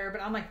Mark better,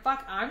 but I'm like,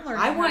 fuck, I'm learning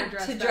how to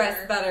dress better.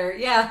 dress better.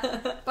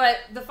 Yeah. But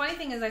the funny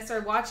thing is I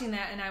started watching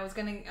that and I was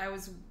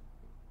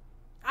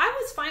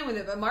fine with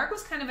it, but Mark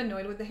was kind of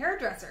annoyed with the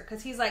hairdresser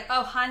because he's like,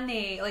 oh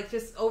honey, like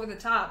just over the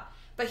top.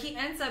 But he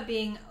ends up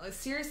being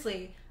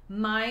seriously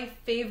my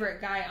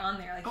favorite guy on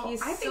there. Like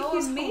he's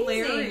amazing.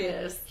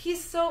 Hilarious.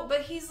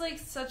 But he's like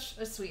such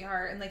a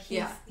sweetheart, and like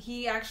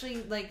he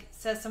actually like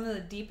says some of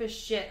the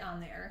deepest shit on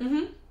there.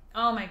 Mm-hmm.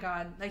 Oh my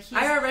god, like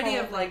I already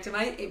have liked him.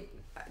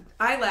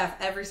 I laugh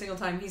every single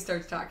time he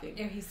starts talking.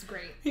 Yeah, he's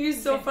great.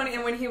 He's so funny.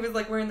 And when he was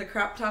like wearing the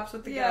crop tops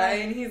with the guy,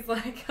 and he's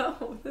like,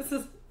 oh,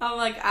 I'm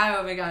like,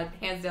 oh my god,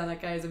 hands down,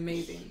 that guy is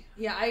amazing.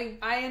 Yeah,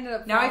 I ended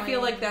up. Now I feel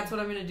like that's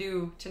what I'm gonna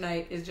do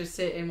tonight is just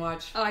sit and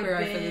watch. Oh, I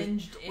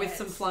binged it with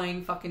some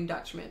flying fucking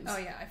Dutchmans. Oh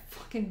yeah, I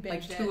fucking binged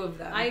like it. 2 of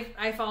them.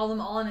 I follow them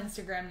all on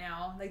Instagram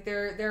now. Like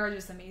they're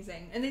just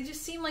amazing, and they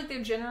just seem like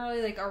they're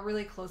generally like are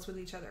really close with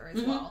each other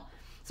as well.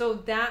 So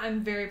that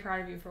I'm very proud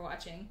of you for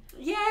watching.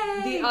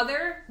 Yay! The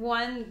other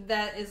one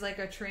that is like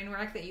a train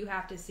wreck that you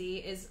have to see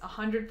is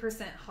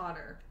 100%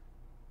 Hotter.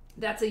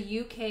 That's a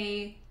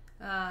UK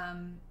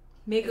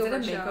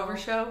makeover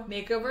show.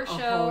 Makeover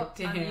show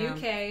on the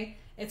UK.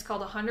 It's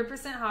called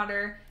 100%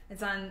 Hotter.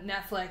 It's on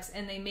Netflix,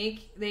 and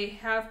they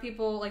have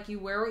people like you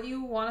wear what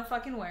you want to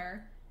fucking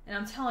wear. And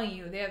I'm telling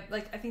you, they have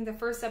like I think the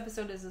first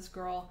episode is this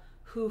girl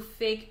who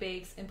fake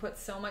bakes and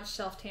puts so much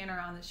self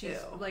tanner on that she's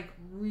like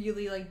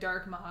really like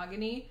dark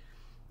mahogany,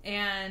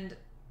 and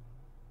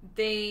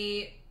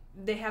they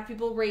have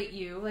people rate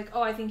you like,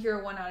 oh, I think you're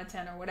a 1 out of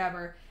 10 or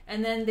whatever,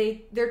 and then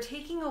they're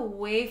taking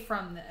away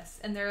from this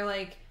and they're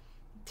like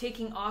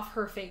taking off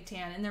her fake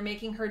tan and they're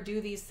making her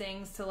do these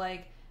things to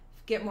like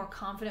get more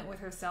confident with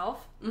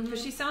herself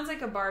because she sounds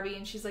like a Barbie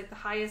and she's like the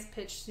highest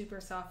pitched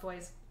super soft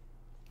voice,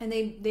 and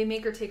they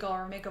make her take all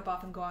her makeup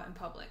off and go out in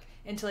public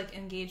and to like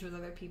engage with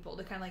other people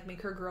to kind of like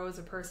make her grow as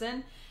a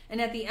person.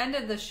 And at the end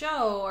of the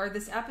show or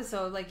this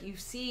episode, like you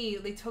see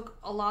they took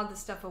a lot of the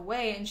stuff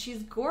away and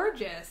she's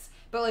gorgeous,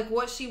 but like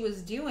what she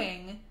was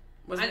doing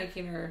was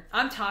making her.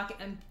 I'm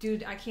talking,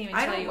 dude, I can't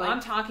even tell you. I'm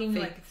talking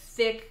like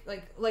thick,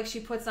 like she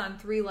puts on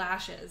 3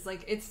 lashes.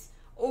 Like it's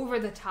over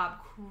the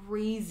top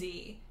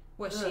crazy.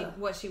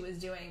 what she was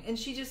doing. And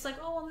she just like,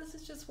 oh, well, this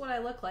is just what I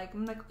look like.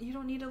 I'm like, you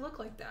don't need to look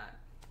like that.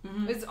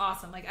 Mm-hmm. It's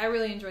awesome. Like, I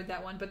really enjoyed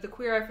that one. But the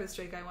Queer Eye for the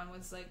Straight Guy one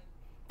was like,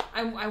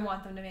 I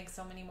want them to make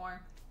so many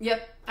more.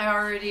 Yep. I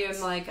already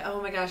am like,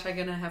 oh my gosh, I'm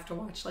gonna have to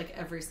watch like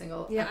every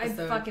single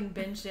episode. I fucking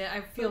binged it.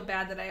 I feel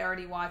bad that I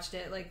already watched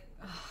it. Like,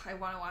 I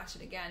want to watch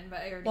it again, but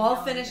I already Well,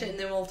 I'll finish it and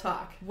then we'll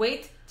talk.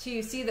 Wait till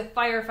you see the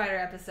firefighter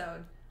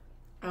episode.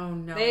 Oh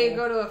no. They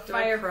go to a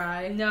fire.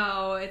 Cry?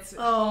 No, it's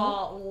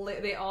all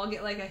they all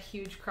get like a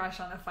huge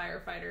crush on a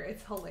firefighter.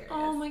 It's hilarious.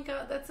 Oh my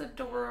god, that's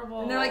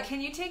adorable. And they're like,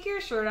 "Can you take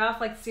your shirt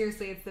off?" Like,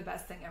 seriously, it's the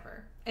best thing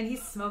ever. And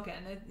he's smoking.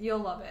 You'll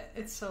love it.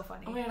 It's so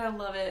funny. Oh my god, I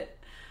love it.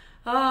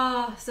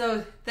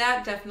 So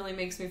that definitely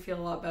makes me feel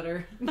a lot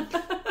better.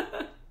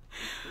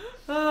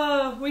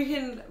 We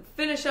can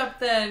finish up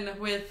then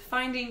with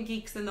finding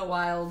geeks in the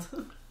wild.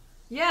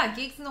 Yeah,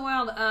 Geeks in the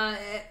Wild.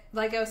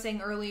 Like I was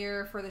saying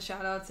earlier for the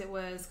shoutouts, it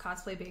was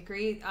Cosplay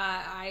Bakery.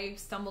 I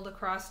stumbled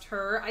across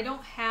her. I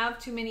don't have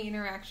too many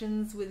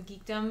interactions with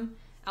geekdom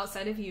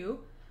outside of you,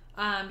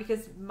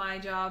 because my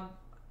job,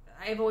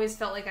 I've always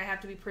felt like I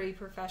have to be pretty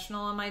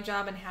professional on my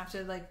job and have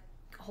to like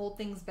hold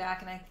things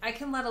back, and I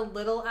can let a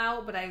little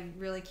out, but I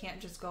really can't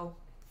just go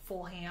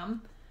full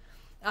ham.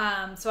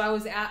 So I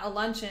was at a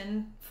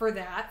luncheon for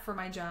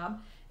my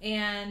job,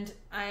 and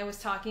I was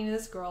talking to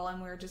this girl, and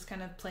we were just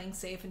kind of playing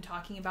safe and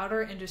talking about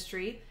our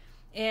industry.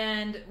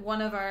 And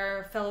one of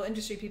our fellow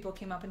industry people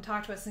came up and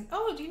talked to us, like,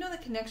 "Oh, do you know the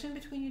connection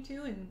between you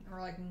two?" And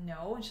we're like,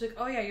 "No." And she's like,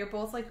 "Oh yeah, you're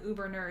both like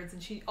uber nerds."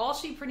 And all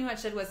she pretty much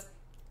said was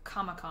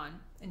Comic-Con,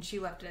 and she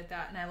left it at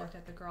that. And I looked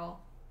at the girl,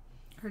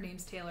 her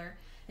name's Taylor,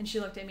 and she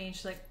looked at me and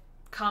she's like,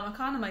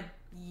 "Comic-Con?" I'm like,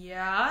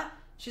 "Yeah."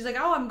 She's like,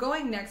 "Oh, I'm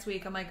going next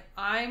week." I'm like,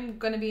 "I'm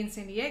gonna be in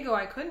San Diego.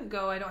 I couldn't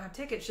go. I don't have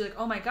tickets." She's like,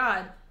 "Oh my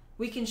god,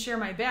 we can share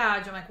my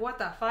badge." I'm like, "What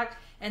the fuck?"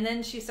 And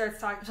then she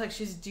starts talking.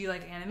 She's like, "Do you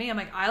like anime?" I'm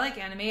like, "I like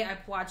anime.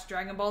 I've watched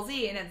Dragon Ball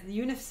Z." And at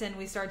unison,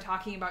 we started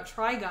talking about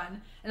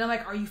Trigun. And I'm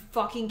like, "Are you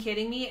fucking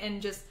kidding me?"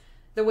 And just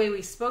the way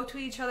we spoke to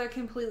each other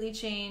completely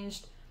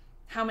changed.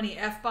 How many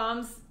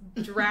F-bombs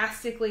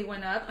drastically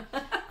went up.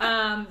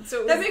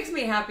 So that makes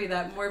me happy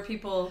that more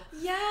people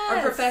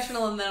are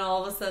professional, and then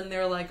all of a sudden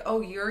they're like,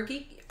 "Oh, you're a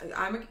geek.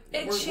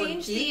 It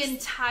changed the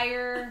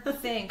entire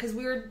thing, because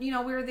we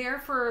were there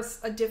for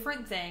a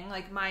different thing,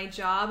 like my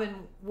job and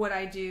what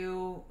I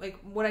do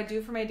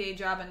for my day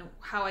job and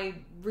how I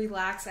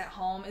relax at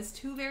home is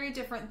two very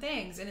different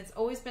things, and it's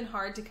always been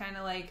hard to kind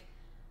of like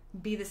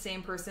be the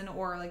same person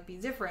or like be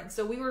different.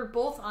 So we were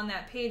both on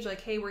that page,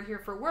 like, hey, we're here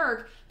for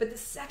work. But the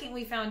second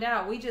we found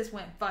out, we just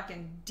went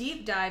fucking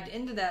deep dived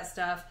into that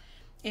stuff.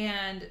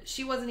 And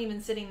she wasn't even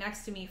sitting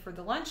next to me for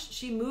the lunch.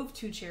 She moved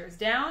 2 chairs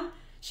down.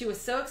 She was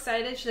so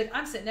excited. She's like,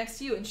 "I'm sitting next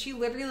to you." And she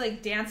literally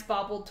like dance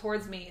bobbled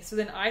towards me. So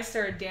then I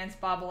started dance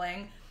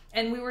bobbling,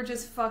 and we were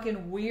just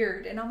fucking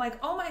weird. And I'm like,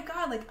 oh my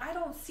god, like I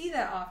don't see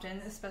that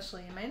often,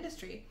 especially in my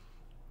industry.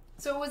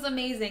 So it was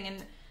amazing.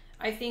 And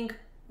I think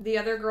the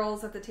other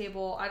girls at the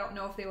table, I don't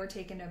know if they were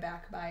taken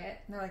aback by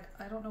it. And they're like,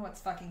 "I don't know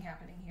what's fucking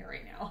happening here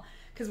right now."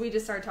 Because we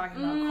just started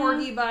talking about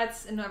corgi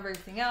butts and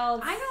everything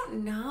else. I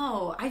don't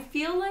know. I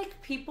feel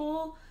like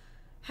people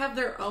have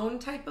their own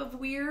type of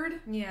weird.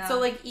 Yeah. So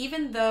like,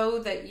 even though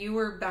that you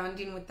were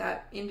bonding with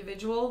that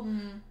individual,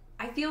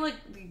 I feel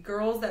like the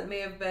girls that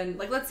may have been,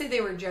 like, let's say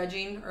they were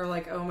judging or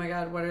like, "Oh my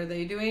god, what are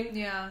they doing?"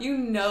 Yeah. You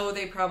know,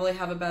 they probably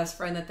have a best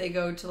friend that they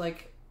go to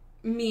like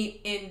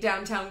meet in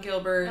downtown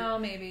Gilbert. Oh,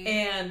 maybe.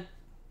 And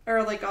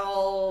or like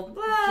all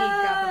blah,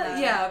 geeked up about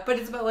it. But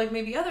it's about like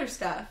maybe other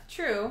stuff.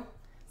 True.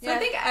 So yeah. I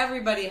think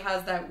everybody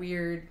has that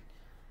weird,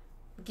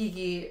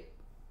 geeky,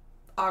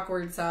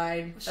 awkward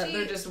side.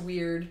 They're just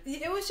weird.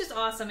 It was just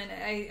awesome, and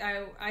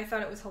I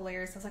thought it was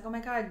hilarious. I was like, "Oh my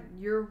god,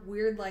 you're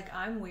weird like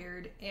I'm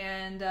weird."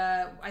 And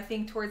I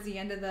think towards the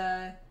end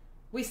of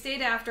we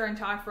stayed after and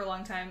talked for a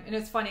long time. And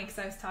it's funny because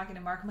I was talking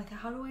to Mark. I'm like,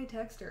 "How do I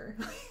text her?"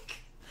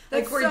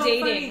 like we're so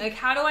dating. Funny. Like,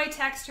 how do I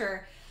text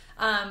her?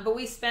 But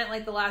we spent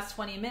like the last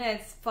 20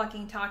 minutes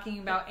fucking talking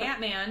about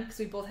Ant-Man, because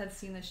we both had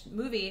seen this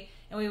movie,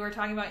 and we were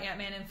talking about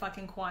Ant-Man and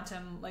fucking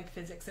quantum like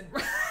physics and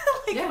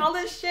all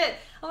this shit.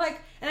 I'm like,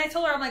 and I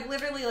told her, I'm like,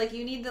 literally, like,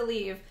 you need to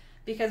leave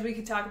because we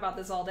could talk about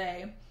this all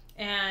day.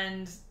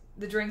 And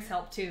the drinks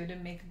helped too to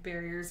make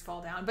barriers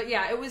fall down. But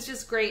yeah, it was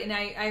just great. And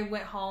I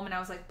went home and I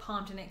was like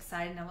pumped and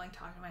excited, and I'm like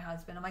talking to my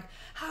husband. I'm like,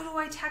 how do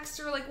I text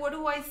her? Like, what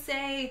do I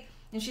say?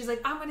 And she's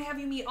like, "I'm going to have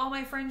you meet all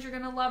my friends. You're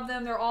going to love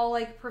them. They're all,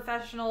 like,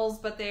 professionals,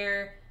 but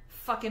they're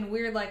fucking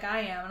weird like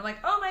I am." And I'm like,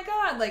 oh, my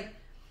God. Like,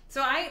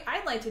 so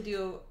I'd like to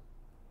do,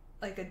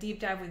 like, a deep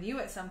dive with you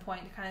at some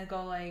point to kind of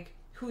go, like,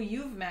 who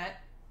you've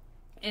met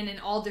and in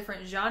all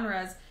different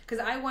genres.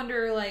 Because I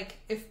wonder, like,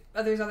 if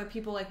there's other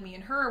people like me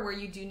and her where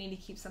you do need to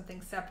keep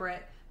something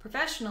separate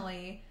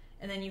professionally,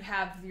 and then you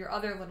have your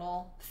other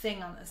little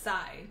thing on the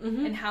side,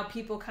 and how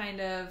people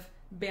kind of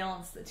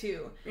balance the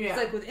two. Yeah. It's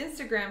like with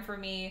Instagram for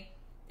me,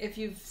 if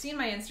you've seen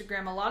my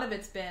Instagram, a lot of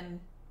it's been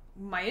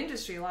my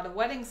industry, a lot of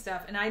wedding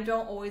stuff, and I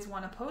don't always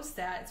want to post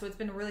that. So it's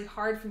been really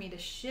hard for me to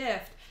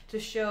shift to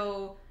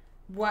show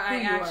what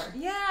I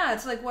actually,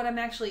 it's like what I'm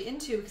actually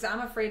into, because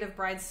I'm afraid of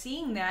brides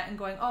seeing that and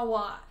going, "Oh,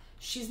 well,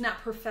 she's not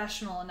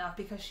professional enough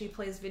because she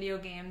plays video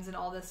games and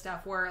all this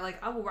stuff where,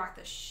 like, I will rock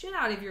the shit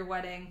out of your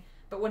wedding,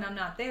 but when I'm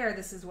not there,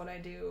 this is what I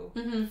do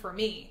for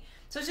me.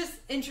 So it's just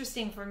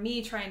interesting for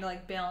me trying to,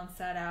 like, balance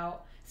that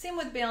out. Same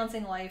with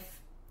balancing life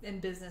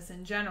and business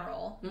in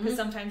general, because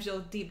sometimes you'll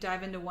deep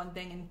dive into one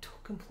thing and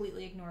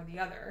completely ignore the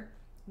other,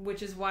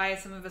 which is why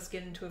some of us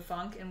get into a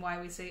funk and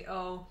why we say,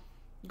 oh,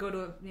 go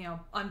to a,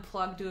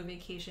 unplug, do a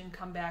vacation,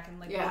 come back and,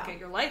 like, look at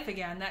your life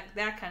again,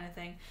 that kind of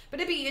thing. But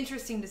it'd be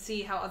interesting to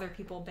see how other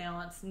people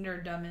balance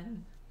nerddom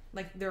and,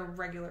 like, their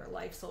regular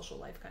life, social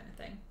life kind of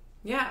thing.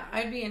 Yeah,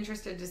 I'd be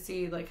interested to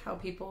see, like, how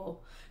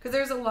people, because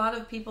there's a lot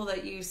of people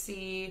that you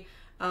see,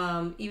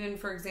 even,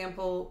 for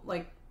example,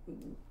 like,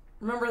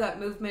 remember that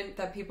movement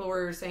that people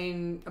were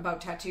saying about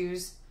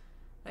tattoos?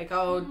 Like,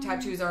 oh,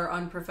 tattoos are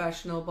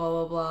unprofessional, blah,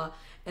 blah, blah.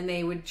 And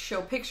they would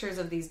show pictures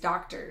of these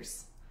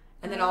doctors.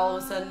 And then all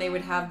of a sudden they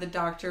would have the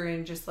doctor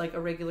in just, like, a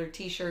regular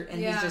t-shirt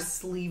and he's just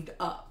sleeved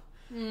up.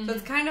 So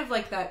it's kind of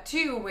like that,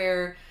 too,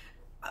 where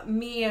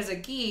me as a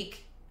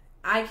geek,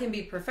 I can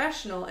be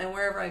professional, and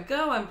wherever I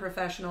go, I'm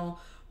professional.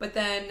 But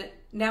then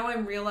now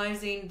I'm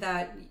realizing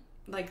that,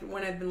 like,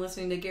 when I've been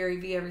listening to Gary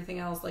Vee, everything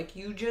else, like,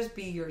 you just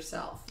be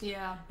yourself.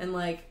 Yeah. And,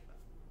 like,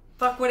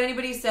 fuck what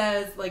anybody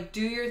says. Like,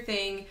 do your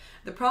thing.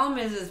 The problem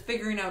is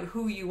figuring out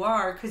who you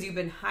are because you've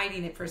been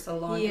hiding it for so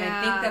long. Yeah. And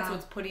I think that's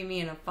what's putting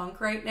me in a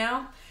funk right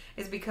now,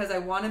 is because I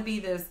want to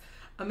be this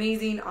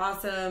amazing,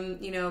 awesome,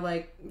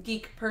 like,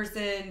 geek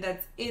person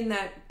that's in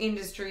that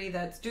industry,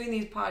 that's doing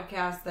these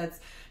podcasts, that's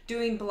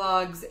doing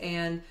blogs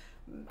and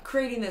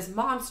creating this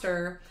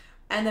monster.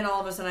 And then all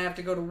of a sudden I have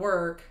to go to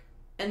work.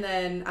 And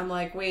then I'm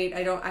like, wait,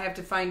 I have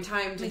to find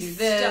time to do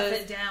this. Stuff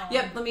it down.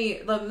 Yep,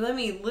 let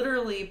me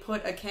literally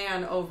put a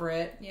can over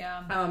it.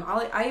 Yeah.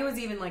 I was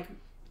even, like,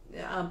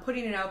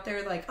 putting it out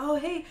there, like, oh,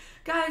 hey,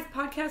 guys,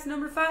 podcast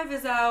number 5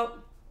 is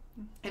out.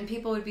 And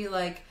people would be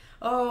like,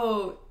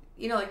 oh,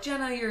 like,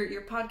 Jenna,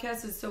 your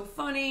podcast is so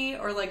funny.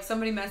 Or, like,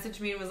 somebody messaged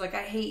me and was like,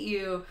 I hate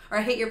you, or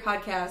I hate your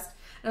podcast.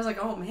 And I was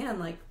like, oh, man,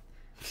 like,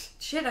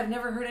 shit, I've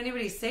never heard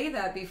anybody say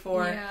that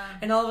before. Yeah.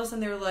 And all of a sudden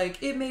they were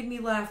like, it made me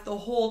laugh the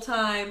whole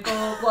time, blah,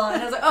 blah, blah.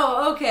 And I was like,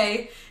 oh,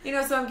 okay.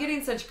 So I'm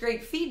getting such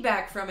great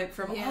feedback from it,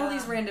 from all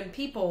these random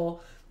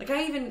people. Like,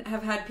 I even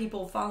have had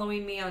people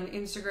following me on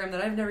Instagram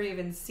that I've never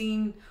even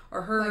seen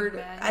or heard.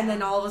 Like that, and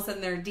then all of a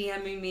sudden they're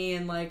DMing me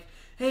and, like,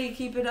 hey,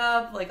 keep it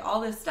up. Like,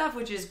 all this stuff,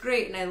 which is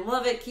great. And I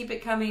love it. Keep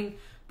it coming.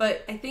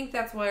 But I think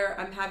that's where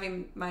I'm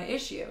having my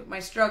issue, my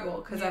struggle.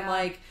 Because I'm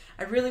like,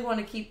 I really want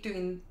to keep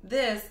doing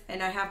this,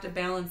 and I have to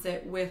balance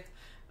it with,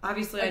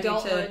 obviously,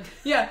 adulthood.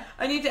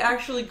 I need to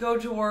actually go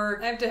to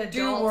work, I have to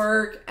do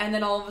work, and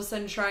then all of a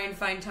sudden try and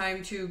find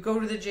time to go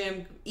to the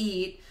gym,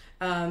 eat,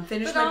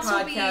 finish my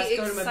podcast,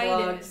 go to my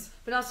blogs.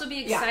 But also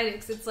be excited,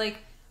 because it's like,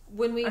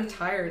 when we... I'm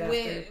tired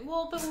after.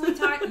 Well, but when we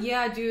talk...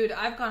 yeah, dude,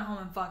 I've gone home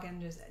and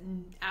fucking just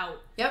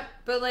out. Yep.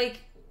 But, like,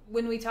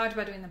 when we talked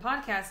about doing the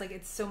podcast, like,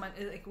 it's so much,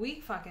 like,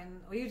 we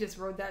just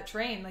rode that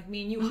train, like,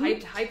 me and you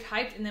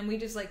hyped, and then we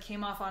just, like,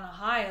 came off on a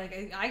high.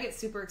 Like, I get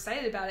super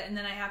excited about it, and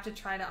then I have to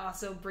try to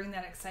also bring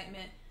that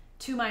excitement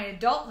to my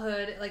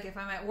adulthood. Like, if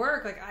I'm at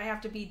work, like, I have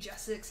to be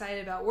just as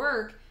excited about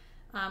work,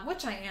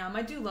 which I am.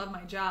 I do love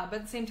my job, but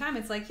at the same time,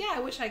 it's like, yeah,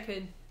 I wish I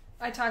could.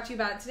 I talked to you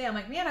about it today. I'm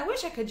like, man, I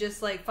wish I could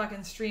just, like,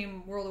 fucking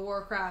stream World of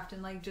Warcraft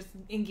and, like, just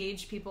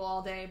engage people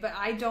all day, but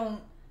I don't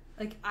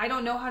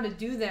know how to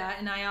do that.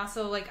 And I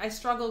also, like, I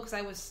struggle because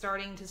I was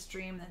starting to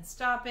stream, then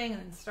stopping,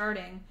 and then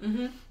starting,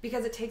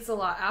 because it takes a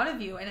lot out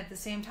of you. And at the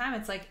same time,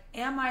 it's like,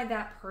 am I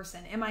that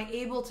person? Am I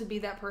able to be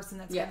that person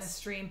that's going to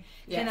stream?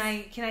 Can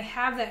I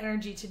have that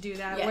energy to do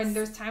that when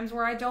there's times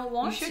where I don't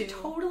want to? You should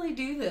totally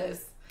do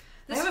this.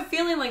 I have a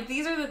feeling like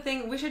these are the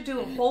things, we should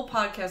do a whole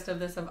podcast of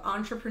this, of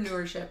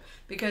entrepreneurship,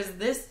 because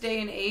this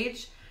day and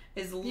age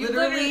is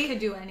literally... You could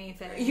do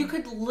anything. You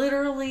could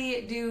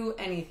literally do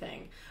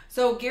anything.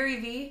 So Gary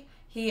Vee,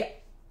 he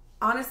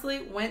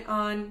honestly went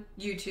on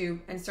YouTube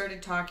and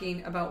started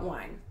talking about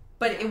wine.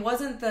 But it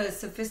wasn't the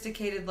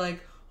sophisticated, like,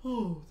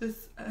 oh,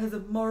 this has a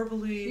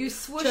marbly... You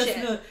swoosh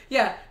chestnut. it.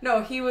 Yeah.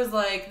 No, he was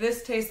like,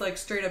 this tastes like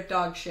straight up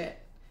dog shit.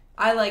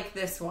 I like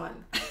this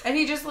one. And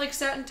he just, like,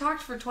 sat and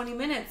talked for 20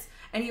 minutes.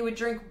 And he would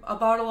drink a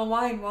bottle of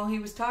wine while he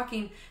was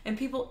talking. And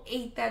people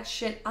ate that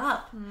shit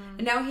up.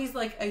 And now he's,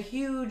 like, a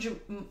huge,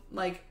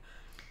 like,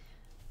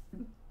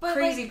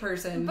 crazy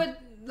person.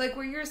 But, like,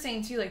 what you're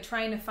saying, too, like,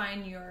 trying to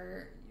find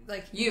your...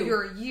 Like, you.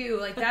 You're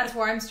you. Like, that's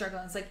where I'm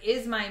struggling. It's like,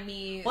 is my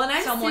me well, and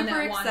I'm someone super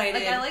that wants...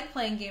 excited. Like, I like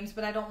playing games,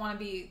 but I don't want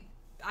to be...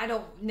 I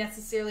don't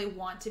necessarily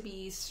want to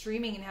be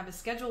streaming and have a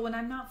schedule when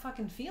I'm not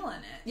fucking feeling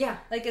it. Yeah.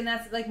 Like, and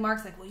that's, like,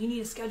 Mark's like, well, you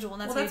need a schedule,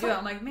 and that's how you do it.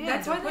 I'm like, man,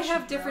 that's why they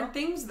have different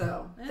things,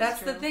 though.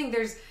 That's the thing.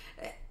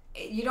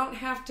 You don't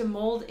have to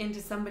mold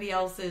into somebody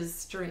else's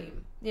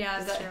stream. Yeah,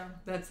 that's true.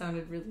 That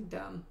sounded really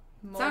dumb.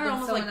 It Mold sounded in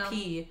almost someone like else.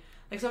 pee.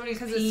 Like somebody's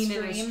peeing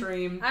in a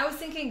stream. I was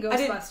thinking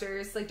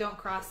Ghostbusters, like, don't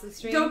cross the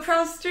stream. Don't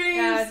cross streams.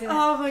 Yeah,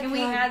 oh my god. Can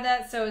we add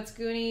that so it's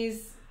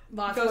Goonies,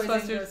 Lost Boys and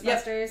Ghostbusters.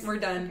 Yep, we're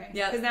done. Okay.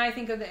 Yeah. Because now I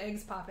think of the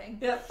eggs popping.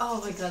 Yep. Oh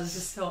my god, this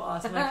is so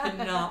awesome. I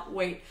cannot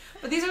wait.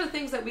 But these are the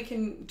things that we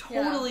can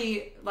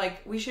totally,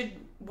 like, we should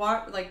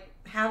watch, like,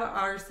 have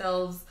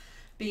ourselves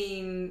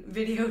being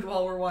videoed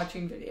while we're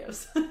watching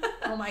videos.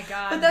 Oh my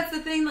god. But that's the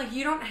thing, like,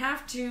 you don't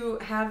have to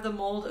have the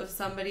mold of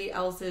somebody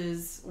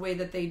else's way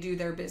that they do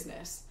their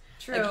business.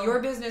 True. Like, your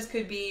business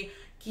could be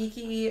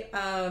geeky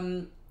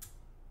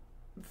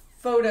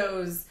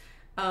photos,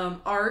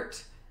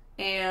 art,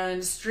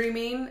 and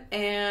streaming,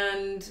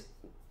 and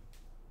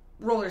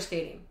roller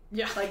skating.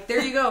 Yeah. Like, there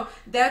you go.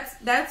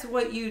 That's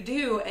what you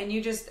do, and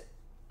you just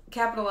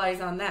capitalize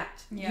on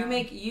that. Yeah. You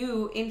make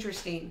you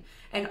interesting.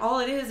 And all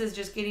it is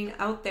just getting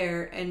out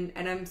there, and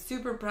I'm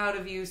super proud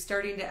of you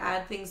starting to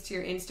add things to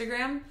your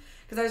Instagram,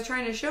 because I was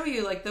trying to show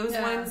you, like, those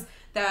ones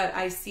that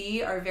I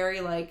see are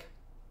very, like,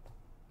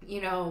 you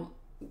know,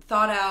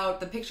 thought out.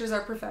 The pictures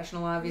are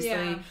professional,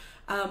 obviously.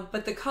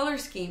 But the color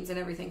schemes and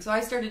everything. So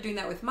I started doing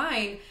that with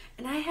mine,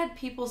 and I had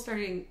people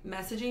starting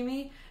messaging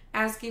me,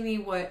 asking me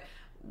what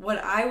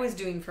I was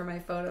doing for my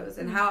photos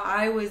and how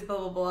I was blah,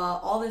 blah, blah,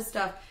 all this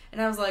stuff.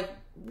 And I was like,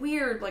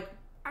 weird, like,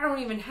 I don't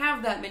even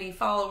have that many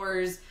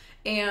followers,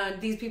 and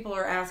these people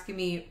are asking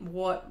me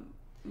what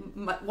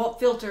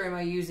filter am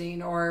I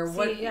using, or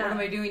what am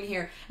I doing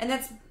here? And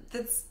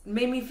that's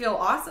made me feel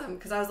awesome,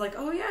 because I was like,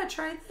 oh yeah,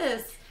 try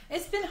this.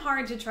 It's been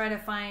hard to try to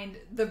find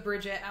the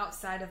Bridget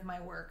outside of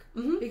my work,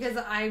 because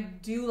I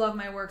do love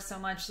my work so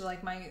much. So,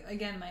 like, my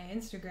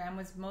Instagram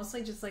was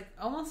mostly just like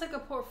almost like a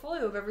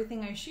portfolio of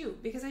everything I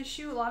shoot, because I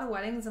shoot a lot of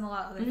weddings and a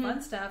lot of other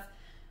fun stuff.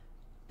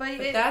 But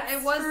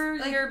it was for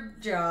like, your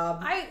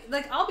job.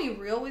 I'll be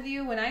real with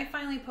you. When I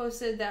finally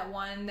posted that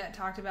one that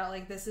talked about,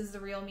 like, this is the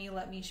real me,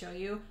 let me show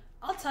you.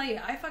 I'll tell you,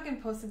 I fucking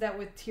posted that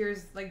with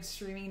tears, like,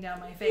 streaming down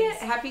my face.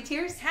 Yeah, happy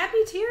tears? Happy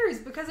tears,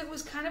 because it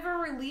was kind of a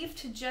relief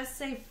to just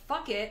say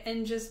fuck it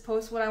and just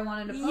post what I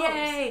wanted to post.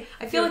 Yay!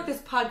 I feel like this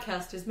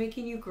podcast is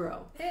making you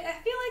grow. I feel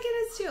like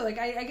it is too. Like,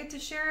 I get to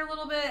share a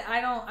little bit.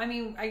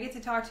 I get to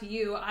talk to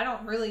you. I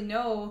don't really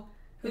know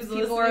who's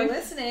people are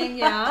listening.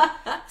 Yeah.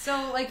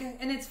 So, like,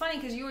 and it's funny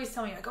because you always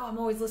tell me, like, oh, I'm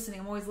always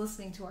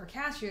listening to our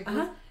cast here.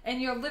 And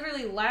you're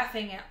literally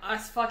laughing at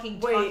us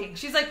fucking talking.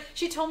 She's like,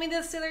 she told me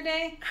this the other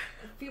day.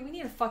 We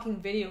need a fucking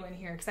video in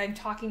here because I'm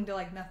talking to,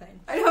 like, nothing.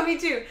 I know, me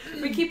too.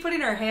 We keep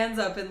putting our hands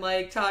up and,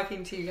 like,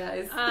 talking to you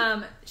guys.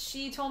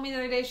 She told me the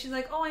other day, she's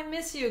like, oh, I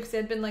miss you, because it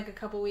had been like a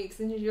couple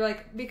weeks. And you're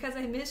like, because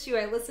I miss you,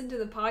 I listened to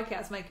the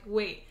podcast. I'm like,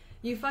 wait,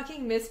 you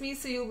fucking miss me,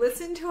 so you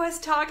listen to us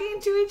talking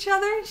to each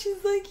other? And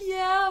she's like,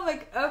 yeah. I'm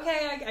like,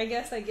 okay, I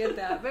guess I get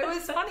that. But it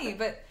was funny.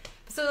 But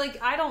so, like,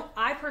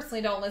 I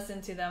personally don't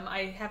listen to them.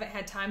 I haven't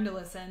had time to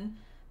listen.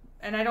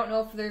 And I don't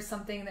know if there's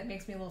something that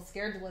makes me a little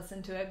scared to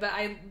listen to it, but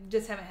I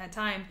just haven't had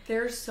time.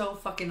 They're so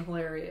fucking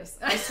hilarious.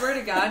 I swear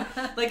to God.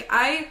 Like,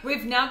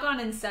 we've now gone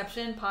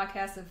Inception,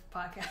 podcast of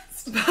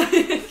podcasts.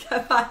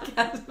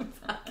 Podcast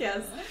of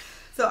podcasts.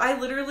 So I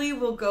literally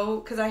will go,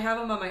 because I have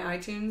them on my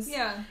iTunes.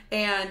 Yeah.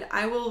 And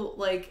I will,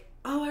 like,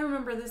 oh, I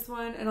remember this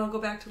one. And I'll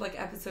go back to, like,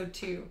 episode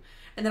 2.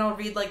 And then I'll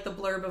read, like, the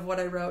blurb of what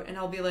I wrote. And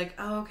I'll be like,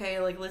 oh, okay,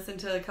 like, listen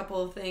to a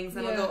couple of things.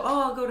 And I'll go,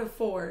 oh, I'll go to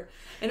 4.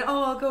 And,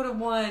 oh, I'll go to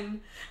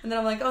 1. And then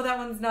I'm like, oh, that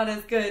one's not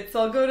as good.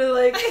 So I'll go to,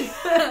 like...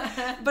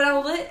 But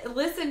I'll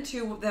listen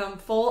to them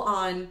full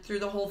on through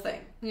the whole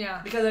thing.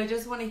 Yeah. Because I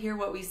just want to hear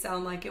what we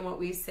sound like and what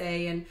we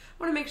say. And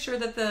I want to make sure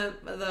that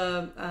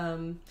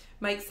the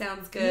mic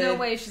sounds good. No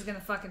way she's going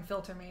to fucking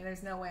filter me.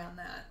 There's no way on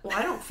that. Well,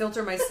 I don't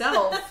filter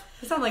myself.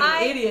 I sound like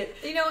an idiot.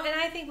 You know, and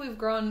I think we've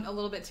grown a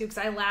little bit too, because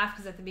I laughed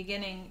because at the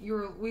beginning we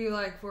were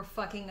like, we're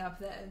fucking up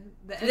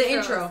the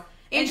intro.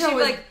 Intro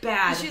was like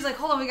bad. She's like,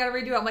 hold on, we gotta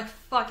redo it. I'm like,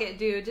 fuck it,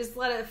 dude. Just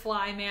let it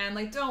fly, man.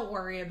 Like, don't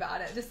worry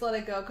about it. Just let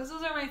it go. Because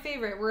those are my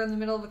favorite. We're in the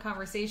middle of a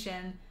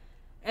conversation.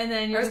 And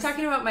then I was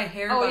talking about my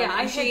hair. Oh,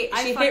 yeah. She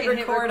hit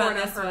record on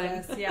this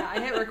one. Yeah,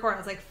 I hit record. I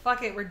was like,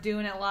 fuck it, we're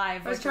doing it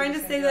live. I was trying to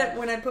say that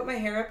when I put my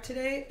hair up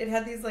today, it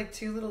had these, like,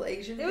 2 little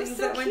Asian things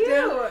that cute. went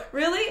down.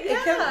 Really?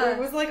 Yeah. It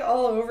was, like,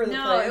 all over the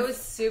place. No, it was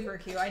super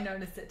cute. I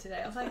noticed it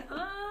today. I was like,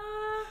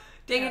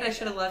 Dang it, I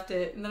should have left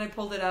it. And then I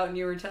pulled it out and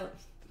you were telling me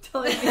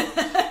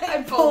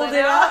I pulled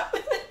it out.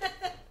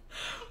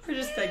 We're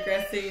just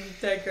digressing.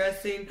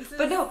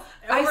 But no,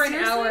 over an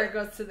hour it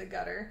goes to the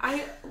gutter.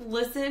 I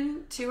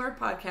listen to our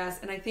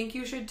podcast, and I think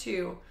you should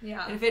too.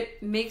 Yeah. And if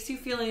it makes you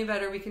feel any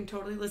better, we can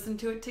totally listen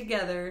to it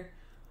together.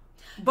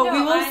 But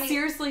we will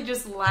seriously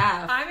just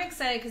laugh. I'm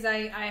excited because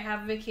I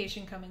have a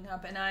vacation coming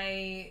up, and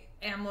I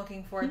am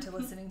looking forward to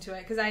listening to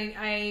it, because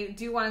I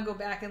do want to go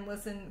back and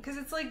listen, because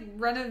it's like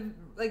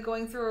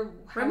going through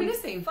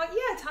reminiscing. Talk.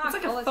 It's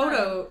like a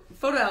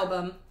photo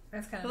album.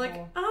 That's kind of like,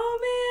 cool.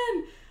 Oh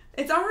man,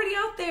 it's already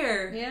out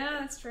there. Yeah,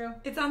 that's true.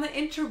 It's on the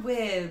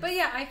interweb. But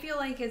yeah, I feel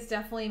like it's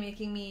definitely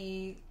making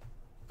me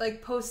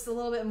like post a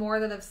little bit more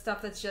of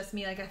stuff that's just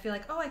me. Like, I feel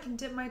like, oh, I can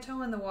dip my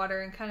toe in the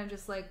water and kind of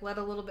just like let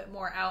a little bit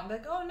more out and be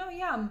like, oh no,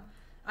 yeah,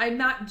 I'm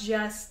not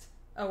just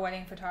a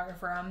wedding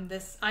photographer. I'm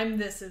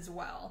this as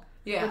well.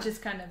 Yeah. Which is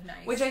kind of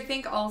nice. Which I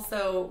think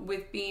also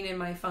with being in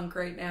my funk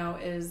right now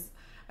is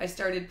I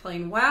started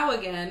playing WoW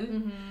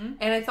again,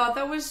 and I thought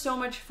that was so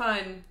much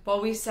fun while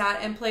we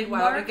sat and played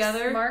WoW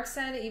together. Mark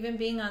said, even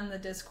being on the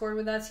Discord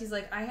with us, he's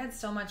like, I had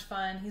so much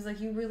fun. He's like,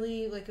 you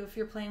really, like, if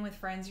you're playing with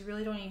friends, you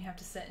really don't even have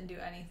to sit and do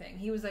anything.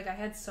 He was like, I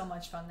had so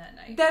much fun that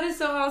night. That is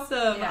so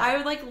awesome. Yeah. I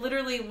would, like,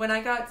 literally, when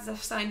I got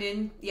signed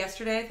in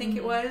yesterday, I think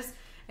it was,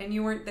 and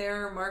you weren't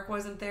there, or Mark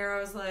wasn't there, I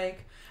was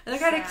like... And I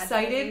got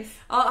excited.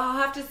 I'll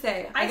have to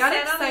say, I got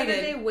excited. I sat on the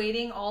other day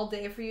waiting all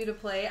day for you to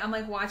play. I'm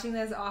like watching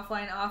this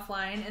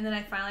offline, and then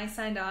I finally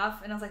signed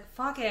off, and I was like,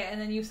 fuck it.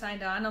 And then you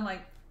signed on. I'm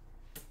like,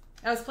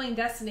 I was playing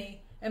Destiny,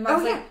 and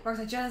Mark's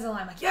like, Jenna's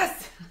online. I'm like,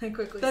 yes. I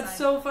quickly That's signed.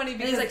 so funny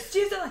because and he's like,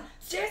 Steve's online.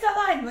 Steve's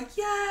online. I'm like,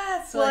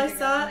 yes. So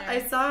well,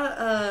 I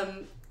saw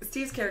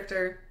Steve's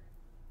character.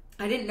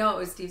 I didn't know it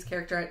was Steve's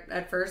character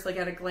at first. Like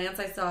at a glance,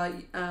 I saw.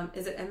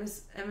 Is it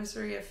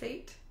Emissary of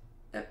Fate?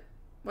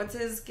 What's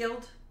his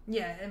guild?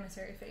 Yeah,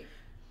 Emissary of Fate.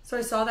 So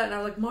I saw that and I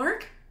was like,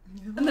 Mark?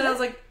 And then I was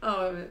like,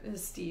 oh,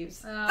 it's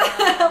Steve's.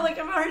 I'm like,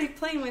 I'm already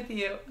playing with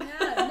you.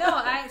 Yeah,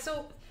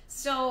 no,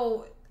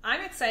 so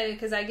I'm excited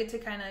because I get to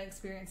kind of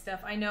experience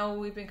stuff. I know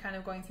we've been kind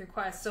of going through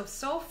quests.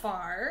 So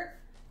far,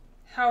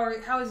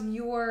 how is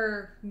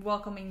your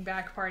welcoming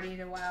back party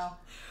to WoW?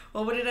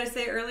 Well, what did I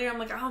say earlier? I'm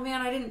like, oh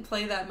man, I didn't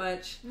play that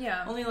much.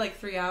 Yeah. Only like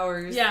 3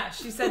 hours. Yeah,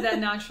 she said that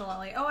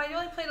nonchalantly. Oh, I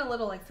only played a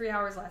little, like 3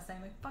 hours last night.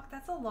 I'm like, fuck,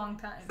 that's a long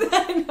time.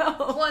 I know.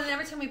 Well, and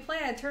every time we play,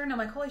 I turn and I'm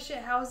like, holy shit,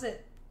 how is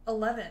it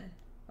 11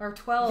 or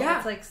 12? Yeah.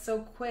 It's like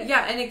so quick.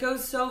 Yeah, and it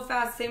goes so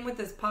fast. Same with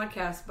this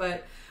podcast,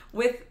 but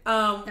with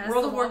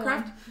World of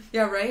Warcraft,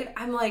 yeah, right?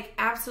 I'm like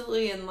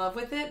absolutely in love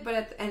with it,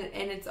 but and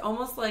it's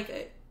almost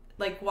like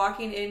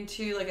walking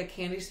into like a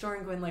candy store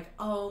and going like,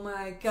 oh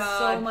my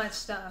god, so much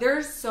stuff.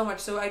 There's so much.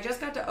 So I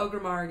just got to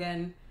Ogrimmar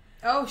again.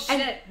 Oh shit!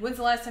 And when's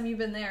the last time you've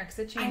been there? Because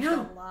it changed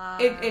a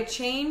lot. It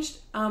changed,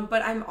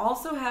 but I'm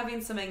also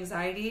having some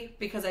anxiety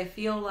because I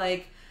feel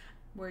like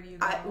where do you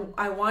go?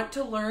 I want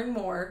to learn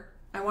more.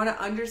 I want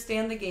to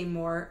understand the game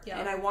more,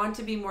 and I want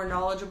to be more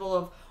knowledgeable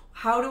of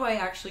how do I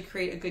actually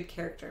create a good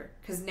character.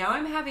 Because now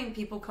I'm having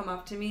people come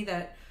up to me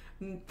that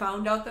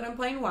found out that I'm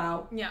playing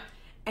WoW. Yeah.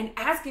 And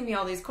asking me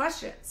all these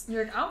questions.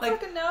 You're like, I don't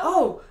fucking know.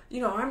 Oh,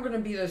 I'm going to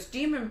be this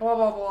demon, blah,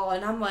 blah, blah.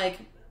 And I'm like,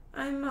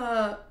 I'm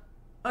a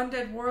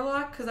undead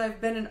warlock because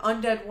I've been an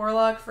undead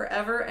warlock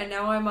forever. And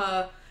now I'm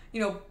a,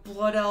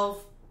 blood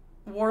elf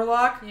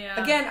warlock.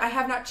 Yeah. Again, I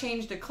have not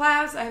changed a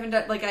class. I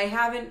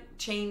haven't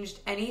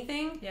changed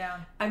anything. Yeah.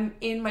 I'm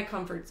in my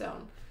comfort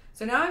zone.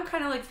 So now I'm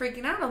kind of like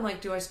freaking out. I'm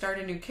like, do I start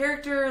a new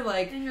character?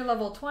 Like, and you're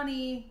level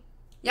 20.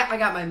 Yeah, I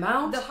got my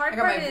mount. The hard I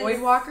got part my is,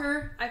 Void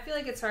Walker. I feel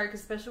like it's hard, because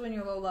especially when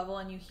you're low level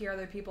and you hear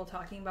other people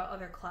talking about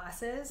other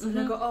classes, and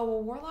they go, oh,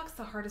 well, Warlock's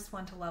the hardest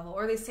one to level.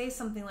 Or they say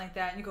something like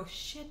that, and you go,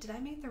 shit, did I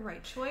make the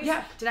right choice?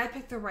 Yeah. Did I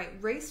pick the right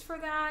race for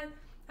that?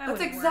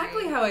 That's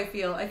exactly how I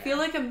feel. I feel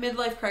like a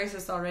midlife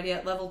crisis already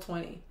at level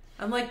 20.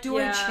 I'm like, do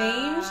I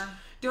change?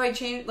 Do I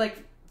change,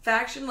 like,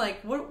 faction?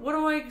 Like, what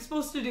am I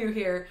supposed to do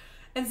here?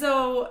 And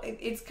so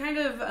it's kind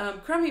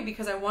of crummy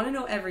because I want to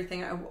know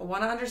everything. I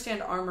want to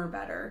understand armor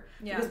better.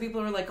 Yeah. Because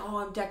people are like, oh,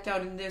 I'm decked out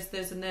in this,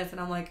 this, and this.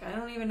 And I'm like, I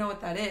don't even know what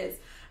that is.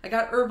 I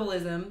got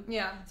herbalism.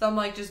 Yeah. So I'm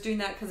like, just doing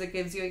that because it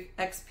gives you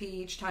XP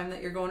each time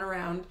that you're going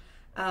around.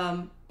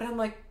 But I'm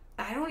like,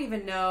 I don't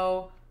even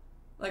know,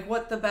 like,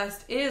 what the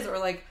best is. Or,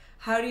 like,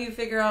 how do you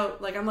figure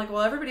out, like, I'm like,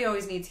 well, everybody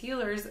always needs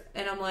healers.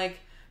 And I'm like,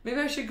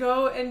 maybe I should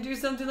go and do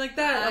something like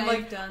that. I'm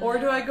like, or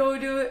do I go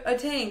do a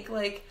tank?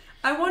 Like...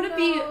 I want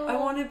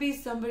to be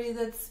somebody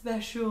that's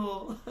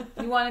special.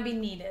 You want to be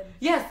needed.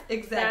 Yes,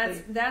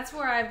 exactly. That's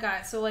where I've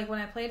got. So like when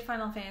I played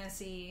Final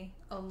Fantasy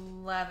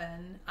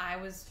 11,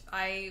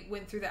 I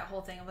went through that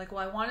whole thing. I'm like,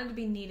 well, I wanted to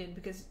be needed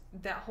because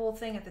that whole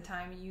thing at the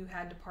time, you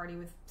had to party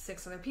with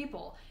 6 other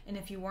people. And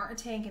if you weren't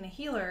a tank and a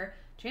healer,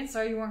 chances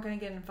are you weren't going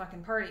to get in a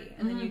fucking party.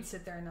 And then you'd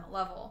sit there and not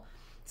level.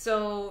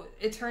 So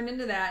it turned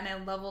into that, and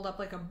I leveled up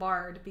like a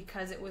bard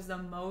because it was the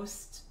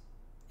most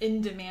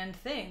in-demand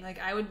thing. Like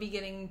I would be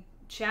getting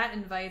chat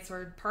invites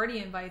or party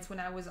invites when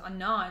I was a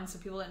non, so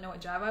people didn't know what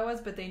job I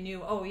was, but they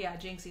knew, oh yeah,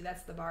 Jinxie,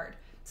 that's the bard.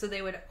 So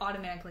they would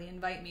automatically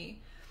invite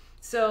me.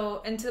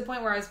 So, and to the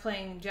point where I was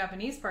playing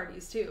Japanese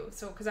parties too.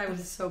 So, because I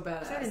was so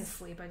badass. I didn't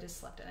sleep, I just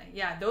slept at night.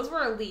 Yeah, those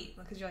were elite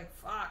because you're like,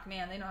 fuck,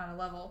 man, they know how to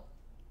level.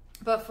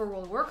 But for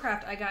World of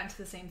Warcraft, I got into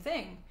the same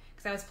thing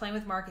because I was playing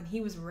with Mark and he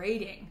was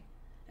raiding,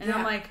 and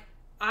I'm like,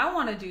 I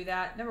want to do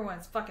that. Number one,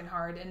 it's fucking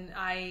hard, and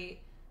I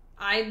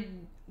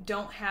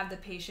don't have the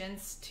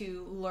patience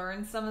to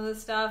learn some of the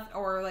stuff,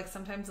 or like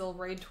sometimes they'll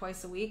raid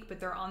twice a week, but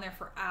they're on there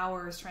for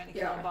hours trying to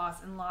kill a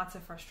boss, and lots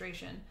of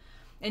frustration.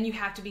 And you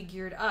have to be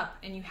geared up,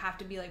 and you have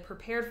to be like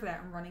prepared for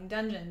that and running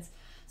dungeons.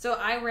 So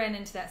I ran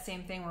into that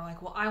same thing where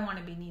like, well, I want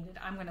to be needed.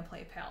 I'm going to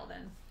play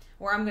Paladin,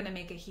 or I'm going to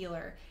make a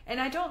healer. And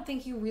I don't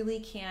think you really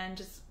can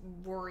just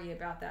worry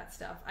about that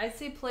stuff. I'd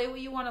say play what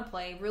you want to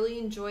play. Really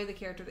enjoy the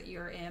character that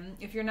you're in.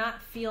 If you're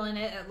not feeling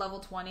it at level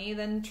 20,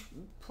 then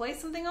play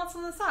something else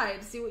on the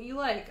side. See what you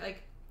like.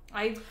 Like,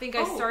 I think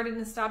I started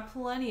and stopped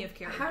plenty of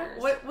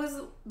characters. What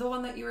was the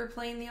one that you were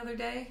playing the other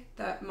day?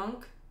 That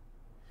monk?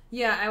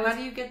 Yeah, How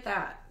do you get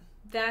that?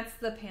 That's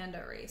the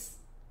panda race.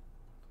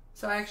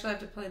 So I actually have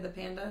to play the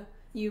panda?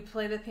 You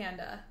play the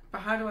panda.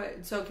 But how do I...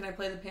 So can I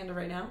play the panda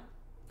right now?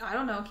 I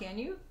don't know, can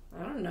you?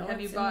 I don't know. Have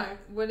you bought...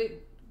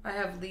 I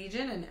have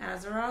Legion and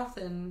Azeroth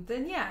and...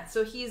 Then yeah,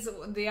 so he's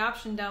the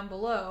option down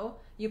below.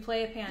 You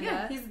play a panda.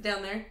 Yeah, he's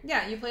down there.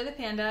 Yeah, you play the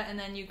panda and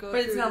then you go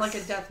But it's not like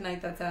a Death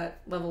Knight that's at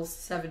level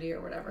 70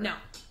 or whatever. No.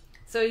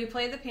 So you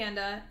play the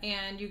panda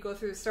and you go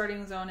through the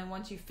starting zone, and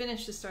once you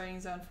finish the starting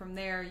zone, from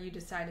there you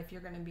decide if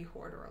you're going to be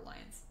Horde or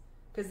Alliance.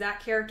 Because that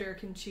character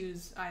can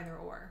choose either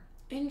or.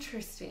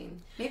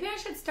 Interesting. Maybe I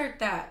should start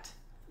that.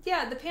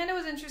 Yeah, the panda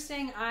was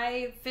interesting.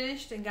 I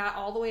finished and got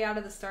all the way out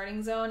of the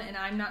starting zone, and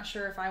I'm not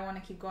sure if I want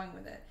to keep going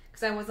with it.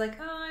 Because I was like,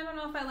 oh, I don't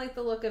know if I like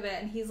the look of it.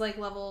 And he's like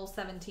level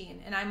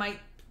 17, and I might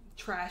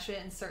trash it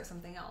and start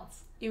something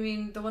else. You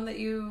mean the one that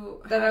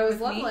you... That I was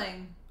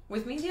leveling.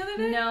 With me the other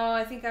day? No,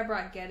 I think I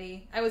brought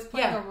Getty. I was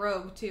playing a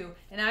rogue, too.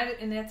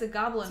 And that's a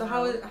goblin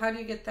rogue. So how do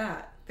you get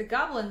that? The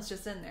goblin's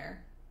just in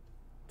there.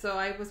 So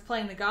I was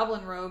playing the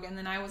goblin rogue, and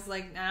then I was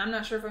like, nah, I'm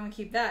not sure if I'm going to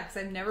keep that,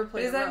 because I've never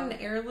played Is that an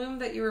heirloom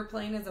that you were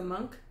playing as a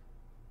monk?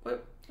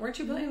 What? Weren't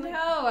you playing like...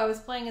 No, I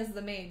was playing as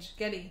the mage,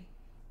 Getty.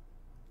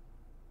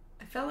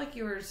 I felt like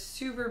you were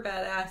super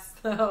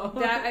badass, though.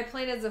 I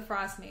played as a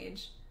frost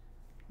mage.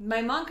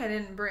 My monk I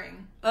didn't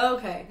bring.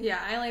 Okay.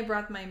 Yeah, I only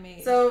brought my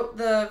mage.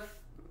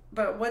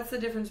 But what's the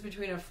difference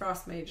between a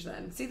frost mage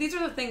then? See, these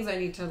are the things I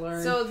need to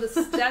learn. So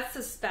that's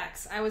the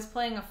specs. I was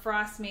playing a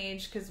frost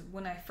mage because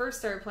when I first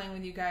started playing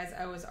with you guys,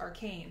 I was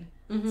arcane.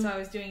 Mm-hmm. So I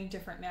was doing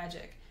different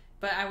magic.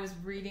 But I was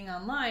reading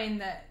online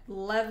that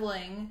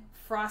leveling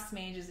frost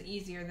mage is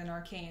easier than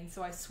arcane.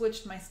 So I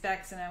switched my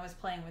specs and I was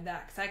playing with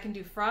that. Because I can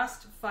do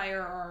frost, fire,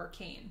 or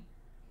arcane.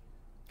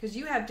 Because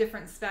you have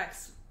different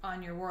specs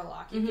on your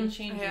warlock. You can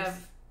change your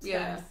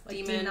specs.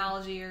 Like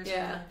demonology or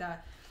something like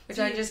that. Which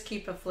I just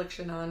keep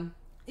affliction on.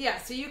 Yeah,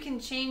 so you can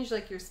change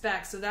like your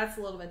specs, so that's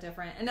a little bit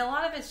different. And a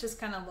lot of it's just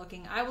kind of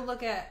looking. I would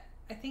look at,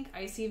 I think,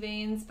 icy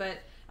veins, but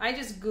I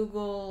just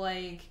Google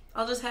like...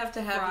 I'll just have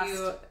to have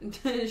frost.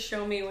 You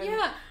show me when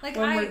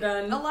we're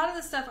done. A lot of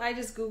the stuff I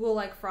just Google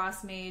like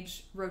frost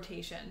mage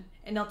rotation,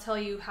 and they'll tell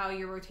you how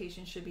your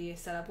rotation should be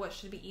set up, what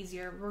should be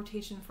easier,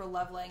 rotation for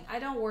leveling. I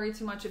don't worry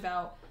too much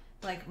about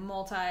like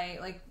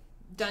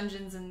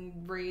dungeons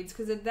and raids,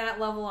 because at that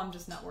level I'm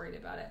just not worried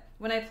about it.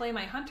 When I play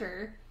my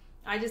hunter,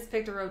 I just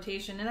picked a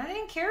rotation, and I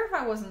didn't care if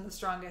I wasn't the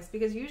strongest,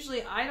 because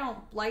usually I don't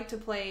like to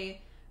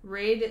play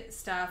raid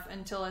stuff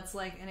until it's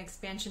like an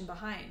expansion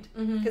behind,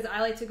 because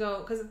I like to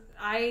go, because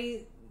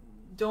I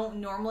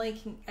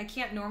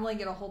can't normally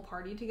get a whole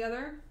party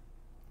together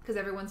because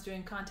everyone's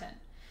doing content.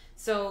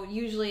 So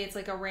usually it's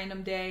like a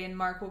random day and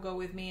Mark will go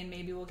with me and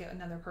maybe we'll get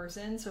another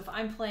person. So if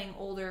I'm playing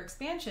older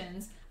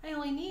expansions, I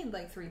only need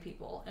like 3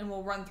 people, and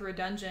we'll run through a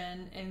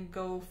dungeon and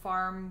go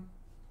farm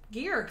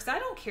gear, because I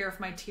don't care if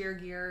my tier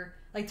gear,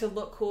 like to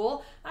look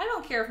cool, I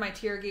don't care if my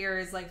tier gear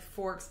is like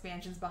 4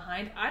 expansions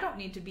behind. I don't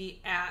need to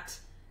be at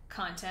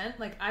content.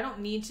 Like, I don't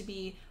need to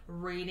be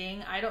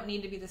raiding. I don't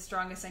need to be the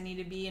strongest I need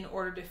to be in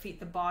order to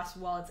defeat the boss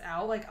while it's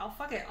out. Like, I'll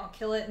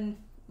kill it in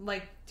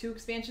like 2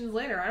 expansions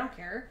later. I don't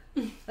care.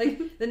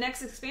 Like, the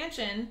next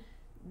expansion,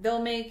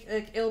 they'll make,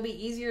 like, it'll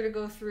be easier to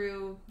go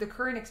through the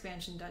current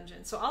expansion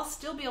dungeon. So I'll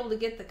still be able to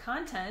get the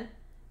content.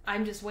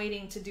 I'm just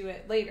waiting to do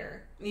it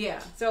later.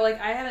 Yeah. So,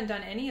 like, I haven't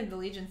done any of the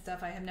Legion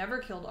stuff. I have never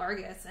killed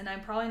Argus, and I'm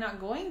probably not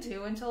going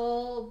to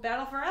until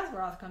Battle for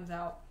Azeroth comes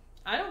out.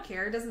 I don't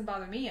care. It doesn't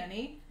bother me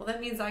any. Well,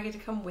 that means I get to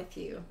come with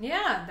you.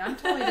 Yeah, I'm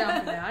totally down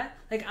for that.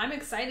 Like, I'm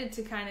excited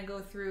to kind of go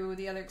through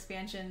the other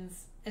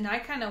expansions, and I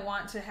kind of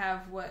want to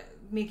have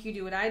make you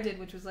do what I did,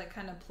 which was, like,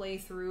 kind of play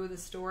through the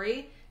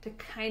story to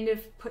kind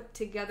of put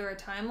together a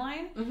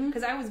timeline.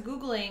 Because I was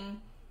Googling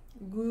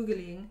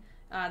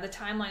the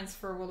timelines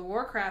for World of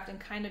Warcraft and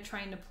kind of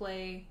trying to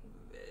play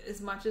as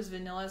much as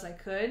vanilla as I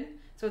could.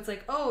 So it's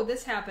like, oh,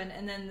 this happened,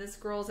 and then this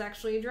girl's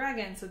actually a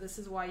dragon, so this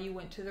is why you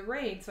went to the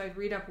raid. So I'd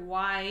read up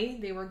why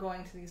they were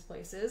going to these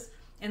places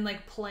and,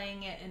 like,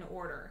 playing it in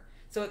order.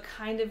 So it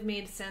kind of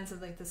made sense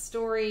of, like, the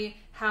story,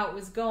 how it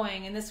was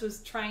going, and this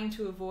was trying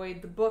to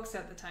avoid the books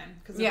at the time,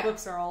 because the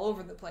books are all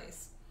over the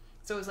place.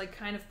 So it was, like,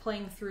 kind of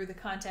playing through the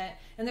content.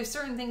 And there's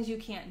certain things you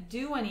can't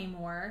do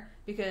anymore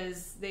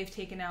because they've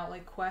taken out,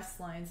 like, quest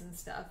lines and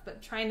stuff.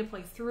 But trying to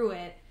play through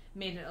it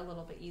made it a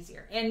little bit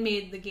easier. And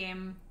made the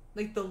game,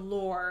 like, the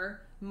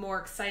lore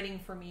more exciting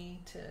for me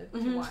to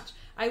watch.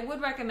 I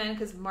would recommend,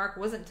 because Mark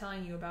wasn't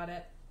telling you about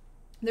it,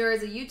 there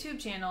is a YouTube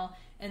channel,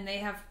 and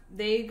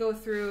they go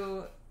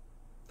through...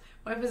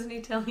 Why wasn't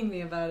he telling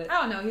me about it? I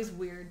don't know, he's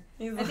weird.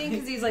 I think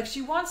because he's like,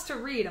 she wants to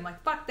read. I'm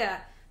like, fuck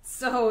that.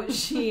 So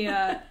she,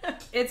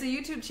 it's a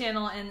YouTube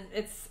channel, and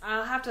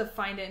I'll have to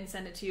find it and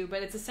send it to you,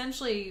 but it's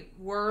essentially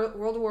World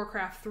of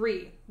Warcraft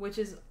 3, which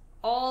is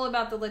all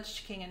about the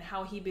Lich King and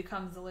how he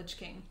becomes the Lich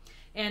King.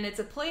 And it's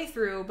a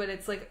playthrough, but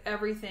it's like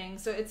everything,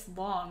 so it's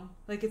long.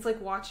 Like, it's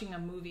like watching a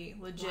movie,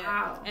 legit.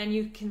 Wow. And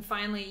you can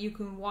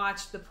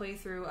watch the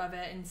playthrough of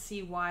it and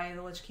see why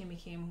the Lich King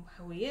became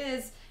who he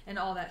is, and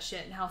all that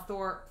shit, and how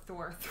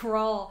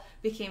Thrall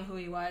became who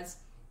he was.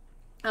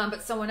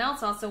 But someone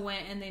else also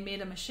went and they made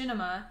a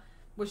machinima,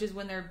 which is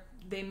when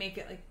they make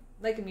it like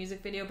like a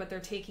music video, but they're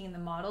taking the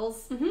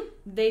models. Mm-hmm.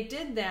 They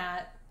did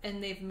that,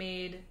 and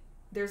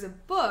there's a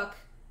book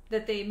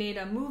that they made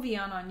a movie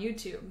on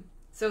YouTube.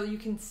 So you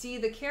can see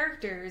the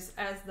characters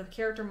as the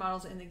character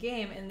models in the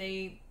game, and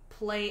they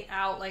play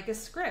out like a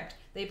script.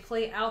 They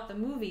play out the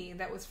movie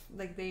that was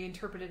like they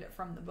interpreted it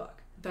from the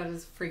book. That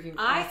is freaking awesome.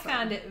 I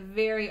found it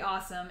very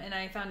awesome, and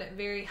I found it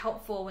very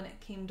helpful when it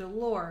came to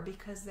lore,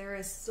 because there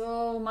is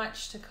so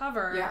much to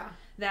cover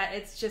that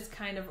it's just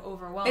kind of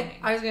overwhelming.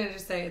 I was going to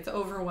just say, it's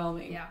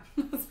overwhelming. Yeah.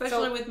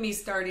 Especially with me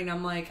starting,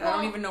 I'm like, I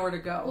don't even know where to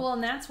go. Well,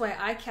 and that's why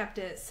I kept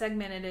it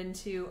segmented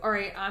into, all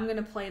right, I'm going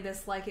to play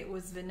this like it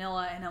was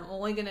vanilla, and I'm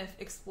only going to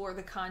explore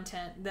the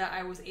content that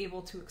I was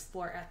able to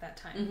explore at that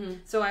time. Mm-hmm.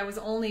 So I was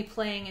only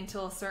playing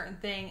until a certain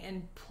thing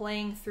and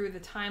playing through the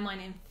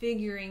timeline and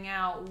figuring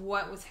out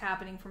what was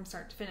happening from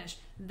start to finish.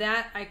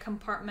 That I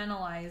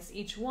compartmentalized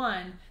each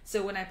one,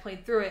 so when I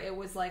played through it, it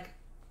was like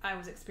I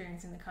was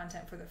experiencing the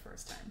content for the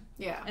first time.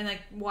 Yeah. And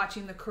like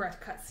watching the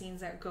correct cutscenes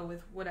that go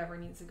with whatever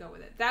needs to go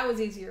with it. That was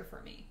easier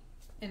for me,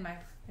 in my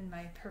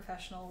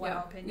professional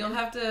opinion. You'll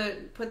have to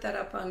put that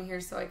up on here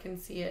so I can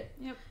see it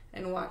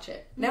and watch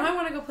it. Mm-hmm. Now I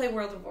want to go play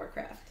World of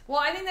Warcraft. Well,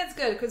 I think that's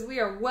good, because we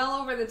are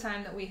well over the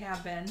time that we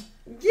have been.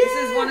 Yeah,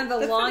 this is one of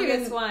the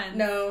longest ones.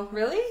 No.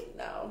 Really?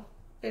 No.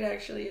 It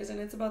actually isn't.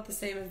 It's about the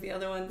same as the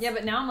other ones. Yeah,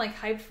 but now I'm like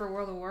hyped for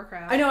World of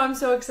Warcraft. I know, I'm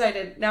so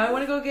excited. Now I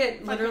want to go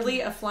get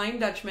literally a Flying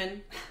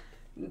Dutchman.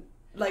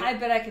 Like, I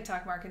bet I could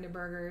talk Mark into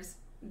burgers.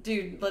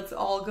 Dude, let's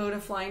all go to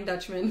Flying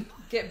Dutchman.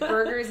 Get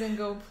burgers and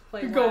go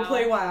play WoW. Go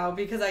play WoW,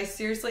 because I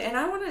seriously... And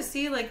I want to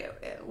see,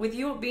 like, with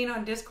you being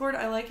on Discord,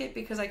 I like it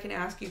because I can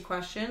ask you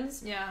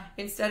questions. Yeah.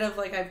 Instead of,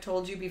 like, I've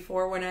told you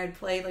before, when I'd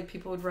play, like,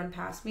 people would run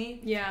past me.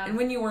 Yeah. And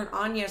when you weren't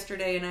on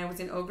yesterday and I was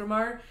in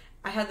Ogrimmar,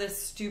 I had this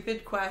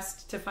stupid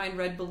quest to find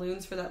red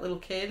balloons for that little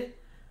kid.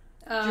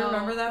 Do you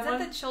remember that one? Is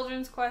that the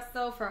children's quest,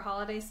 though, for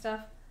holiday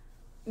stuff?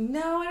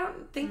 No, I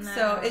don't think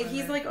so.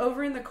 He's like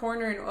over in the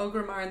corner in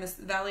Ogrimmar in the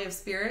Valley of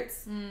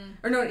Spirits.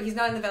 Or no, he's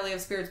not in the Valley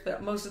of Spirits,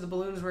 but most of the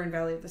balloons were in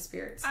Valley of the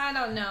Spirits. I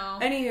don't know.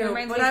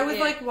 Anywho, but I was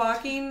like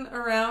walking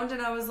around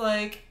and I was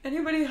like,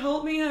 anybody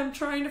help me? I'm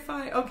trying to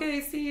find...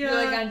 Okay, see ya.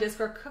 You're like on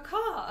Discord,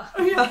 caca.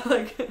 Yeah,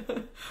 like,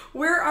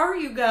 where are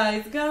you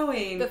guys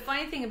going? The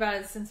funny thing about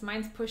it is, since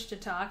mine's push to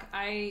talk,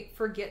 I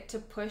forget to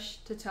push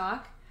to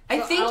talk. I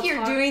think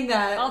you're doing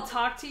that. I'll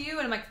talk to you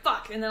and I'm like,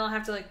 fuck, and then I'll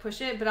have to like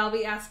push it, but I'll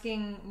be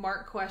asking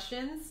Mark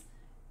questions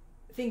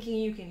thinking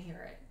you can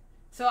hear it.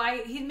 So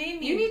he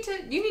made me... You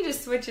need to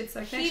switch it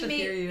so I can actually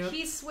hear you.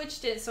 He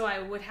switched it so I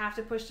would have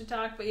to push to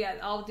talk, but yeah,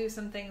 I'll do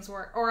some things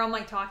where... Or I'm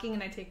like talking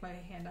and I take my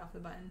hand off the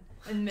button.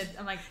 And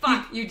I'm like,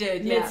 fuck. You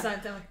did,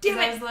 mid-sentence. I'm like, damn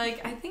it. I was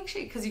like, I think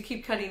because you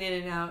keep cutting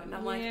in and out, and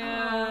I'm like,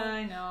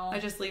 I know. I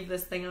just leave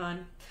this thing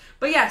on.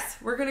 But yes,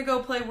 we're going to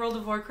go play World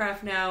of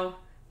Warcraft now.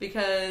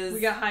 Because...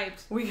 We got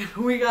hyped.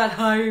 We got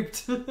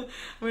hyped. I'm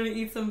going to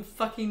eat some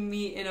fucking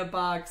meat in a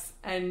box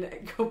and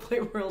go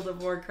play World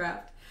of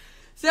Warcraft.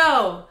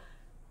 So,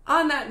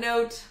 on that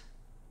note,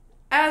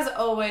 as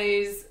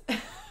always,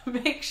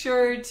 make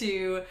sure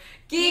to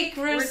geek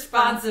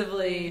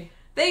responsibly.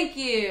 Thank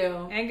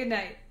you. And good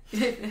night.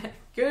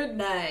 Good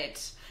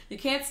night. You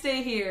can't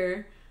stay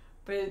here,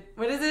 but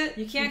what is it?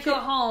 You can't go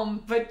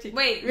home. But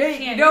wait, you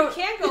can't. You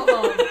can't go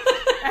home.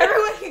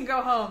 Everyone can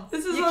go home.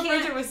 This is what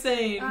Bridget was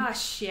saying. Ah,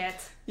 shit.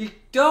 You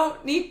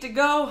don't need to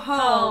go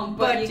home,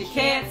 but you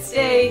can't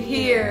stay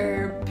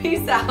here.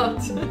 Peace out.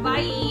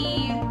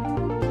 Bye.